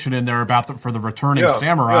information in there about for the returning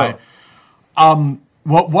samurai. Yeah.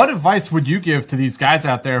 What advice would you give to these guys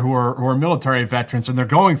out there who are military veterans and they're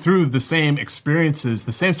going through the same experiences,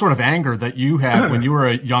 the same sort of anger that you had when you were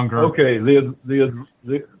younger? Okay, the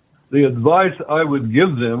advice I would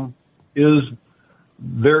give them is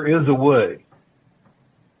there is a way.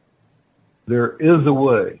 There is a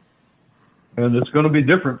way. And it's going to be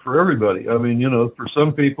different for everybody. I mean, for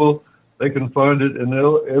some people, they can find it in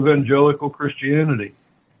evangelical Christianity.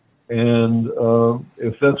 And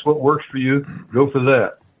if that's what works for you, go for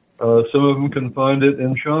that. Some of them can find it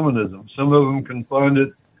in shamanism. Some of them can find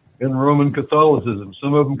it in Roman Catholicism.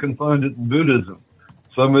 Some of them can find it in Buddhism.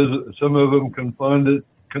 Some of them can find it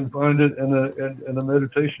in a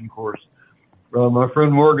meditation course. My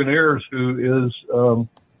friend Morgan Ayers, who is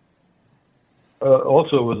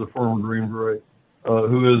also was a former Green Beret,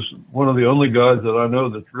 who is one of the only guys that I know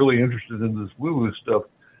that's really interested in this woo-woo stuff.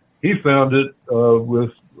 He found it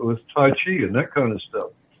with Tai Chi and that kind of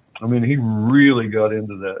stuff. I mean, he really got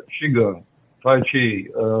into that. Qigong, Tai Chi.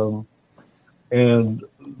 And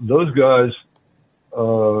those guys,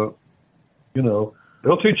 they'll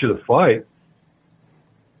teach you to fight,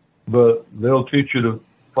 but they'll teach you to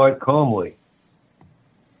fight calmly.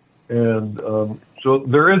 And so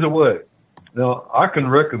there is a way. Now, I can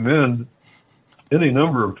recommend any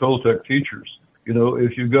number of Toltec teachers.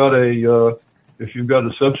 If you've got a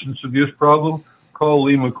substance abuse problem, call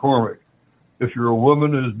Lee McCormick. If you're a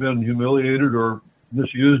woman who's been humiliated or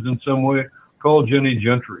misused in some way, call Jenny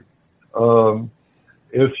Gentry. Don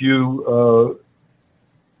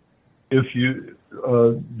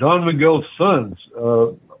Miguel's sons,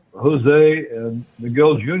 Jose and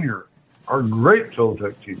Miguel Jr., are great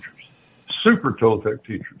Toltec teachers, super Toltec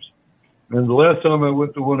teachers. And the last time I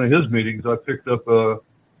went to one of his meetings, I picked up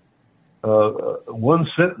one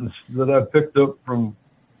sentence that I picked up from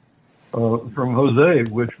Jose,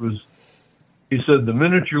 which was, he said, "The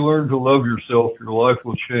minute you learn to love yourself, your life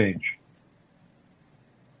will change."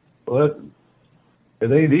 Well,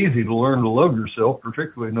 it ain't easy to learn to love yourself,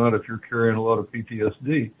 particularly not if you're carrying a lot of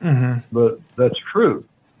PTSD. Mm-hmm. But that's true.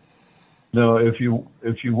 Now, if you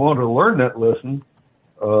want to learn that lesson,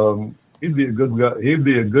 he'd be a good guy. He'd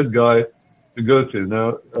be a good guy to go to.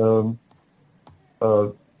 Now,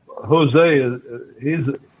 Jose he's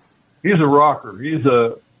a rocker. He is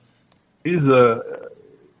a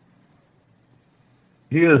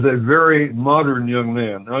very modern young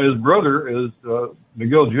man. Now, his brother is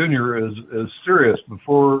Miguel Jr. is serious.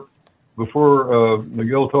 Before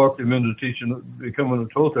Miguel talked him into becoming a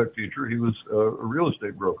Toltec teacher, he was a real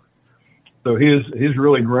estate broker. So he's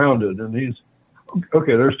really grounded, and he's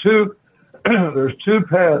okay. There's two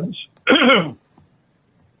paths,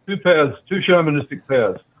 two shamanistic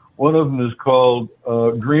paths. One of them is called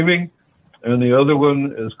dreaming, and the other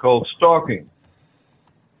one is called stalking.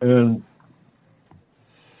 And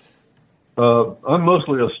I'm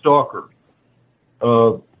mostly a stalker.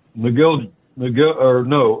 I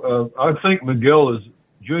think Miguel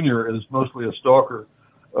Jr. is mostly a stalker.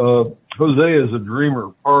 Jose is a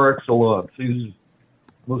dreamer par excellence. He's the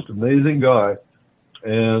most amazing guy,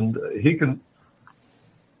 and he can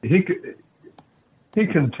take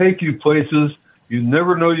you places you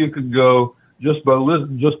never know you could go just by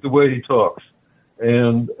just the way he talks.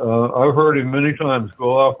 And I've heard him many times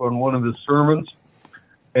go off on one of his sermons,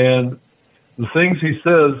 and the things he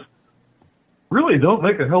says really don't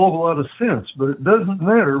make a hell of a lot of sense, but it doesn't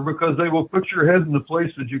matter because they will put your head in the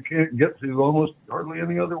place that you can't get to almost hardly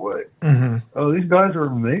any other way. Mm-hmm. These guys are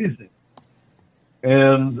amazing.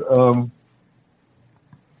 And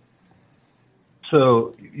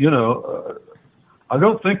so, I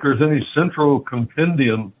don't think there's any central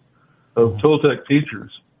compendium of Toltec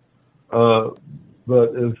teachers. But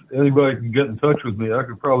if anybody can get in touch with me, I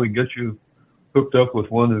could probably get you hooked up with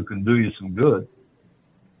one who can do you some good.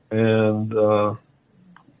 And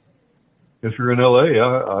if you're in LA,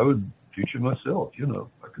 I would teach you myself. I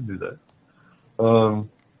could do that.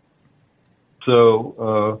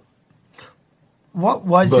 What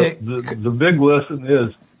was it? The big lesson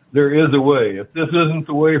is there is a way. If this isn't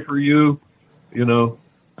the way for you,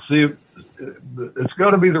 see, it's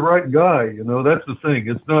got to be the right guy. That's the thing.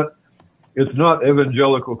 It's not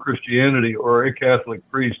evangelical Christianity or a Catholic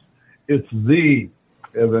priest. It's the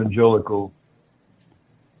evangelical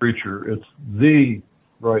preacher. It's the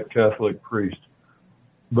right Catholic priest.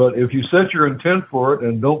 But if you set your intent for it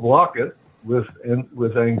and don't block it with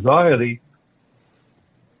anxiety,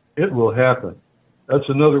 it will happen. That's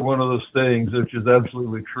another one of those things which is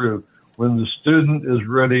absolutely true. When the student is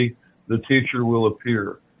ready, the teacher will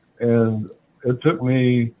appear. And it took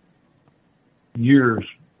me years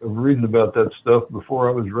of reading about that stuff before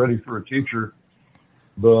I was ready for a teacher.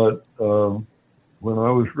 But when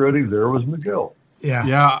I was ready, there was Miguel.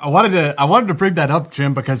 Yeah. I wanted to bring that up,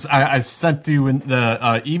 Jim, because I sent you in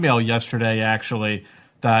the email yesterday, actually,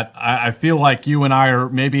 that I feel like you and I are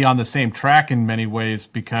maybe on the same track in many ways,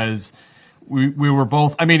 because we were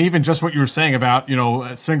both, I mean, even just what you were saying about,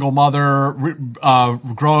 a single mother,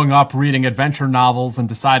 growing up reading adventure novels and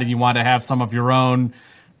deciding you want to have some of your own,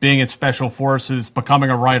 being in special forces, becoming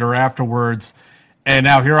a writer afterwards. And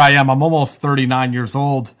now here I am, I'm almost 39 years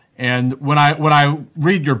old. And when I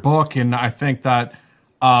read your book, and I think that,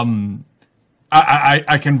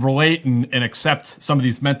 I can relate and accept some of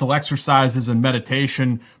these mental exercises and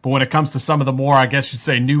meditation, but when it comes to some of the more, I guess you'd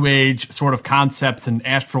say, new age sort of concepts and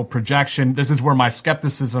astral projection, this is where my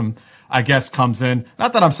skepticism, I guess, comes in.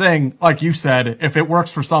 Not that I'm saying, like you said, if it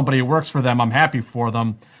works for somebody, it works for them, I'm happy for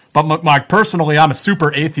them. But personally, I'm a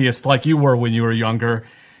super atheist like you were when you were younger.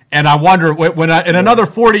 And I wonder, in another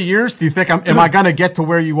 40 years, do you think am I going to get to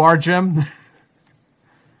where you are, Jim?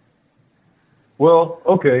 Well,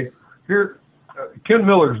 okay. Here, Ken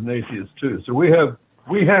Miller's an atheist too, so we have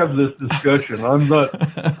this discussion. I've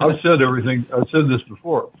said everything. I've said this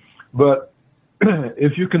before, but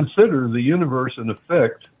if you consider the universe an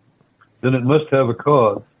effect, then it must have a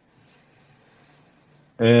cause,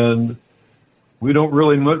 and we don't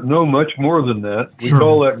really know much more than that. We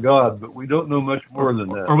call that God, but we don't know much more than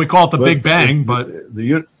that. Or we call it the Big Bang, but all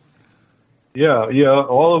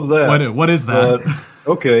of that. What is that?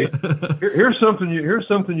 Okay, here's something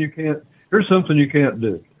you can't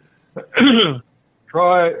do.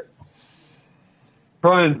 Try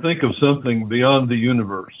and think of something beyond the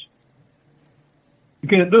universe. You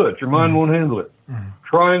can't do it. Your mind won't handle it.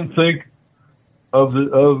 Try and think of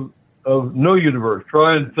no universe.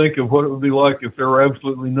 Try and think of what it would be like if there were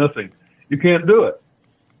absolutely nothing. You can't do it.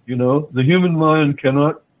 The human mind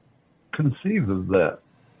cannot conceive of that.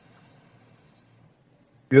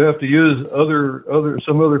 You have to use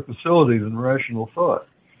some other facilities in rational thought.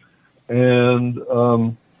 And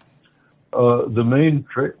the main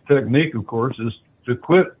technique, of course, is to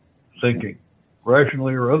quit thinking,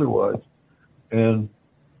 rationally or otherwise. And,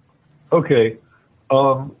 okay,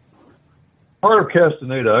 part of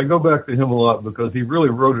Castaneda, I go back to him a lot because he really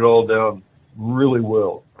wrote it all down really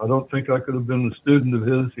well. I don't think I could have been a student of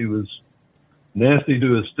his. He was nasty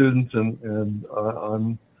to his students, and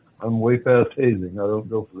I'm way past hazing. I don't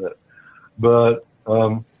go for that. But,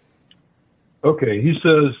 okay, he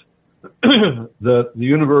says that the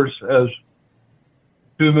universe has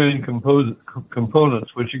two main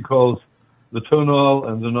components, which he calls the tonal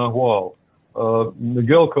and the nahual.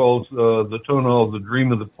 Miguel calls the tonal the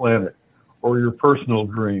dream of the planet, or your personal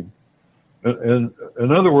dream. And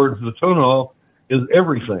in other words, the tonal is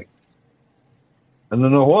everything, and the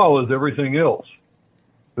nahual is everything else,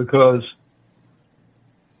 because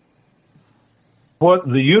what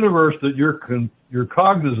the universe that you're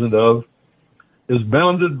cognizant of is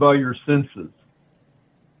bounded by your senses,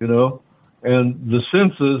 and the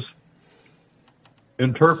senses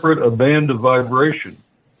interpret a band of vibration.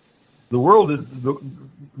 The world as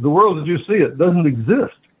you see it doesn't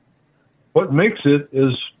exist. What makes it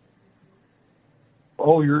is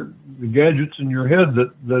all the gadgets in your head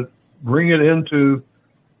that bring it into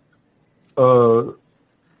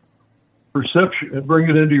perception, bring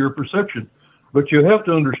it into your perception. But you have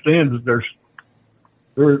to understand that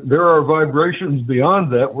there are vibrations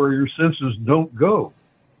beyond that where your senses don't go.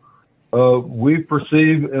 We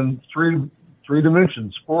perceive in three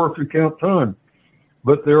dimensions, 4 if you count time,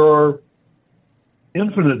 but there are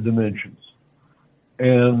infinite dimensions,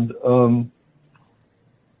 and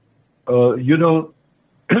you don't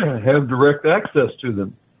have direct access to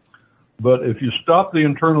them. But if you stop the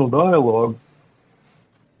internal dialogue,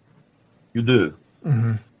 you do.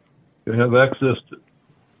 Mm-hmm. You have access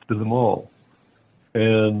to them all.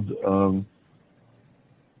 And,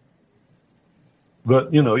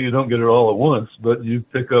 but, you don't get it all at once, but you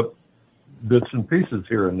pick up bits and pieces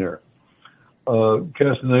here and there.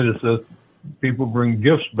 Castaneda says people bring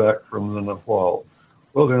gifts back from the nahual.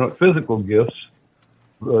 Well, they're not physical gifts,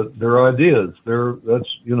 but they're ideas. That's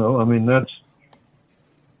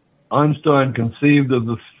Einstein conceived of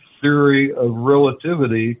the theory of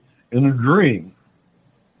relativity in a dream.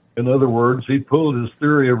 In other words, he pulled his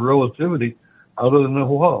theory of relativity out of the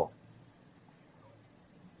nahual.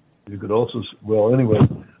 You could also,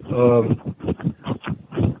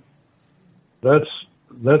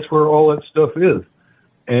 that's where all that stuff is.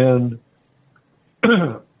 And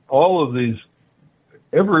all of these,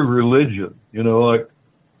 every religion, like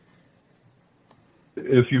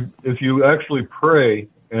if you actually pray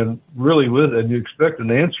and really live and you expect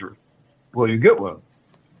an answer, well, you get one.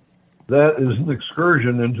 That is an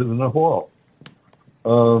excursion into the nahual.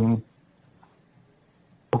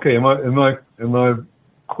 Okay, am I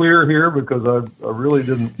clear here? Because I really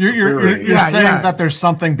didn't. You're saying that there's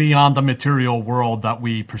something beyond the material world that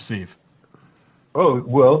we perceive. Oh,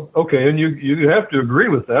 well, okay, and you have to agree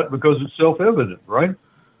with that because it's self-evident, right?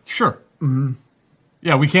 Sure. Mm-hmm.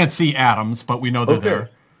 Yeah, we can't see atoms, but we know they're there.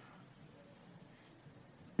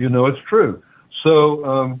 You know it's true.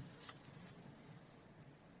 So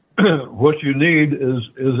what you need is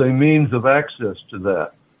a means of access to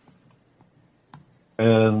that.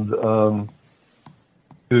 And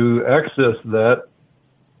to access that,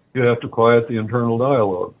 you have to quiet the internal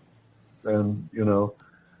dialogue. And,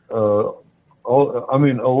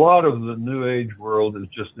 a lot of the New Age world is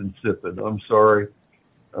just insipid. I'm sorry,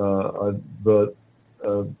 but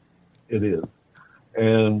it is.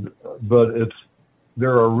 But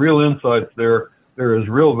there are real insights there. There is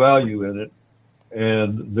real value in it.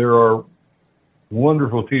 And there are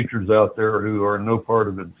wonderful teachers out there who are no part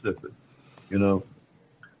of insipid, But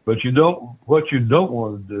what you don't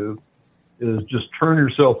want to do is just turn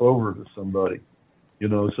yourself over to somebody.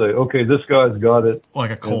 Say, okay, this guy's got it. Like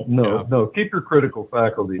a cult. No, keep your critical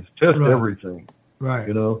faculties. Test everything. Right.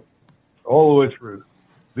 All the way through.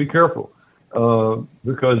 Be careful.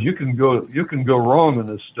 Because you can go wrong in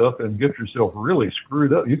this stuff and get yourself really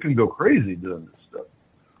screwed up. You can go crazy doing this stuff.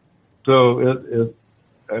 So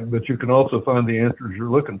but you can also find the answers you're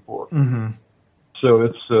looking for. Mm-hmm. So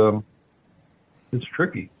it's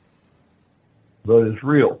tricky, but it's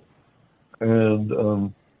real. And,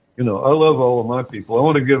 I love all of my people. I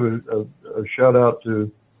want to give a shout out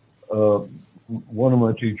to one of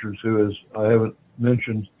my teachers who is, I haven't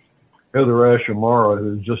mentioned, Heather Ashamara,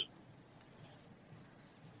 who's just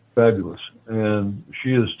fabulous. And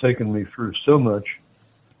she has taken me through so much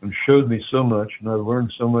and showed me so much, and I've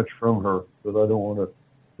learned so much from her that I don't want to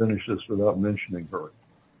finish this without mentioning her.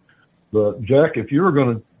 But Jack, if you were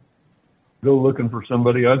going to go looking for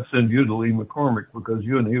somebody, I'd send you to Lee McCormick because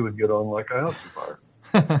you and he would get on like a house fire.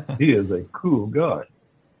 He is a cool guy.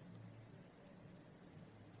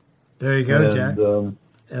 There you go, Jack.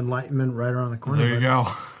 Enlightenment right around the corner. There you go.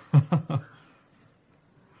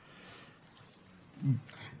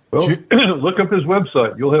 Well, look up his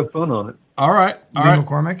website. You'll have fun on it. All right. Lee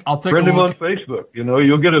McCormick? I'll take Friend a him look. on Facebook.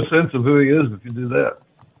 You'll get a sense of who he is if you do that.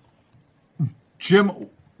 Jim,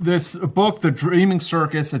 this book, The Dreaming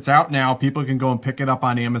Circus, it's out now. People can go and pick it up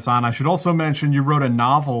on Amazon. I should also mention you wrote a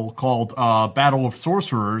novel called Battle of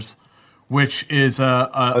Sorcerers, which is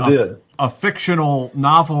a fictional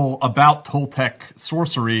novel about Toltec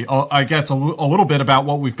sorcery. I guess a little bit about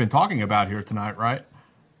what we've been talking about here tonight, right?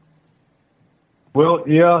 Well,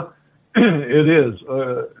 yeah, it is.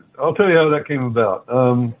 I'll tell you how that came about.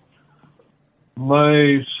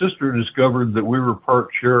 My sister discovered that we were part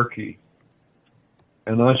Cherokee.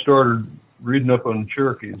 And I started reading up on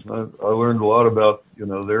Cherokees. And I learned a lot about,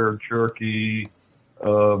 their Cherokee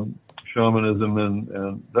shamanism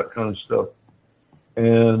and that kind of stuff.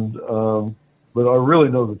 And but I really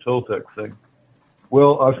know the Toltec thing.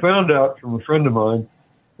 Well, I found out from a friend of mine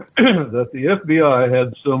that the FBI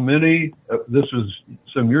had so many. This was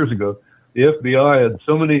some years ago. The FBI had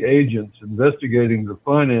so many agents investigating the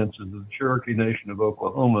finances of the Cherokee Nation of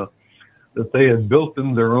Oklahoma that they had built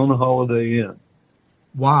them their own Holiday Inn.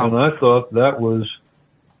 Wow. And I thought that was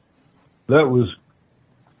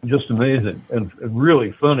just amazing and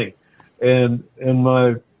really funny. And in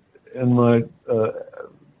my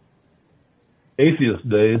atheist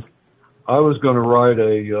days, I was going to write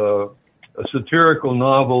a satirical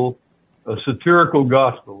novel, a satirical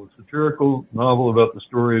gospel, a satirical novel about the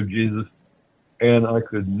story of Jesus. And I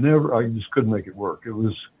just couldn't make it work.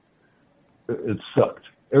 It sucked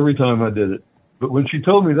every time I did it. But when she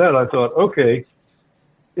told me that, I thought, okay,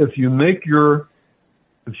 if you make your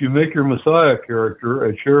Messiah character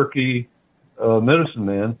a Cherokee medicine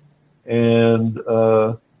man, and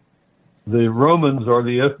the Romans are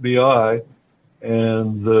the FBI,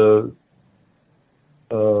 and the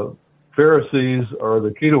Pharisees are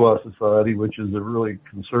the Kiowa Society, which is a really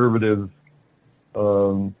conservative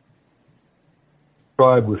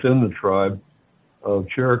tribe within the tribe of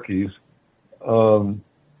Cherokees,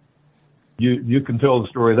 you can tell the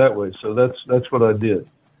story that way. So that's what I did.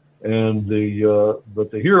 And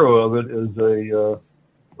but the hero of it is a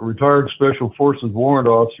retired Special Forces warrant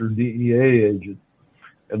officer, DEA agent.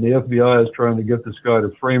 And the FBI is trying to get this guy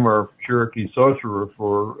to frame our Cherokee sorcerer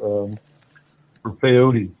for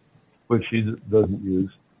peyote, which he doesn't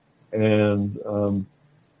use. And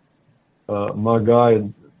my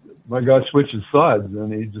guy switches sides,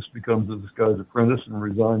 and he just becomes this guy's apprentice and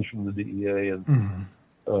resigns from the DEA. And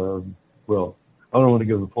well, I don't want to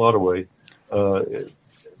give the plot away.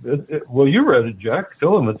 Well, you read it, Jack.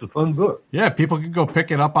 Tell them it's a fun book. Yeah, people can go pick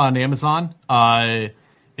it up on Amazon.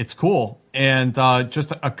 It's cool. And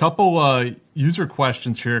just a couple user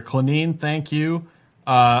questions here. Clanine, thank you.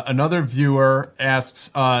 Another viewer asks,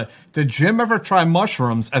 did Jim ever try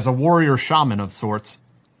mushrooms as a warrior shaman of sorts?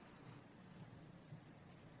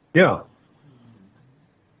 Yeah.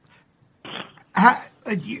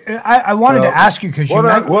 I wanted to ask you because what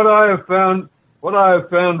I have found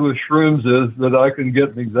with shrooms is that I can get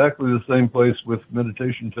in exactly the same place with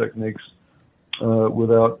meditation techniques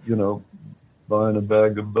without, buying a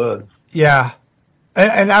bag of buds. Yeah.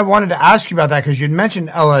 And I wanted to ask you about that because you'd mentioned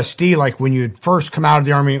LSD, like when you'd first come out of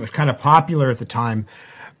the Army, it was kind of popular at the time.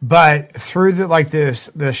 But through the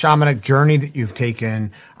shamanic journey that you've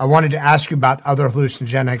taken, I wanted to ask you about other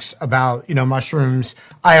hallucinogenics, about, mushrooms,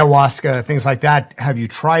 ayahuasca, things like that. Have you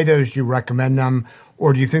tried those? Do you recommend them?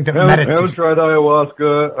 Or do you think that meditation? I haven't tried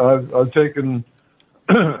ayahuasca. I've taken,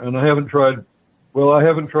 and I haven't tried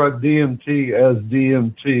DMT as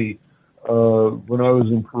DMT. When I was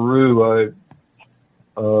in Peru, I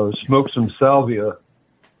smoked some salvia,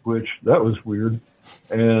 which that was weird.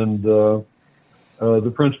 And the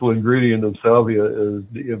principal ingredient of salvia is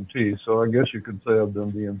DMT, so I guess you could say I've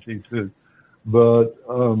done DMT too. But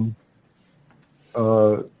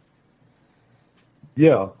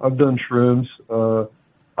yeah, I've done shrooms.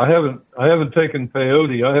 I haven't taken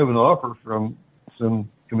peyote. I have an offer from some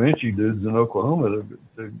Comanche dudes in Oklahoma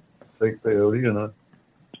to take peyote, and I'm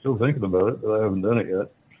still thinking about it, but I haven't done it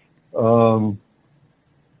yet.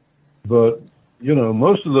 But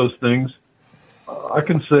most of those things, I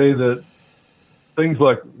can say that things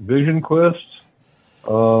like Vision Quests,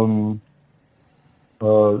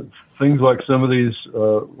 things like some of these,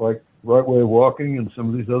 like Right Way of Walking and some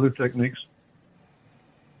of these other techniques,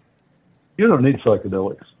 you don't need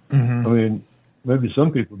psychedelics. Mm-hmm. I mean, maybe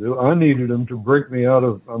some people do. I needed them to break me out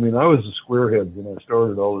of, I was a squarehead when I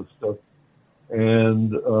started all this stuff.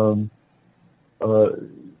 And,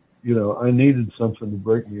 I needed something to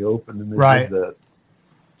break me open, and they did that.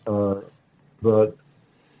 But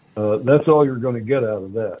that's all you're going to get out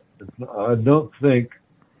of that. I don't think.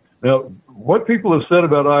 Now, what people have said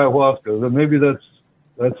about ayahuasca, that maybe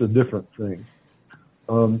that's a different thing.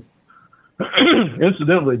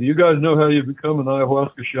 Incidentally, do you guys know how you become an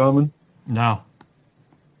ayahuasca shaman? No.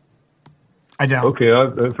 I don't. Okay,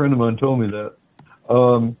 a friend of mine told me that.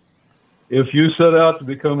 If you set out to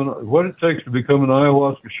become what it takes to become an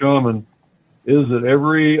ayahuasca shaman is that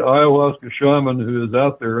every ayahuasca shaman who is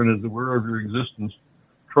out there and is aware of your existence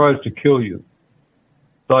tries to kill you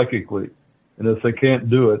psychically. And if they can't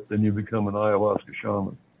do it, then you become an ayahuasca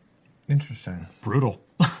shaman. Interesting. Brutal.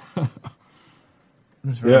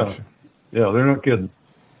 Yeah, they're not kidding.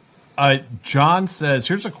 John says,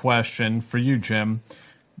 here's a question for you, Jim.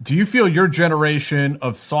 Do you feel your generation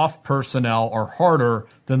of soft personnel are harder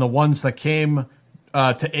than the ones that came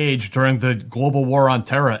to age during the global war on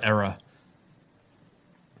terror era?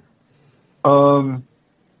 No,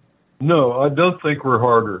 I don't think we're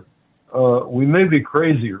harder. We may be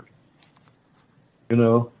crazier.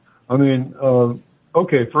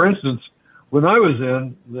 Okay, for instance, when I was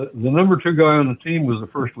in, the number 2 guy on the team was the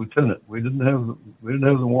first lieutenant. We didn't have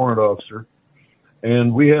the warrant officer,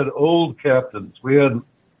 and we had old captains. We had,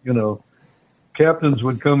 captains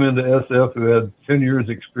would come into SF who had 10 years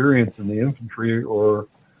experience in the infantry, or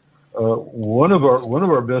one of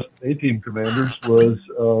our best A-team commanders was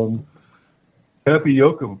Pappy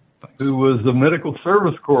Yoakum, who was the medical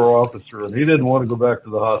service corps officer, and he didn't want to go back to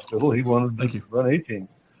the hospital. He wanted to run A-team,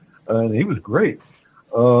 and he was great.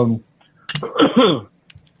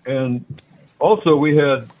 And also we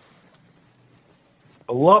had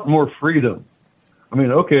a lot more freedom.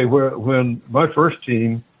 When my first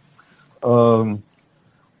team, we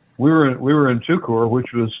were in 2 Corps,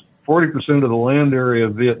 which was 40% of the land area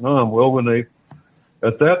of Vietnam. Well,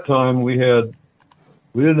 at that time we didn't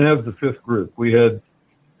have the 5th group. We had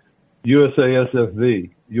USASFV,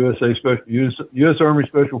 U.S. Army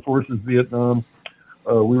Special Forces Vietnam.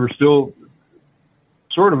 We were still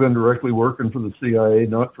sort of indirectly working for the CIA,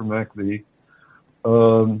 not for MACV.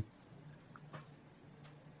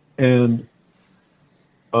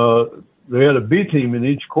 They had a B team in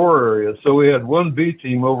each Corps area. So we had one B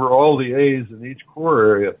team over all the A's in each Corps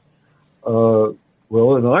area. In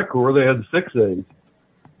I Corps, they had 6 A's.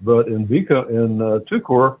 But in 2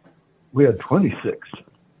 Corps, we had 26.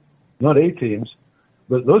 Not A teams.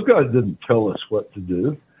 But those guys didn't tell us what to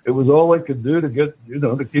do. It was all they could do to get,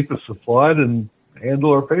 to keep us supplied and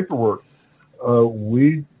handle our paperwork.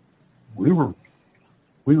 We were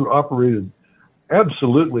operated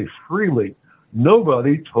absolutely freely.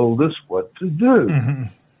 Nobody told us what to do. Mm-hmm.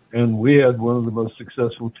 And we had one of the most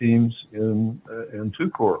successful teams in 2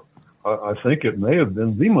 Corps. I think it may have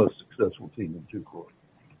been the most successful team in 2 Corps.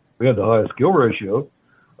 We had the highest skill ratio,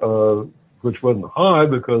 which wasn't high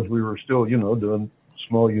because we were still, doing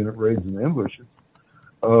small unit raids and ambushes.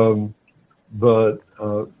 But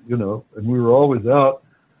and we were always out.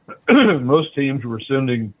 Most teams were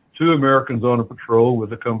sending 2 Americans on a patrol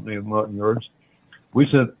with a company of Montagnards. We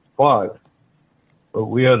sent 5. But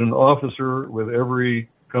we had an officer with every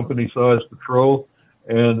company-sized patrol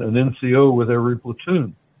and an NCO with every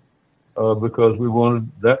platoon because we wanted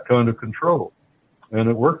that kind of control. And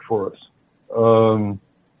it worked for us.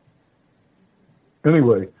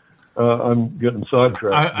 Anyway, I'm getting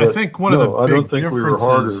sidetracked. I think one of the big I don't think we were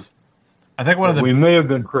harder. I think we may have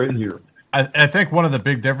been crazier. I think one of the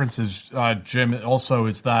big differences, Jim, also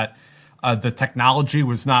is that the technology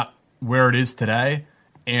was not where it is today,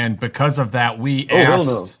 and because of that, we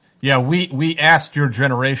asked your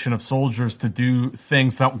generation of soldiers to do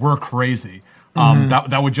things that were crazy.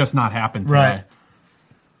 That would just not happen today. Right.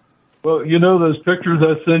 Well, those pictures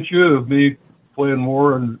I sent you of me playing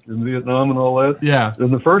war in Vietnam and all that. Yeah.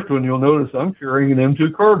 In the first one, you'll notice I'm carrying an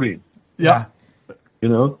M2 carbine. Yeah.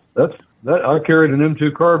 I carried an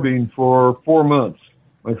M2 carbine for 4 months,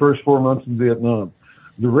 my first 4 months in Vietnam.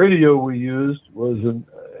 The radio we used was an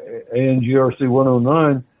ANGRC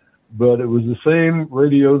 109, but it was the same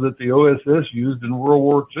radio that the OSS used in World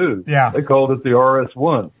War II. Yeah. They called it the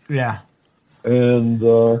RS-1. Yeah. And,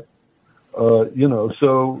 you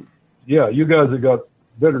guys have got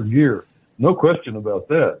better gear. No question about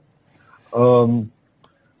that.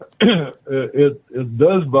 It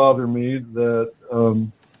does bother me that,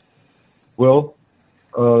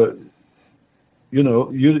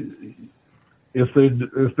 if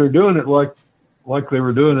they're doing it like they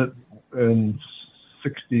were doing it in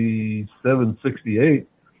 67, 68,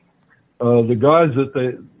 the guys that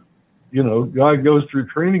guy goes through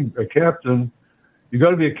training, a captain, you got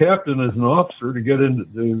to be a captain as an officer to get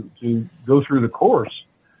into to go through the course.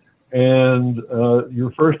 And your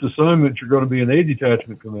first assignment, you're going to be an A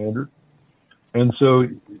detachment commander, and so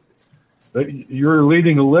you're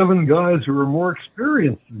leading 11 guys who are more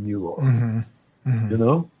experienced than you are.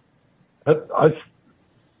 Mm-hmm.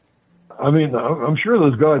 I'm sure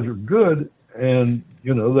those guys are good, and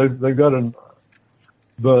they've got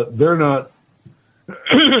but they're not.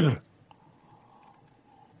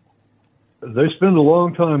 They spend a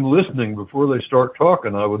long time listening before they start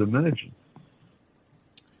talking, I would imagine.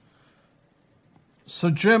 So,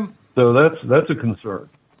 Jim. So that's a concern.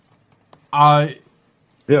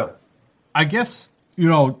 Yeah. I guess,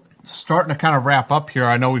 starting to kind of wrap up here.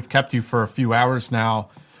 I know we've kept you for a few hours now.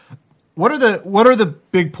 What are the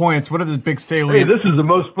big points? What are the big salient? Hey, this is the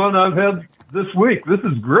most fun I've had this week. This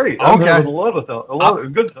is great. I'm having a lot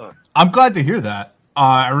of good time. I'm glad to hear that.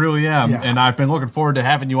 I really am. Yeah. And I've been looking forward to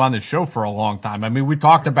having you on the show for a long time. I mean, we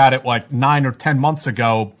talked about it like 9 or 10 months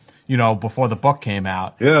ago, before the book came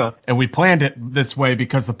out. Yeah. And we planned it this way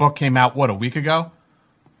because the book came out, a week ago?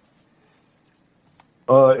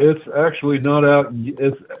 It's actually not out.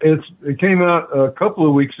 It came out a couple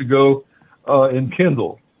of weeks ago in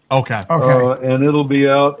Kindle. Okay. And it'll be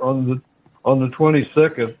out on the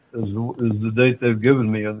 22nd is the date they've given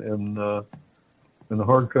me in the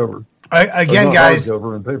hardcover. Again, guys,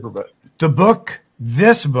 hardcover and paperback.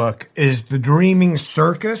 This book is The Dreaming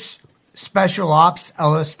Circus: Special Ops,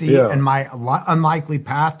 LSD, and My Unlikely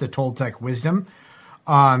Path to Toltec Wisdom.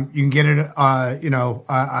 You can get it, I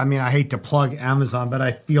hate to plug Amazon, but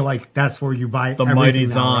I feel like that's where you buy the mighty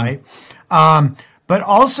Zon, right? But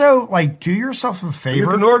also, do yourself a favor. You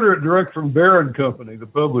can order it direct from Barron Company, the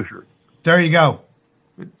publisher. There you go.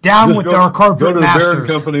 Down with our corporate masters. Go to the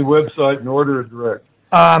Barron Company website and order it direct.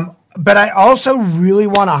 But I also really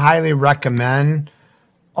want to highly recommend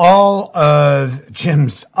all of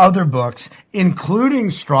Jim's other books, including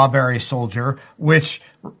Strawberry Soldier, which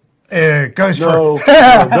goes no,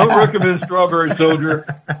 don't recommend Strawberry Soldier.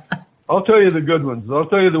 I'll tell you the good ones. I'll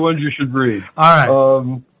tell you the ones you should read. All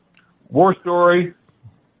right. War Story,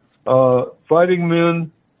 Fighting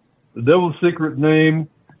Men, The Devil's Secret Name,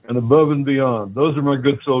 and Above and Beyond. Those are my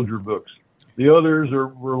good soldier books. The others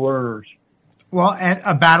were learners. Well, and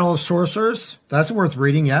A Battle of Sorcerers, that's worth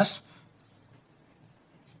reading, yes?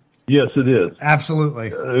 Yes, it is. Absolutely.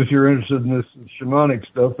 If you're interested in this shamanic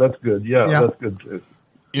stuff, that's good. Yeah, that's good too.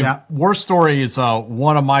 War Story is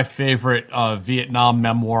one of my favorite Vietnam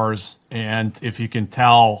memoirs, and if you can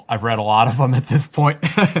tell, I've read a lot of them at this point.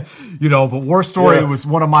 But War Story was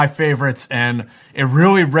one of my favorites, and it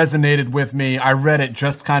really resonated with me. I read it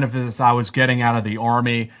just kind of as I was getting out of the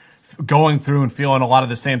Army, going through and feeling a lot of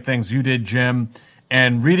the same things you did, Jim.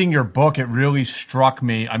 And reading your book, it really struck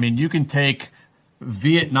me. I mean, you can take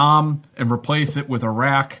Vietnam and replace it with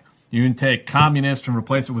Iraq. You can take communist and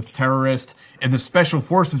replace it with terrorist. And the special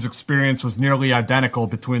forces experience was nearly identical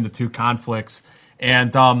between the two conflicts.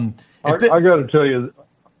 And I got to tell you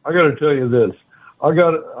this.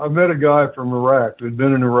 I met a guy from Iraq who'd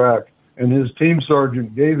been in Iraq, and his team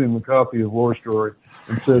sergeant gave him a copy of War Story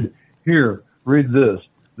and said, "Here, read this.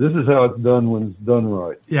 This is how it's done when it's done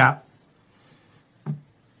right." Yeah.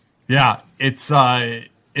 Yeah, it's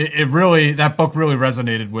it really, that book really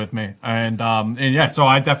resonated with me, and yeah, so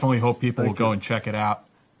I definitely hope people will go and check it out.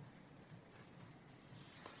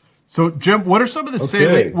 So, Jim, what are some of the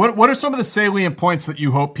salient what are some of the salient points that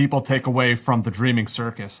you hope people take away from the Dreaming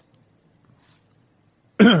Circus?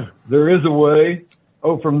 There is a way.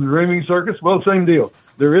 Oh, from the Dreaming Circus? Well, same deal.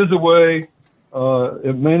 There is a way.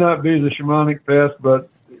 It may not be the shamanic path, but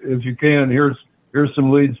if you can, here's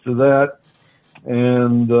some leads to that.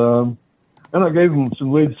 And I gave them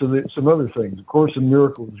some leads to some other things. Of course, in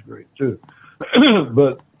Miracle is great too.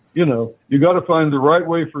 But you got to find the right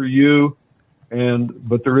way for you,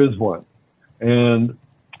 but there is one. And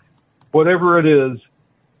whatever it is,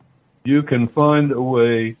 you can find a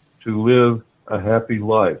way to live a happy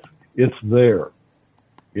life. It's there.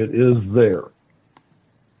 It is there.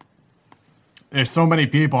 There's so many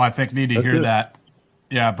people I think need to hear that.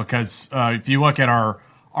 Yeah, because if you look at our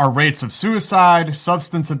rates of suicide,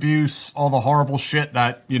 substance abuse, all the horrible shit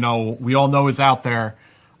that, we all know is out there.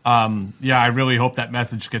 I really hope that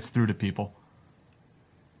message gets through to people.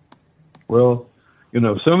 Well,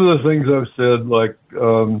 some of the things I've said, like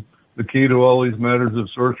the key to all these matters of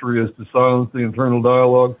sorcery is to silence the internal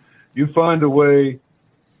dialogue. You find a way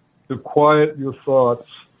to quiet your thoughts,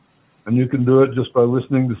 and you can do it just by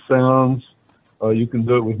listening to sounds. You can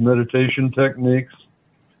do it with meditation techniques.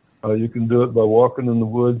 You can do it by walking in the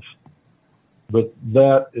woods. But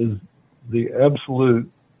that is the absolute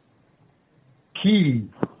key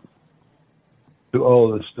to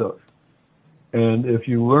all of this stuff. And if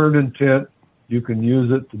you learn intent, you can use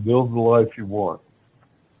it to build the life you want.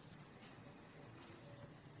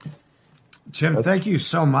 Jim, thank you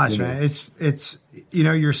so much, man. It's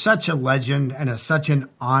you're such a legend, and it's such an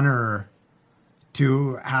honor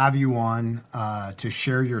to have you on to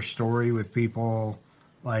share your story with people.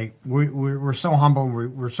 Like we're so humble,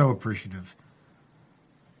 and we're so appreciative.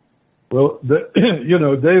 Well,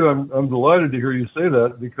 Dave, I'm delighted to hear you say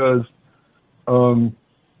that, because I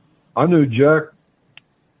knew Jack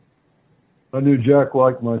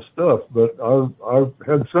liked my stuff, but I've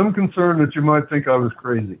had some concern that you might think I was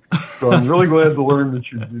crazy. So I'm really glad to learn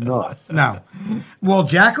that you do not. No. Well,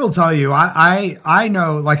 Jack will tell you, I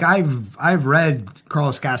know, like I've read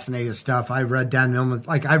Carlos Castaneda's stuff. I've read Dan Millman.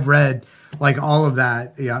 Like I've read like all of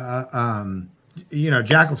that.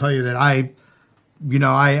 Jack will tell you that I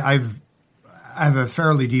have a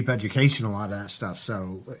fairly deep education in a lot of that stuff.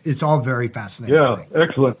 So it's all very fascinating. Yeah.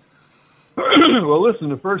 Excellent. Well, listen,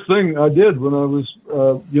 the first thing I did when I was,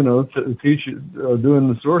 doing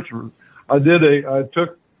the sorcerer, I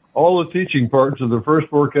took all the teaching parts of the first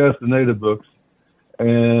 4 Castaneda books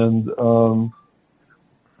and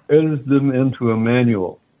edited them into a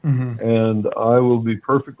manual. Mm-hmm. And I will be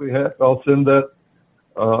perfectly happy. I'll send that.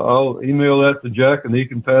 I'll email that to Jack, and he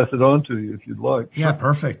can pass it on to you if you'd like. Yeah,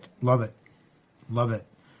 perfect. Love it. Love it.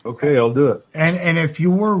 Okay, I'll do it. And if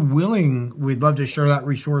you were willing, we'd love to share that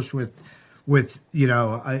resource with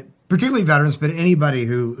particularly veterans, but anybody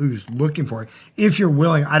who's looking for it. If you're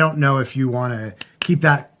willing, I don't know if you want to keep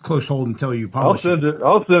that close hold until you publish it.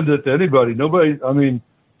 I'll send it to anybody. Nobody. I mean,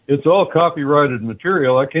 it's all copyrighted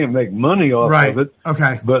material. I can't make money off of it.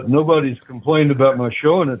 Okay. But nobody's complained about my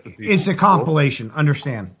showing it to people. It's a compilation.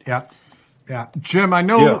 Understand? Yeah. Yeah. Jim, I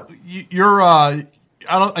know you're.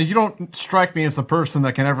 You don't strike me as the person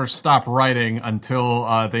that can ever stop writing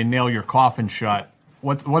until they nail your coffin shut.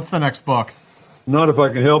 What's the next book? Not if I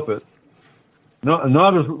can help it.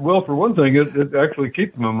 Not as well. For one thing, it actually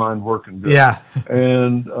keeps my mind working good. Yeah.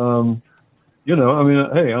 And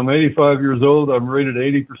hey, I'm 85 years old. I'm rated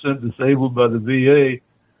 80% disabled by the VA,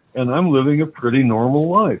 and I'm living a pretty normal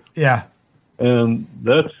life. Yeah. And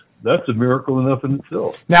that's a miracle enough in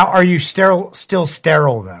itself. Now, are you still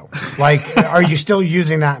sterile though? Like, are you still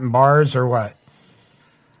using that in bars or what?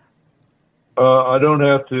 I don't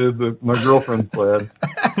have to, but my girlfriend's glad.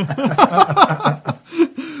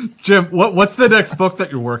 Jim, what's the next book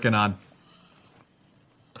that you're working on?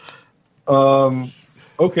 Okay.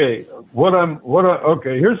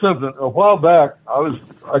 Okay. Here's something. A while back, I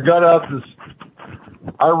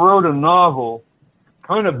wrote a novel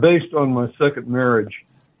kind of based on my second marriage.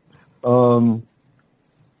 And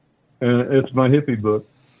it's my hippie book.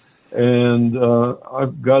 And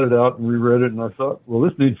I've got it out and reread it, and I thought, well,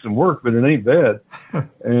 this needs some work, but it ain't bad.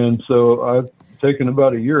 And so I've taken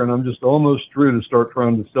about a year, and I'm just almost through to start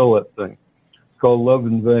trying to sell that thing. It's called Love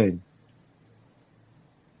in Vain.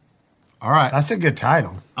 All right. That's a good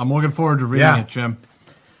title. I'm looking forward to reading it, Jim.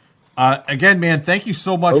 Again, man, thank you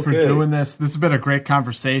so much for doing this. This has been a great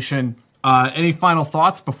conversation. Any final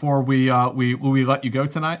thoughts before we let you go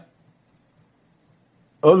tonight?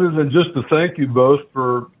 Other than just to thank you both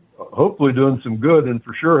for hopefully doing some good and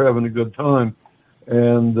for sure having a good time.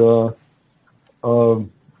 And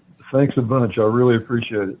thanks a bunch. I really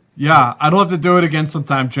appreciate it. Yeah, I'd love to do it again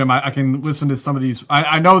sometime, Jim. I can listen to some of these.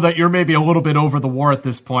 I know that you're maybe a little bit over the war at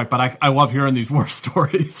this point, but I love hearing these war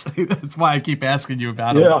stories. That's why I keep asking you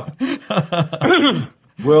about it. Yeah.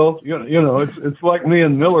 Well, you know, it's like me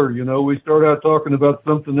and Miller. You know, we start out talking about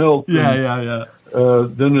something else. Yeah.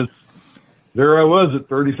 Then it's there. I was at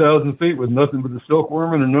 30,000 feet with nothing but a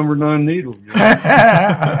silkworm and a number 9 needle. You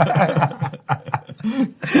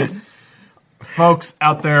know? Folks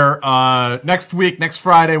out there, next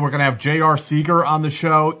Friday, we're going to have J.R. Seeger on the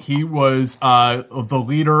show. He was the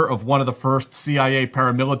leader of one of the first CIA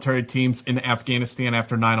paramilitary teams in Afghanistan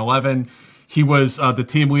after 9/11. He was the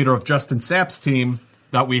team leader of Justin Sapp's team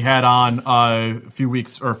that we had on a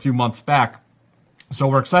few months back. So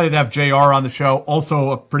we're excited to have JR on the show.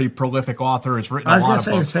 Also a pretty prolific author. Has written a lot of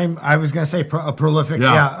books. I was going to say a prolific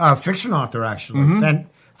fiction author, actually. Mm-hmm.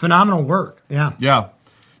 Phenomenal work. Yeah.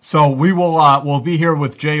 So we will we'll be here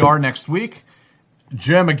with JR next week.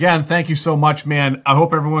 Jim, again, thank you so much, man. I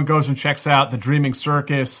hope everyone goes and checks out The Dreaming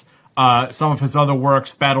Circus, some of his other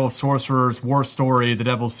works, Battle of Sorcerers, War Story, The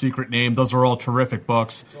Devil's Secret Name. Those are all terrific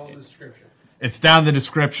books. It's all in the description. It's down in the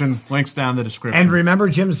description. Links down in the description. And remember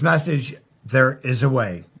Jim's message, there is a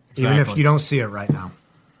way, even if you don't see it right now.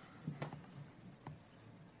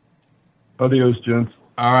 Adios, gents.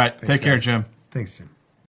 All right. Take care, Jim. Thanks, Jim.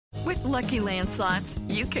 With Lucky Land Slots,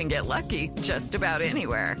 you can get lucky just about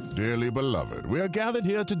anywhere. Dearly beloved, we are gathered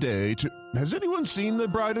here today to... Has anyone seen the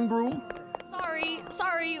bride and groom?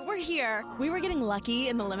 Sorry, we're here. We were getting lucky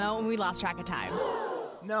in the limo and we lost track of time.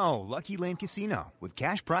 No, Lucky Land Casino, with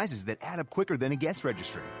cash prizes that add up quicker than a guest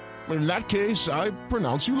registry. In that case, I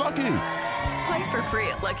pronounce you lucky. Play for free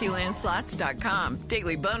at LuckyLandSlots.com.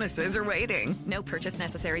 Daily bonuses are waiting. No purchase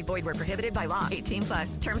necessary. Void where prohibited by law.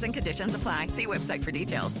 18+. Terms and conditions apply. See website for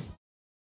details.